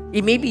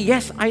 It may be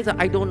yes either,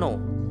 I don't know.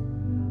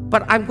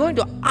 But I'm going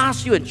to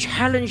ask you and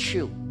challenge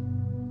you.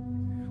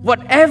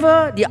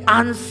 Whatever the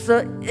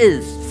answer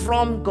is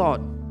from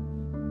God,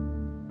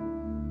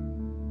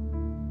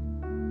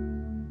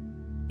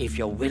 if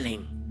you're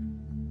willing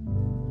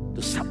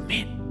to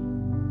submit,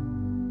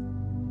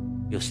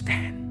 you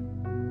stand.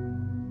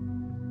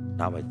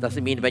 Now, it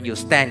doesn't mean when you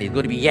stand, it's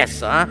going to be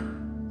yes, huh?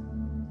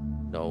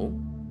 No.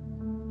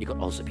 It could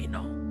also be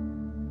no.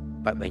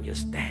 But when you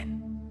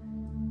stand,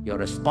 you're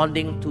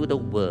responding to the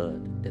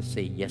word that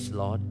says, yes,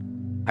 Lord,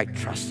 I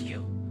trust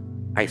you.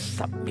 I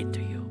submit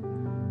to you.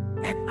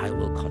 And I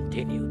will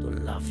continue to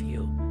love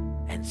you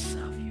and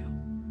serve you.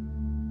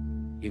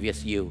 If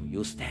yes,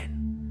 you stand.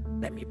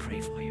 Let me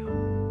pray for you.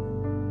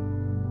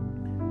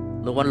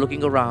 No one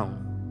looking around.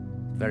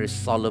 Very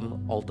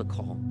solemn altar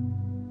call.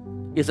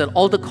 It's an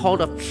altar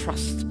call of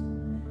trust.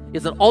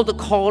 It's an altar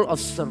call of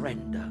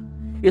surrender.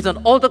 It's an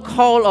altar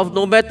call of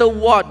no matter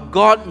what,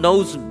 God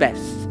knows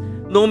best.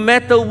 No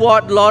matter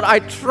what, Lord, I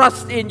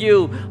trust in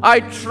you. I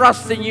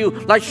trust in you.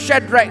 Like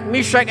Shadrach,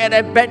 Meshach, and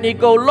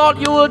Abednego, Lord,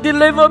 you will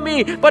deliver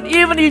me. But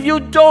even if you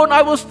don't,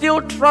 I will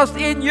still trust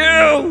in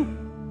you.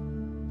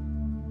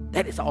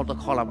 That is all the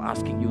call I'm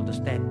asking you to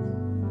stand.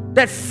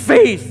 That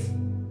faith,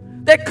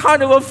 that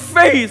kind of a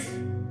faith.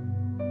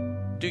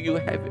 Do you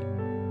have it?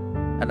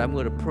 And I'm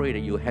going to pray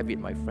that you have it,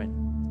 my friend.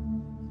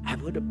 I'm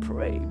going to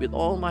pray with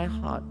all my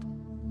heart.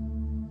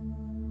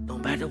 No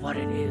matter what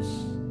it is,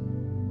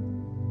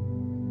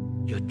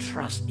 you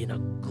trust in a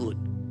good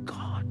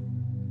God.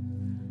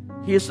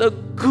 He is a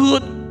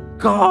good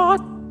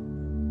God.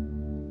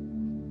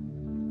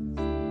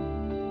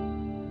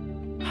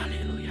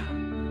 Hallelujah.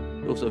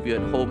 Those of you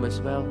at home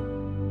as well,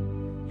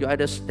 you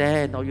either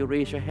stand or you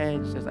raise your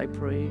hands as I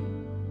pray.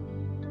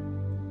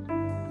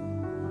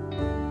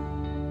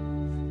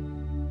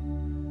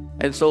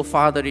 And so,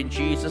 Father, in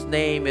Jesus'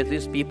 name, as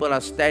these people are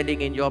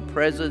standing in your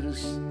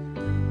presence,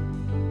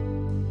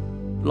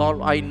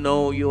 Lord, I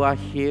know you are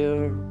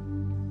here.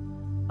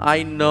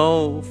 I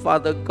know,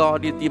 Father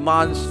God, it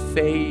demands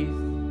faith.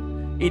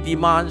 It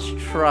demands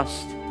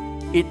trust.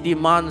 It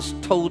demands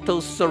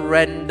total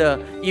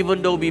surrender,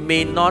 even though we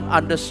may not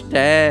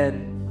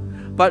understand.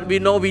 But we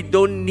know we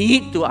don't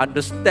need to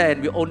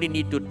understand. We only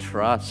need to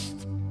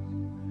trust.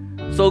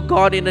 So,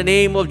 God, in the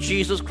name of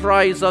Jesus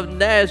Christ of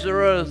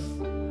Nazareth,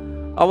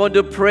 I want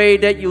to pray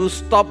that you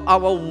stop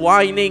our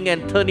whining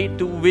and turn it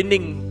to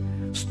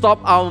winning. Stop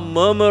our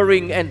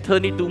murmuring and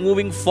turn it to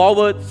moving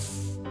forwards.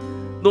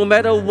 No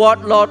matter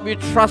what, Lord, we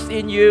trust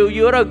in you.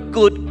 You're a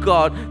good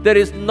God. There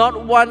is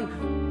not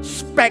one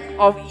speck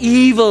of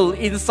evil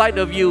inside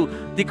of you,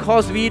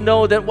 because we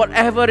know that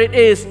whatever it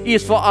is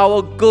for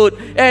our good.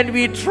 And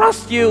we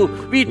trust you.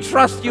 We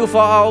trust you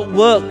for our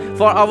work,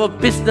 for our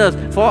business,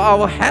 for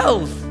our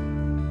health,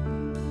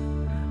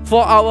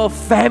 for our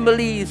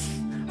families,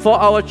 for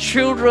our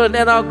children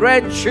and our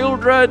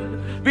grandchildren.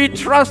 We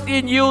trust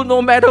in you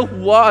no matter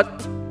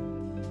what.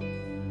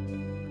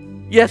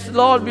 Yes,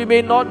 Lord, we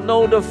may not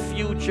know the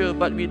future,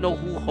 but we know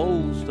who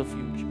holds the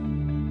future.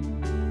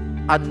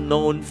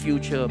 Unknown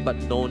future, but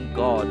known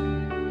God.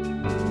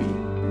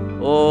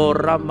 Oh,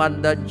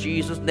 Ramanda, in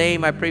Jesus'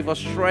 name, I pray for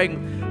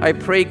strength. I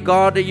pray,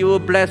 God, that you will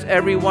bless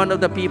every one of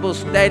the people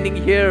standing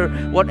here,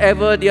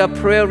 whatever their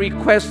prayer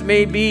request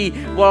may be.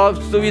 Well,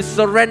 so we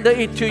surrender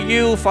it to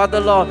you, Father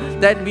Lord,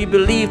 that we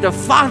believe that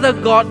Father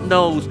God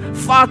knows,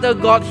 Father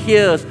God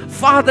hears,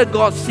 Father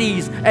God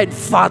sees, and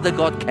Father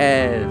God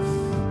cares.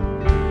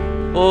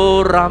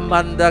 Oh,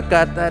 Ramanda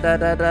Kata da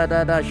da da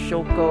da da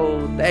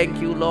Shoko.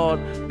 Thank you, Lord.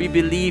 We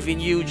believe in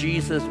you,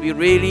 Jesus. We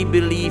really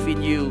believe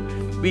in you.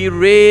 We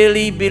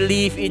really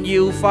believe in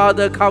you,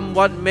 Father, come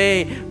what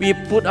may. We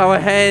put our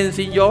hands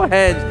in your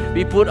hands.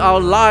 We put our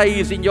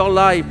lives in your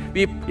life.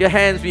 Your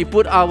hands. We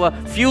put our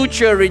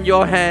future in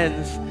your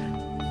hands.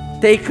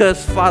 Take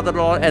us, Father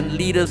Lord, and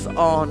lead us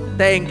on.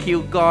 Thank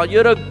you, God.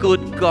 You're a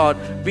good God.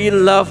 We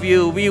love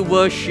you. We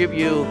worship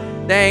you.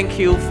 Thank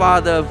you,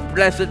 Father.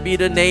 Blessed be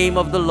the name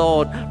of the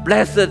Lord.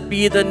 Blessed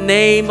be the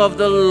name of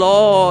the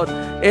Lord.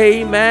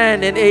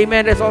 Amen and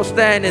amen. Let's all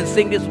stand and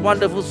sing this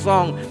wonderful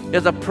song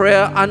as a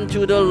prayer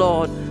unto the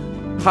Lord.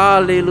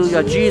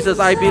 Hallelujah. Jesus,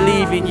 I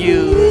believe in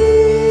you.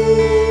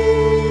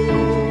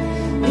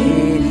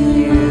 In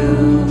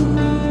you,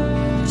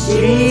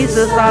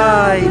 Jesus,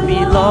 I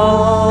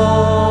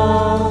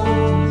belong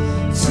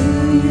to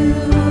you.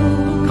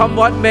 Come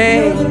what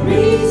may,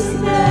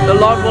 the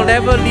Lord will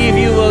never leave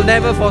you, will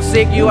never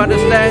forsake you,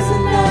 understand?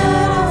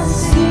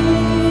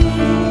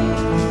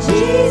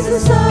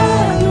 Jesus,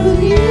 I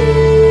believe.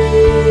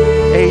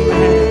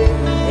 Amen.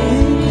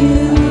 In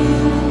you,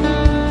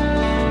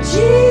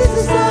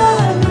 Jesus, I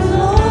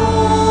belong.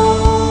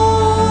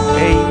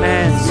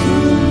 Amen.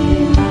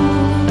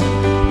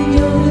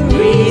 You're the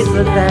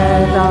reason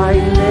that I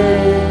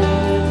live,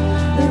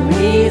 the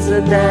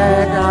reason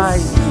that I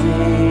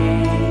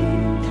sing,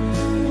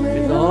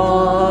 with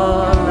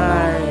all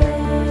I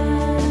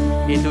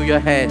am. Into your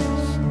hands,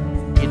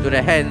 into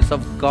the hands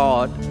of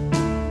God.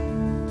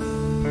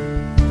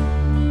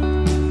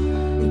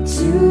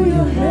 Into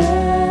your hands,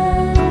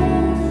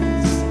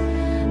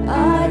 I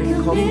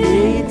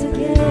commit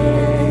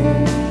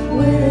again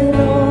with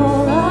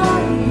all I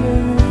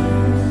am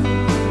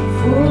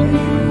for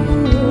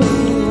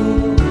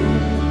you.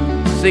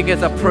 Sing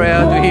as a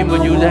prayer to Him,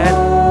 would you that?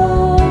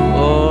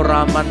 Oh,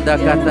 Ramanda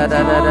kata da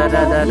da da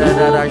da da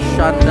da da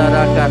shanda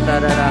da kata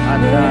da da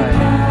andai.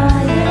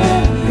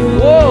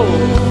 Whoa!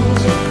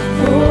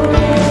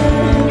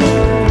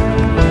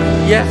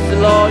 Yes,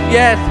 Lord.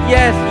 Yes,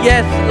 yes,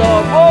 yes,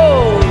 Lord.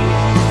 Oh,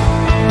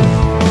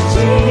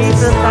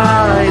 Jesus, I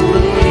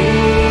believe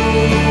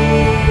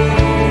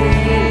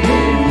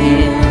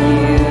in you.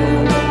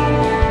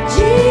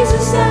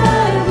 Jesus, I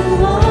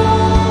belong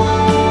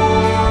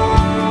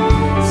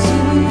to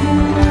you.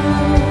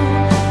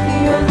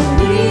 You're the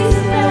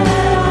reason that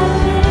I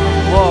live.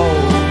 Whoa,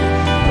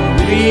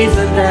 the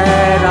reason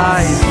that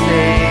I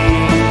sing.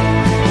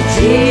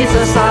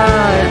 Jesus, I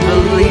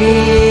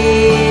believe.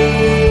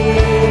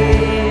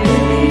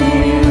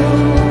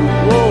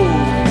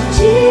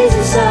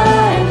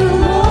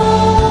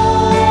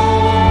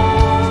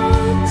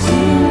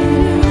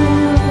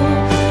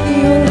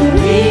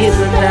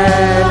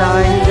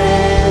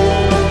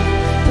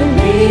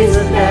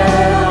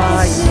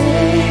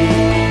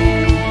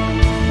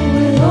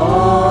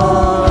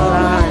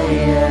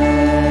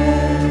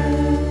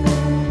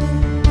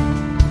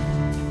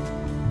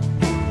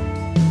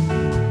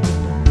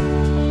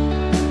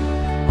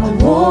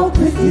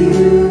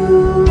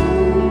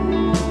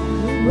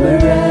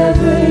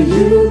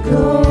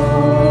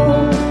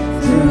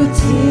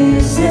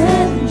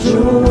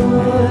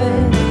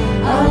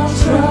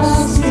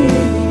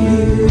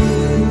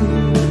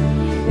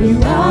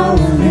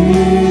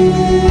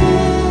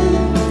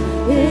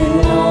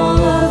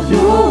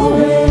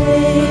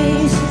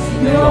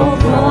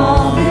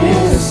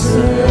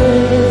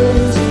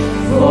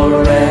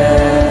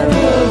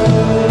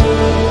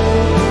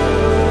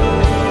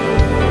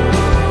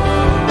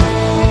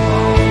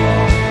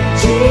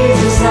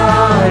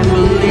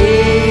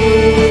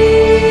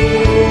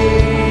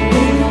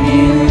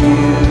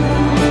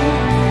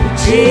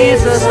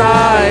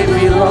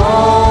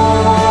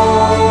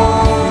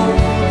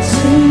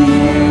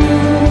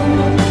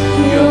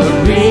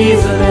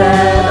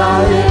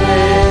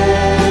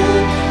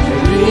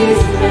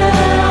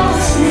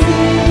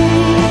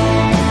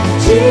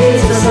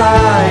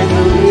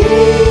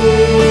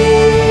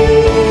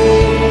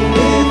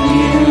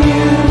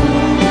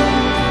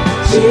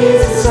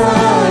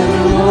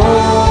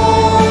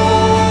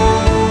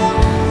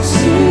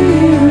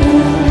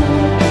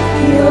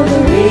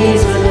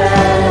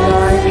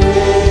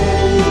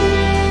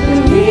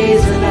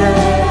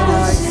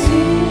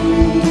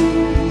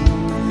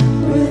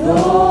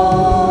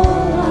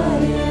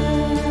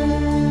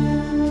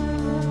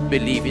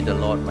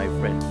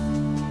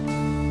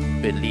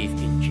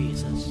 Believe in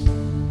Jesus.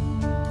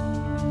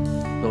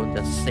 Don't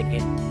just sing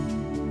it.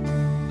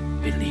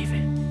 Believe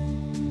it.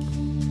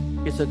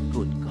 He's a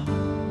good God.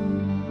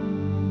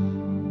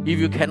 If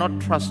you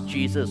cannot trust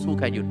Jesus, who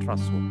can you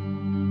trust? Who?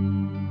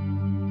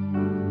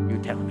 You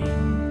tell me.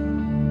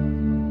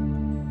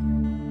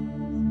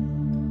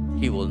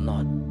 He will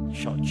not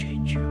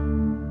shortchange you.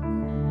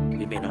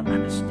 We may not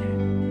understand.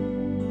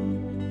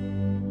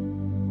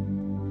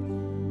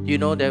 Do you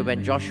know that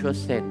when Joshua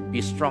said,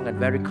 be strong and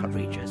very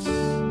courageous,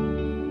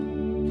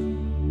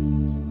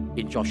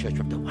 in Joshua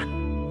chapter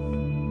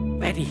 1,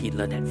 where did he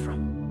learn that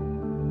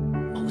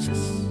from?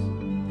 Moses.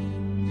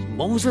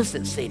 Moses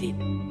that said it.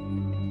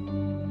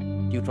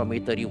 Deuteronomy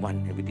 31,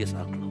 and with this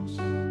I'll close.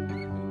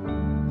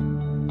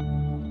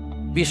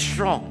 Be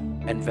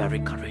strong and very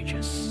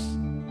courageous.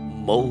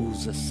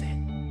 Moses said,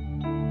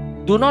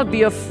 do not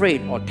be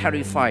afraid or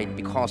terrified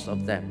because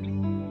of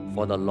them,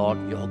 for the Lord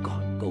your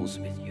God goes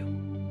with you.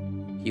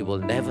 He will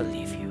never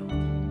leave you.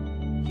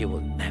 He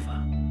will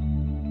never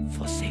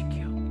forsake you.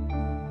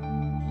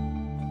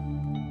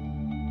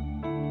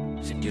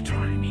 It's in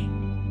Deuteronomy,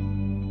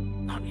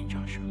 not in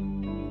Joshua.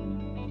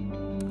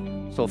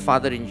 So,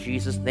 Father, in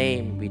Jesus'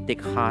 name, we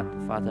take heart,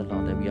 Father,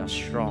 Lord, that we are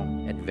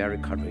strong and very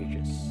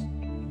courageous.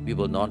 We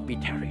will not be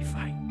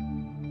terrified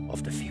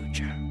of the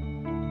future.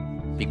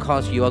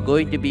 Because you are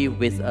going to be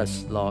with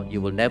us, Lord. You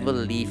will never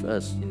leave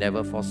us. You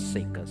never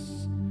forsake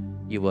us.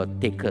 You will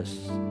take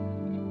us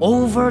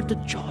over the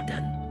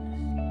Jordan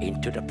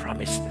into the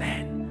promised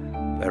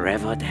land,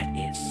 wherever that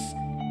is.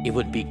 It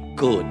would be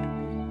good.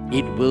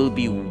 It will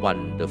be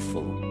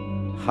wonderful.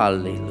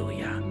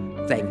 Hallelujah.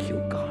 Thank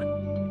you, God.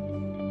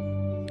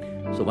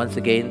 So once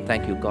again,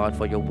 thank you, God,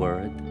 for your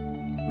word.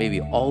 May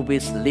we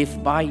always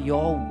live by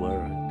your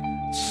word,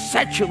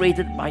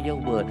 saturated by your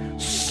word,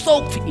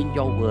 soaked in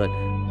your word,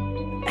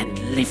 and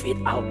live it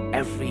out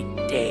every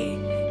day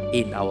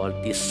in our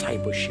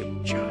discipleship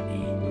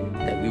journey,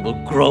 that we will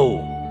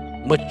grow,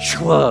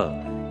 mature,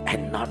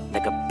 and not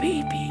like a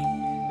baby.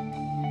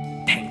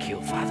 Thank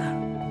you, Father.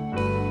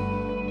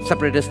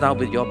 Separate us now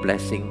with your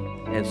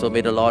blessing, and so may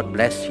the Lord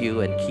bless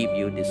you and keep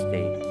you this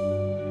day.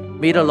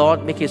 May the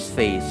Lord make his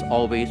face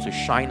always to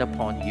shine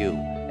upon you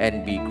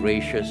and be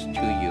gracious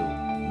to you.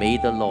 May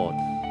the Lord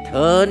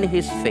turn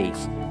his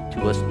face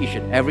towards each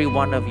and every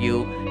one of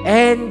you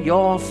and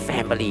your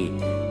family,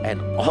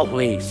 and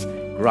always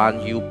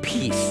grant you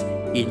peace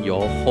in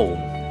your home.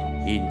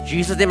 In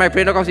Jesus' name I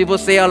pray. Now, people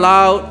say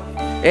aloud,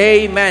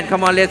 amen.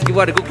 Come on, let's give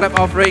out a good clap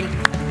offering.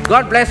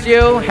 God bless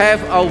you.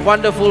 Have a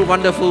wonderful,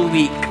 wonderful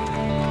week.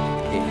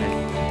 Amen.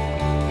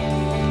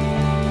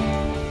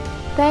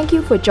 Thank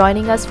you for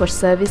joining us for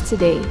service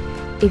today.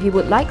 If you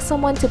would like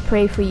someone to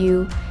pray for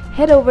you,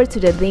 head over to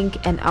the link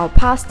and our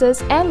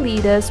pastors and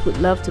leaders would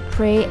love to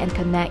pray and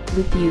connect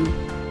with you.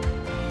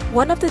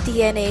 One of the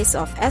DNAs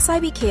of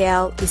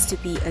SIBKL is to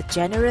be a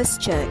generous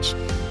church.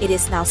 It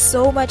is now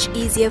so much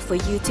easier for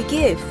you to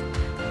give.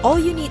 All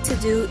you need to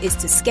do is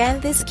to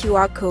scan this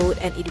QR code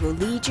and it will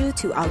lead you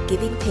to our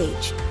giving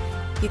page.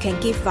 You can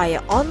give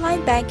via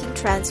online banking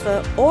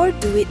transfer or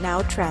do it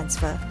now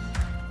transfer.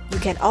 You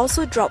can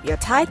also drop your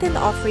tithe and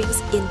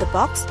offerings in the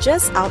box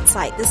just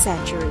outside the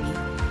sanctuary.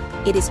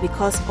 It is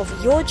because of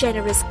your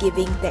generous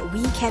giving that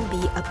we can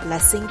be a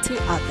blessing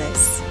to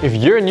others. If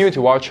you're new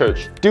to our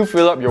church, do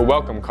fill up your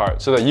welcome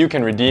card so that you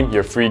can redeem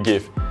your free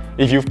gift.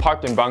 If you've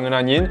parked in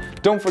Bangunan Yin,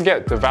 don't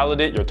forget to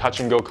validate your touch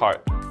and go card.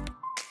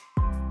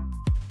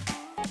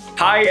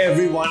 Hi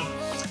everyone!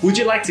 Would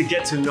you like to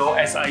get to know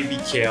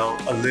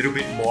SIBKL a little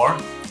bit more?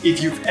 If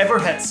you've ever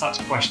had such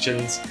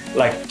questions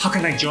like, how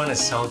can I join a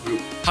cell group?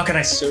 How can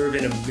I serve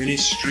in a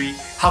ministry?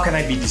 How can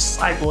I be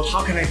discipled?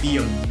 How can I be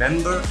a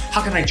member?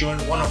 How can I join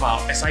one of our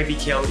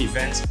SIBKL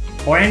events?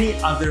 Or any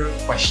other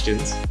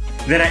questions,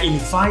 then I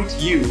invite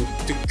you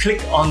to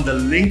click on the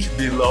link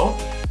below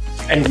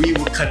and we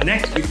will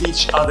connect with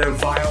each other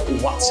via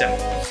WhatsApp.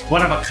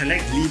 One of our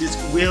Connect leaders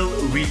will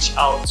reach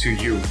out to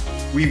you.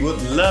 We would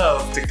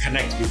love to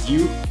connect with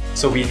you,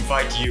 so we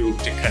invite you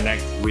to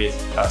connect with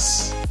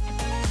us.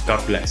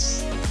 God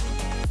bless.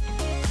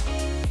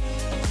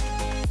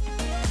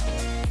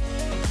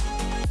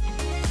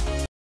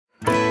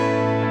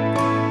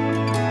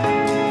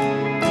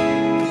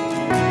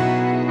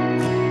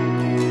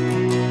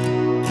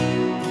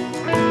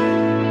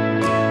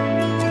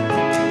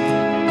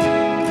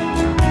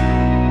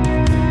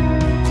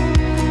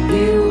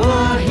 You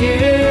are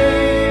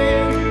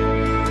here,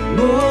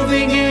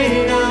 moving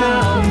in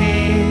our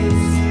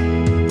midst.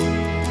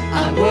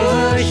 I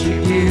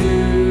worship you.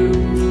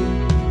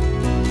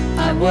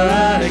 I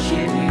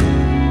worship you.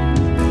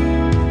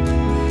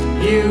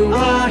 You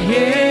are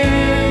here,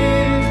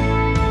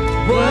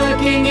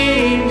 working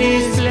in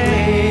this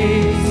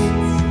place.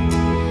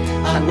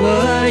 I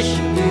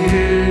worship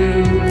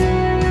you.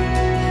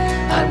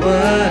 I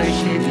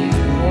worship you.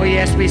 Oh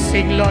yes, we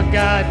sing, Lord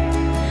God.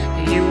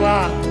 You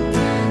are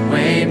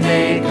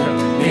Waymaker,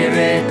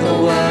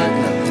 miracle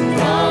worker,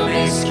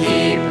 promise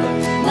keeper,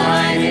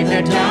 light in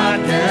the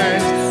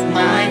darkness.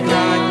 My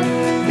God,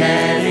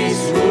 that is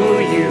who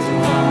you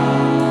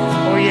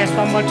are. Oh yes,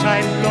 One more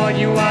time, Lord,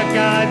 you are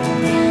God.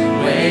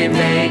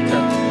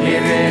 Waymaker,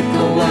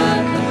 miracle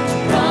worker,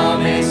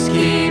 promise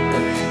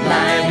keeper,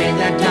 light in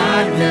the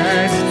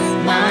darkness.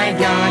 My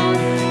God,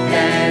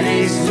 that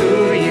is who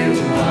you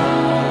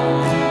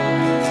are.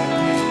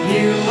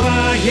 You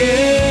are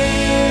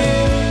here,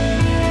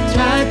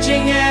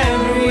 touching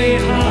every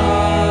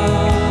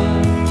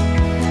heart.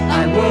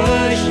 I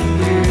worship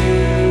you.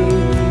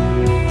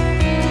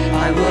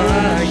 I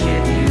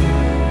worship you.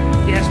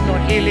 Yes,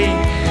 Lord, healing.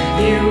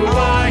 You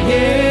are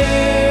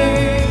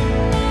here,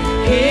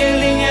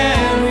 healing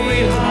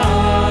every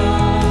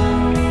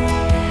heart.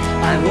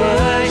 I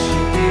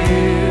worship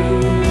you.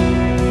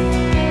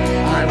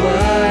 I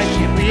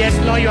worship you. Yes,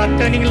 Lord, you are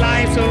turning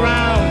lives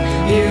around.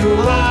 You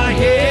are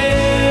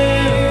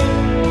here,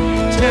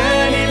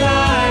 turning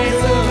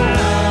lives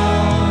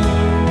around.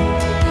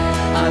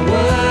 I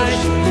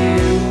worship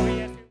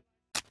you.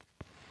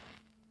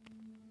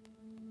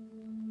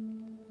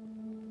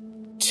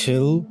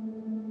 Till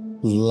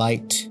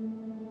light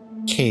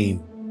came.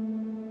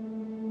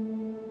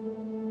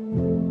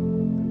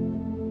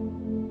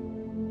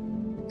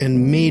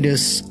 And made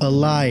us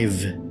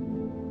alive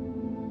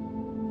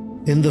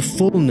in the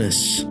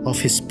fullness of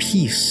His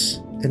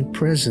peace and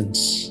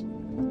presence.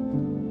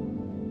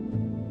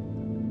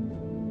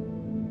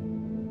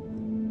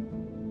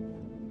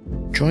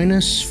 Join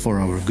us for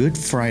our Good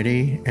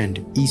Friday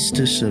and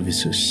Easter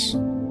services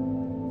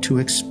to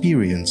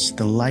experience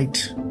the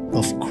light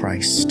of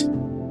Christ.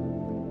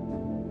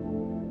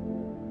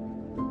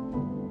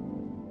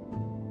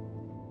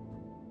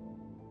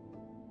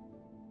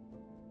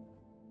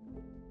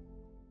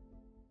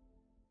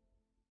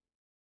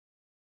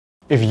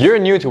 If you're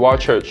new to our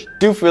church,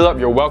 do fill up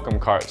your welcome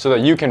card so that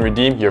you can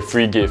redeem your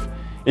free gift.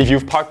 If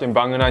you've parked in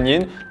Bangunan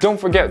Yin, don't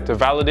forget to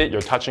validate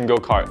your Touch and Go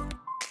card.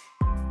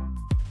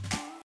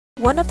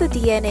 One of the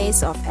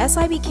DNAs of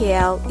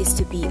SIBKL is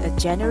to be a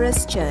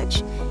generous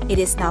church. It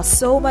is now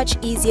so much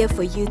easier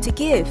for you to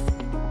give.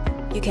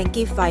 You can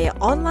give via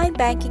online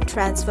banking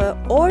transfer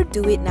or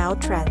do it now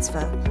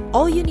transfer.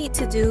 All you need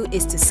to do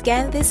is to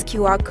scan this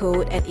QR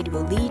code and it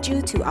will lead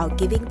you to our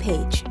giving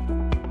page.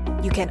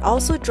 You can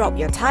also drop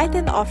your tithe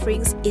and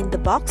offerings in the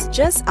box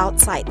just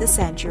outside the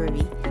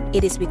sanctuary.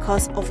 It is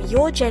because of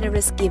your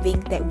generous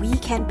giving that we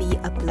can be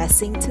a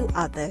blessing to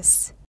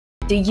others.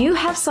 Do you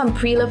have some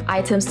pre-loved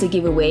items to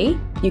give away?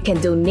 You can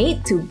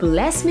donate to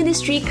Bless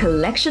Ministry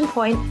Collection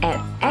Point at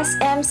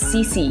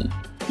SMCC.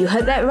 You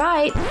heard that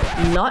right,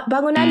 not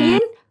Bangunan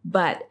Yin,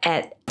 but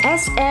at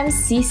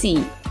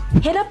SMCC.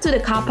 Head up to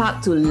the car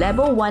park to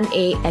level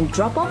 1A and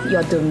drop off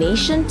your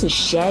donation to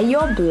share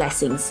your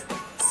blessings.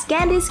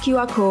 Scan this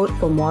QR code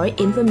for more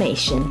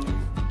information.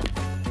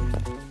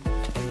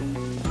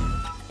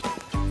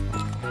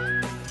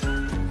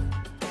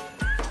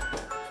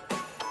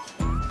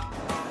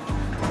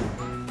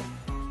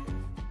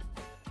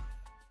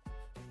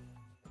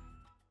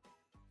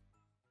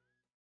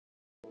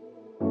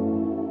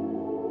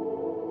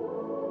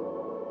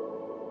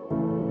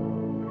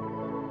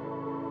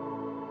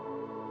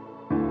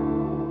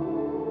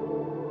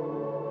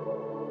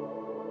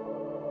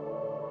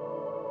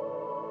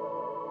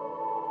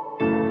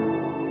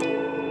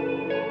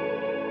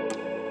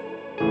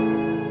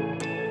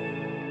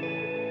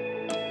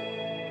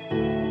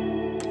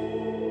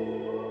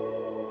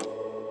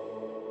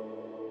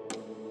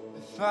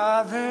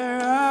 Father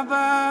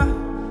above,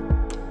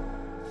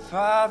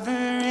 Father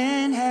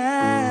in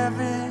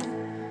heaven,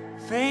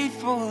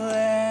 faithful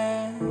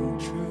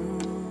and true.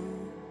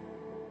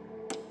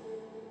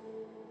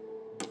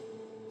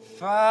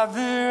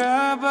 Father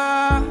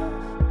above,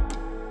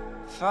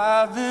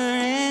 Father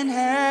in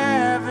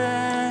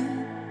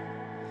heaven,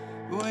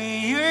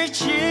 we your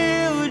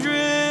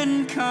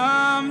children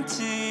come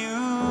to you.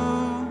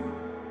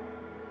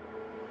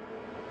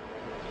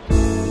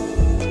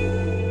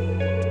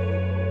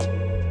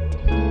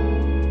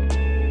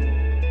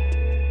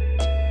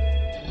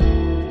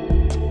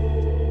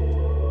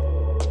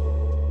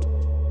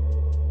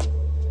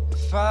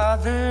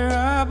 Father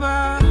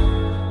above,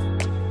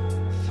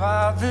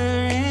 Father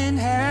in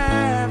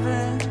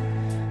heaven,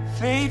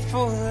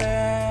 faithful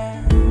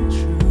and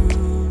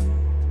true.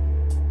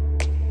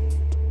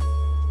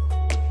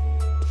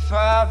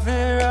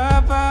 Father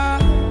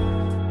above,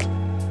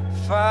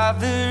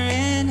 Father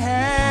in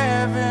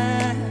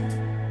heaven,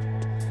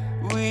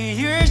 we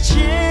your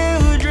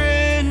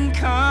children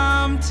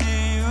come to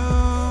you.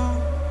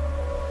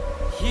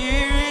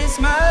 Here is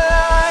my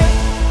life,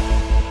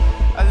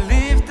 I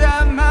lift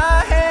up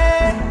my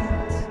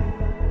hands.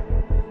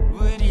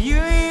 Would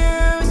you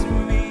use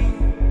me?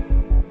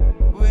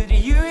 Would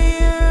you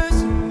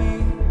use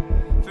me?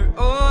 For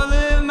all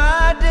of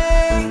my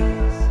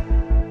days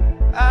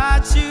I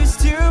choose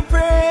to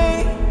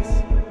praise.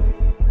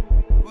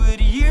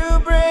 Would you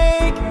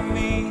break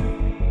me?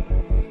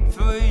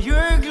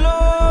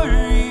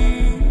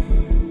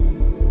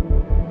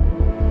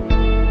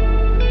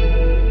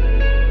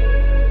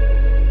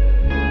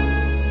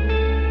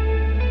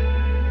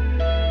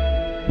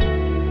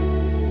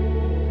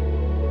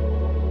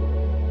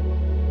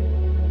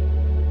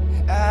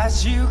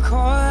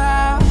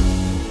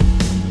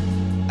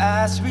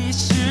 as we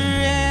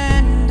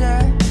surrender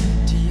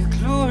to your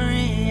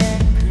glory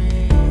and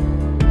grace.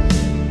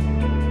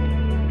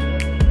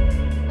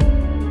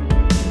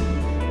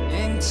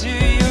 Into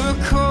your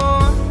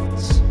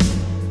courts,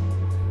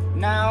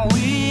 now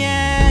we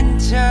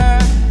enter.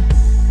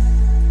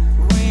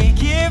 We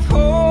give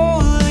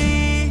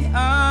wholly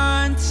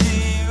unto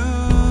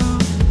you.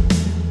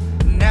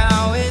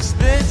 Now is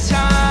the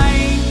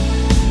time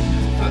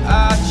for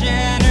our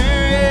generation.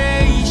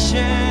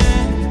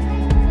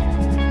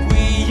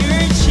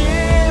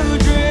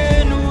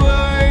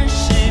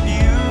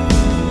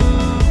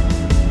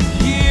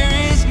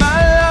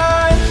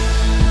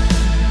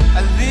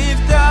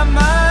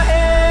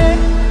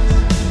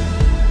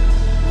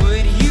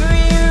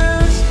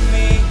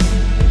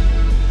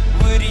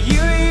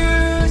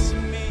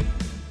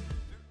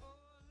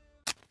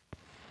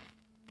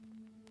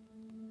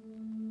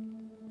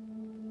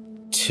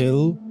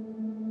 Till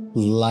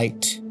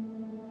light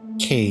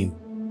came.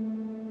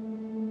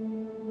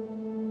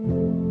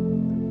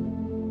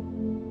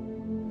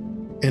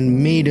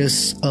 And made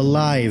us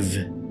alive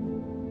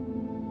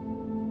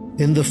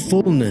in the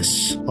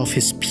fullness of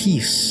His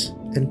peace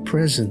and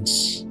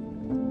presence.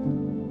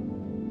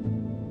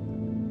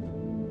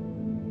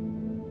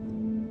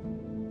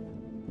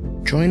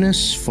 Join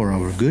us for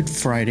our Good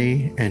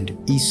Friday and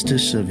Easter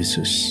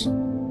services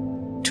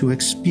to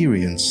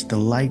experience the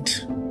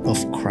light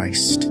of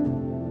Christ.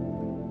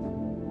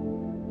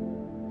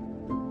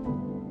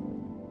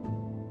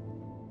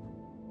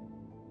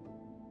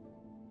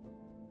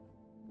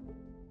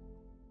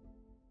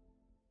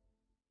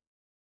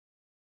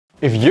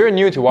 If you're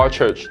new to our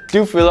church,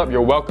 do fill up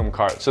your welcome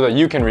card so that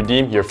you can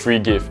redeem your free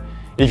gift.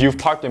 If you've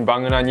parked in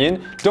Bangunan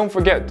Yin, don't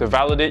forget to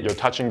validate your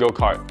Touch and Go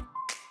card.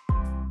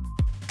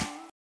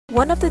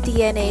 One of the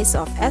DNAs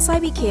of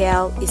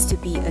SIBKL is to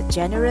be a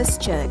generous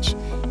church.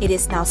 It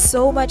is now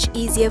so much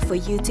easier for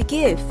you to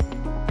give.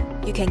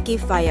 You can give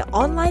via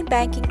online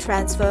banking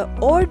transfer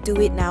or do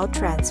it now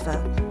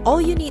transfer. All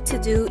you need to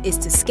do is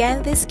to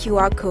scan this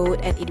QR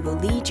code and it will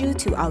lead you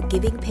to our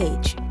giving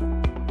page.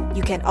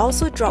 You can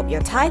also drop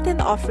your tithe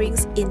and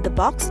offerings in the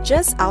box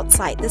just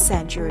outside the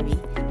sanctuary.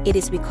 It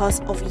is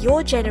because of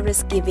your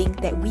generous giving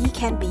that we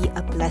can be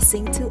a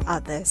blessing to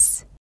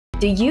others.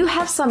 Do you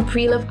have some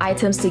pre-loved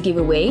items to give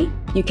away?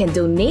 You can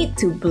donate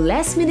to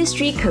Bless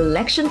Ministry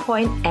Collection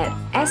Point at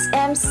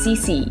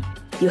SMCC.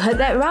 You heard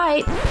that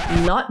right,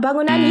 not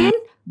Bangunan Yin,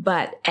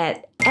 but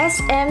at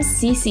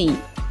SMCC.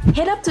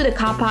 Head up to the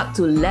car park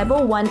to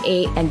level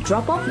 1A and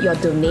drop off your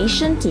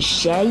donation to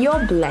share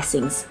your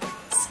blessings.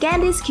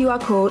 Scan this QR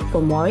code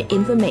for more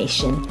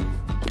information.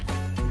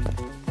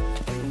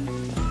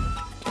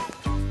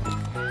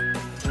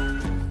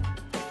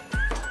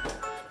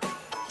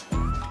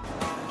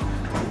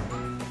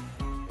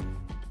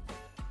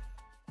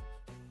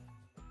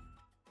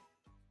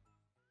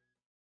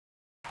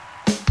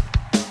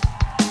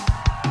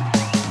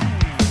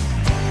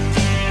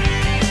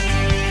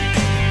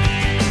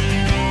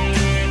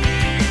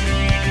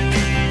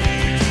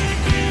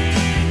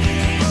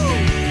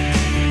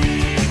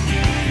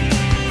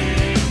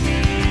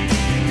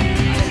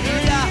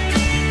 Hallelujah.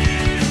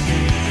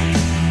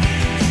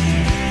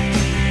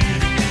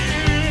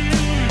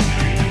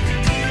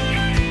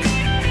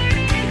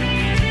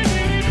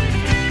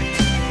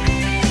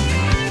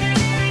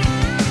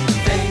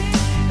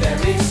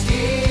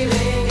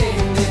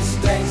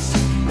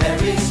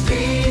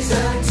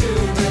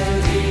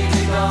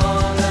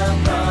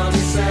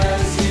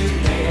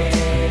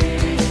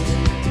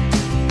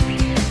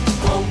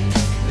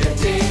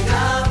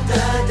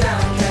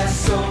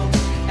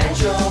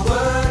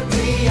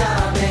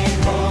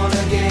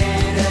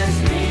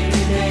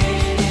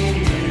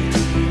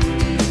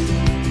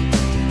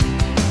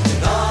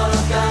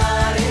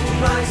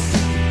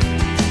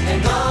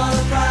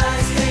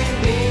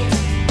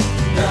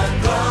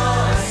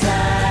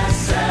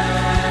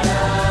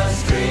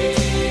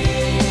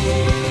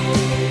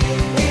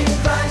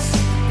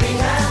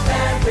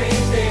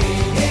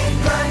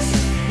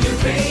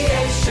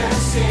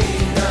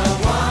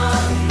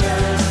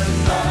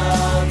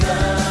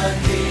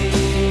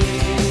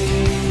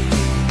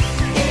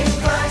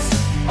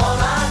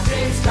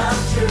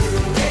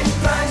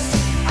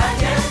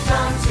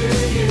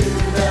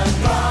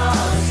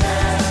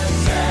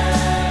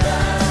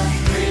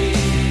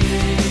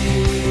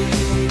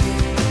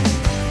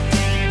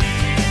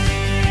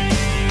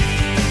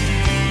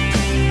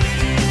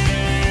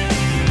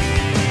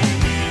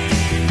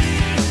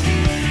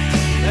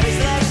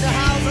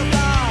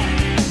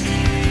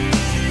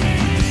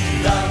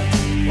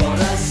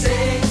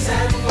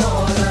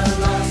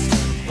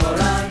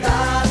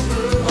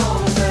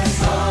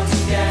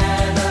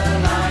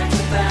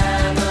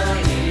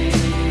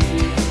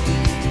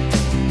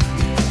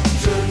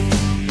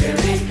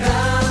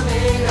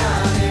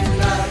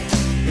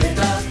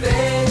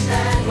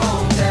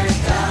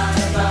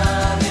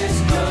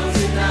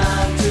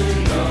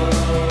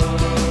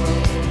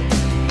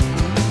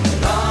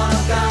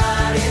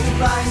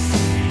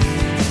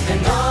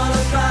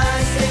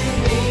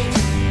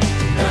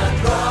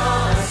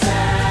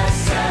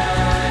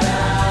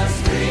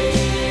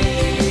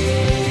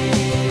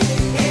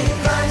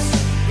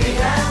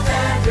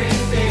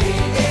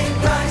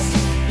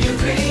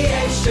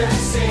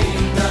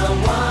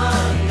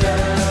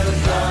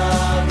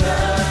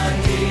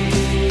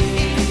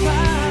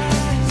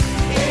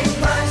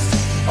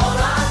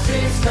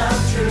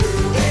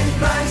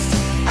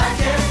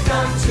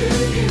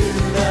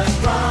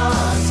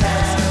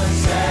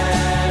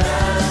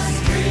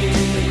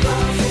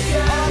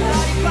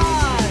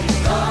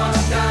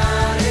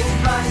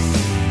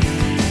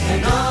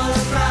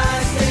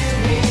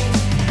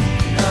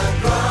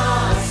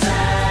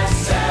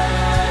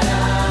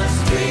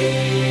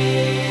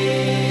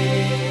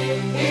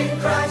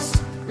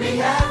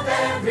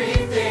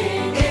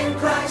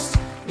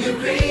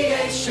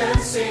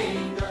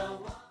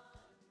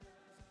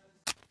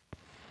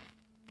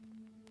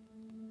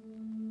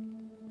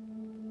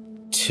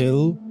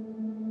 until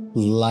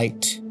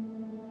light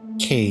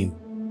came.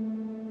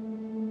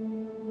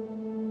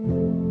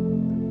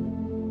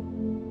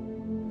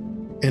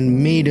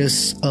 And made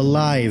us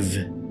alive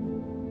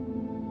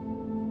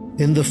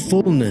in the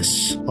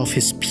fullness of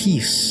His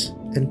peace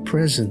and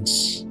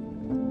presence.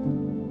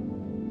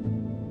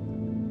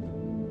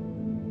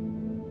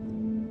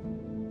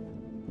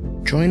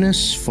 Join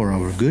us for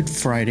our Good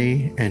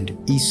Friday and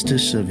Easter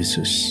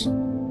services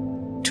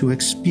to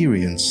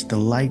experience the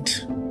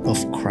light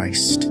of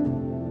Christ.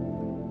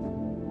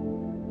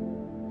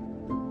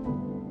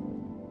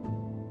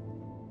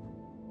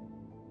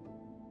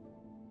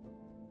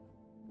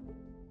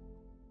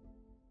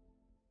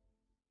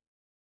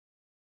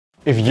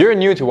 If you're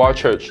new to our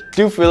church,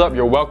 do fill up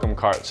your welcome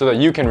card so that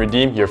you can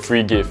redeem your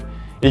free gift.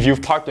 If you've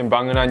parked in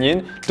Bangunan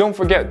Yin, don't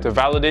forget to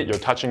validate your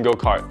Touch and Go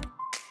card.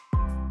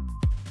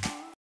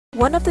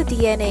 One of the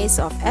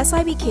DNAs of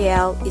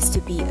SIBKL is to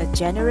be a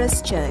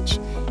generous church.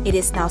 It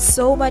is now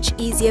so much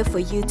easier for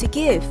you to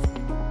give.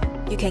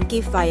 You can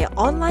give via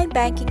online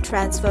banking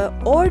transfer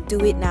or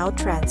do it now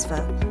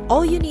transfer.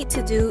 All you need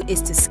to do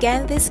is to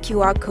scan this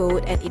QR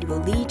code and it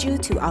will lead you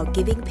to our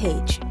giving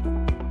page.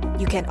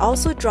 You can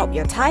also drop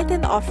your tithe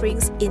and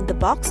offerings in the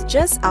box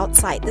just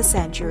outside the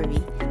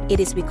sanctuary. It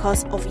is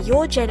because of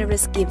your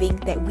generous giving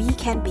that we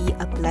can be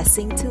a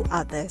blessing to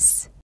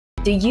others.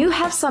 Do you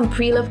have some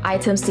pre-loved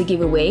items to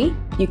give away?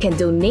 You can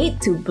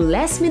donate to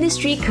Bless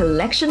Ministry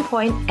Collection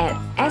Point at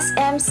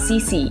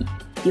SMCC.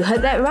 You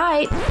heard that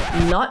right,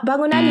 not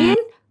Bangunan Yin,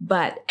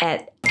 but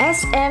at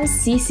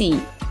SMCC.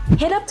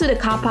 Head up to the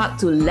car park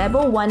to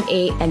level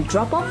 1A and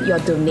drop off your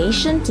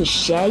donation to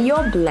share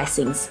your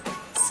blessings.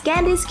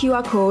 Scan this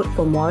QR code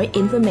for more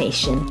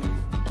information.